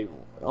as my...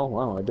 Oh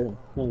wow, I do.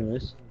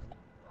 Anyways.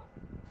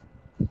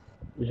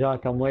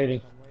 Jacques, I'm waiting.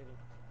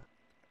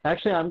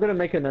 Actually, I'm gonna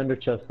make an ender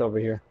chest over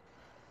here.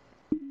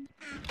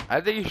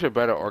 I think you should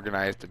better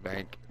organize the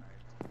bank.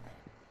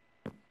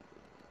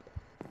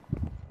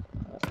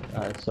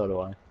 So do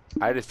I.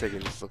 I just think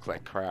it just looks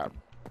like crap.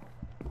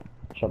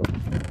 Shut up.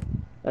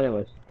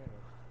 Anyways.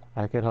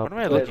 I could help What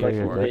am I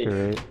looking for?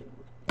 decorate.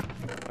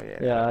 Oh,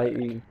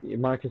 Yeah,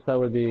 Marcus, that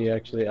would be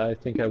actually, I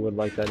think I would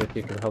like that if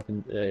you could help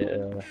in,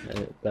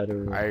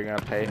 better. Are you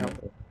gonna pay him?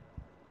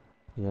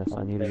 Yes,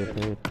 I need to get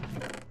paid.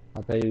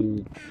 I'll pay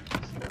you.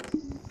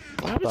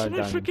 What happened to my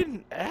diamonds.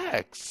 freaking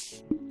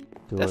axe?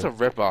 Do That's it. a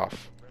ripoff.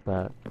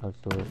 Bet. Let's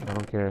do it. I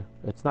don't care.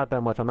 It's not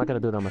that much. I'm not gonna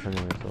do that much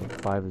anyway. So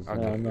 5 is.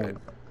 Okay, no. good.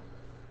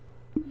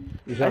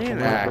 Jacques, I need an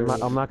I'm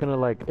axe. I'm not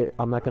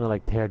gonna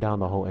like tear down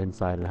the whole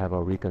inside and have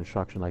a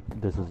reconstruction like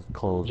this is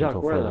closed Jacques,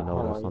 until where further the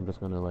hell notice. are I'm just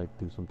gonna like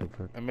do something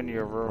for I'm in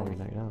your every room.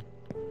 night out.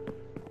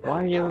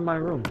 Why are you in my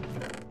room?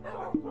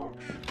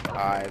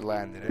 I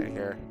landed it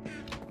here.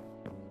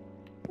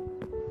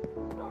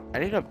 I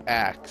need an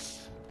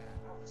axe.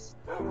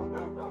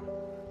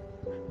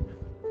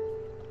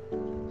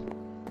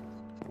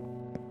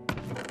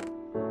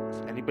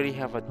 Does anybody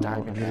have a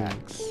diamond I didn't.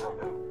 axe?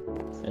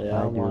 Yeah,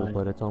 I I'm do, lying.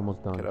 but it's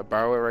almost done. Could I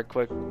borrow it right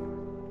quick?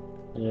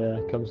 Yeah,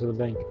 come to the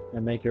bank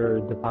and make your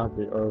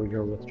deposit or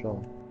your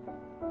withdrawal.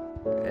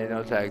 Ain't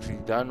no tax. He's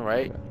done,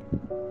 right?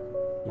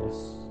 Yes.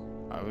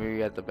 I'm gonna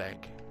be at the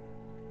bank.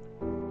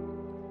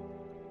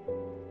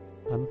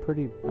 I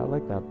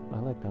like that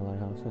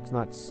lighthouse. It's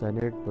not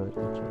centered, but it's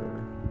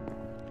whatever.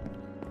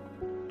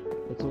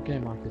 It's okay,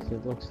 Marcus.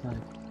 It looks nice.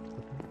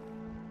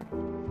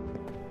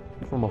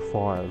 From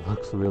afar, it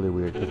looks really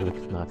weird because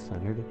it's not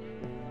centered.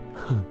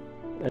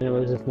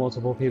 Anyways, if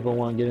multiple people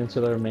want to get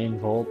into their main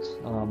vault,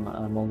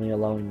 I'm only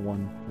allowing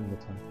one at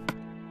a time.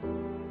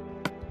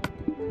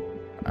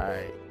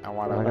 Alright, I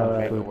wanna I got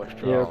make a food.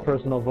 withdrawal. Your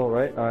personal vault,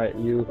 right? Alright,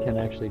 you can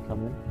actually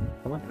come in.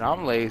 Come on. No,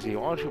 I'm lazy.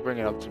 Why don't you bring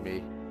it up to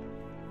me?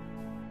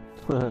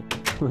 I'm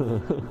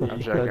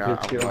Because checking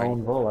out. it's your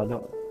own vault. I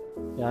don't.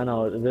 Yeah, I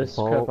know. This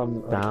crap,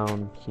 Vault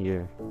down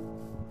here.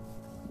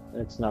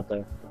 it's not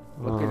there.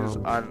 Look at this.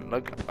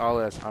 Look at all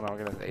this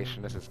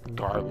unorganization. This is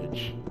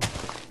garbage.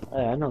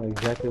 Hey, I know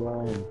exactly where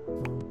I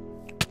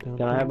am.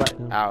 Can I have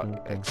my-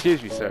 Out.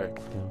 Excuse me, sir.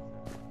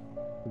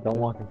 Don't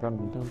walk in front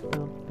of me.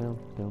 Down.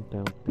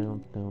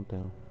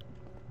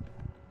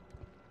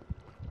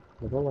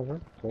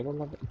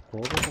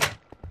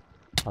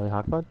 Are they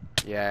hot bud?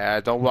 Yeah,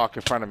 don't walk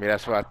in front of me.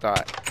 That's what I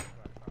thought.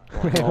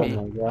 Don't hit Oh me.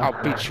 my God.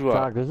 I'll beat you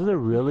Jock, up. this is a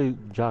really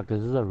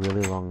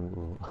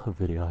long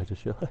video. I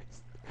just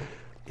realized.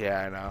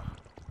 Yeah, I know.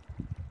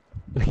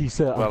 He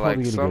said, "I'm But, probably like,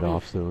 gonna some- get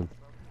off soon."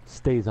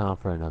 Stays on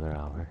for another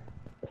hour.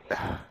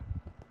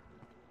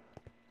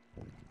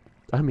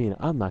 I mean,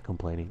 I'm not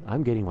complaining.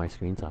 I'm getting my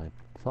screen time,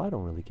 so I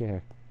don't really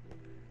care.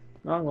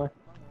 Wrong way.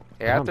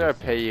 Hey, after I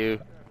just pay you,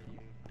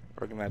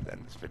 we're gonna have to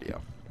end this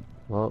video.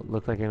 Well,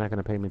 looks like you're not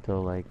gonna pay me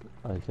till like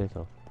I say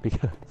so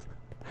because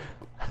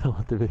I don't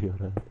want the video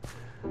done.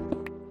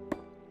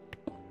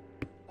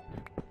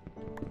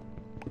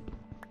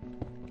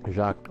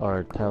 Jacques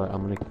or Tyler,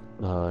 I'm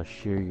gonna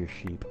shear your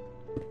sheep.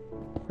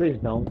 Please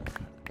don't.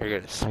 You're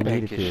gonna I spank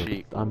needed his to.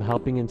 sheep. I'm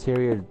helping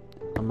interior.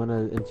 I'm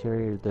gonna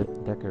interior the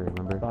decker.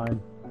 Remember?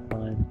 Fine.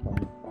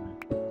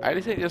 I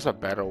just think there's a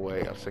better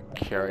way of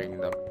securing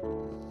the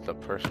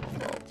personal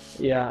vaults.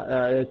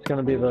 Yeah, it's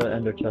gonna be the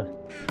ender chest.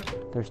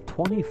 There's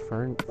 20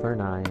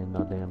 ferni in the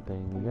damn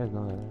thing. You guys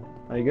know that?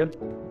 Are you good?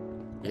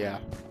 Yeah.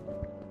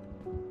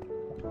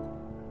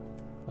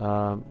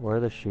 Where are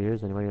the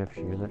shears? Anybody have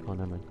shears? Oh,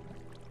 never mind.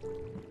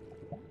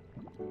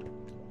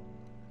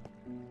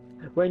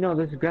 Wait, no,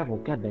 this is gravel.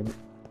 God damn it.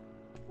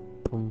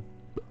 Boom,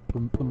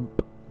 boom, boom.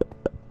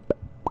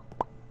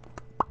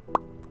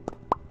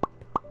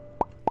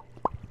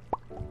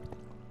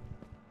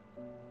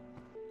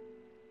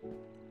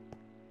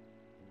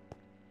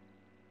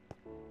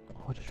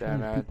 Oh, there's really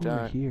Dun, people over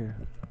dun. here.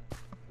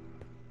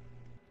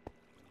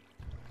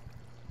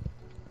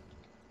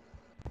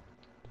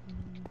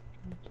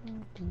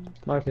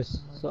 Marcus,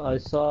 so I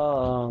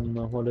saw,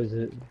 what is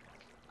it?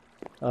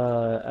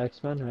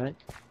 X-Men, right?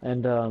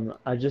 And,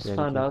 I just Yeah,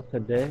 found good. out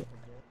today.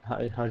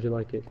 How'd you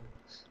like it?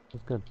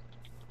 That's good.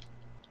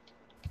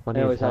 Funny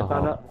Anyways, as hell I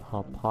found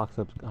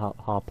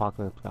how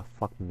Apocalypse got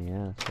fucked in the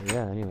ass. But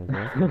yeah, anyways,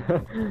 right?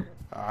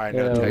 Alright,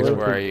 Yeah, no text, listen.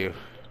 where are you?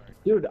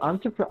 Dude, I'm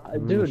surprised.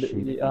 I'm Dude, the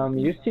sheep.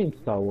 you've seen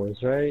Star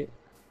Wars, right?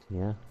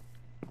 Yeah.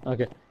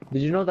 Okay.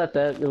 Did you know that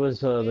it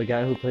was the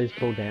guy who plays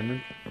Poe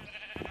Dameron?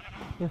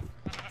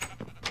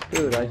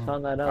 Dude, I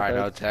found that out. Alright,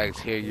 no tags.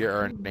 Here your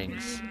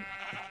earnings.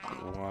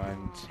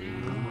 1, 2, 3,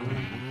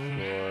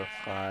 4,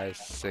 5,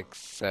 6,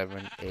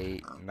 7,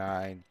 8,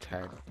 9,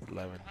 10,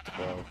 11,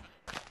 12,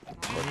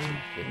 14,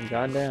 15,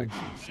 Goddamn.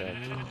 16,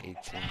 17,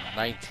 18,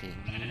 19.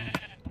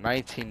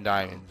 19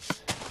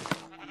 diamonds.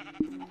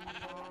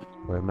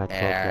 Where my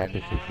 12 And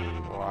rapid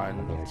figures?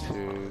 1,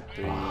 2,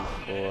 3,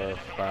 4,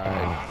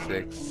 5,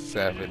 6,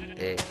 7,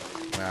 8,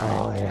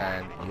 9,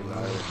 10,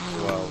 11,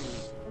 12.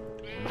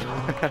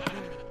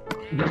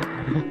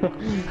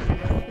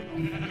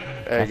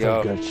 There you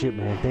go. Good shit,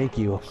 man. Thank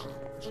you.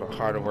 That's what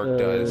hard work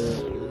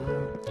does.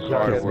 Jock,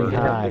 Hard I think work. you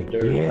have the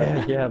dirt. Yeah. I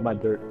think you have my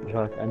dirt,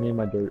 Jock. I need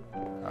my dirt.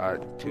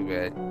 Too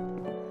bad.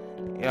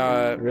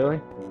 Really?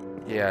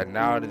 Yeah,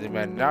 now that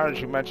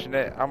you mention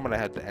it, I'm gonna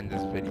have to end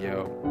this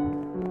video.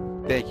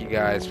 Thank you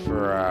guys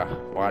for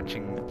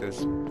watching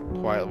this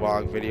quite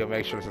long video.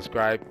 Make sure to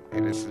subscribe.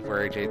 And this is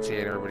WaryJT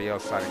and everybody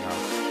else signing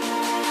off.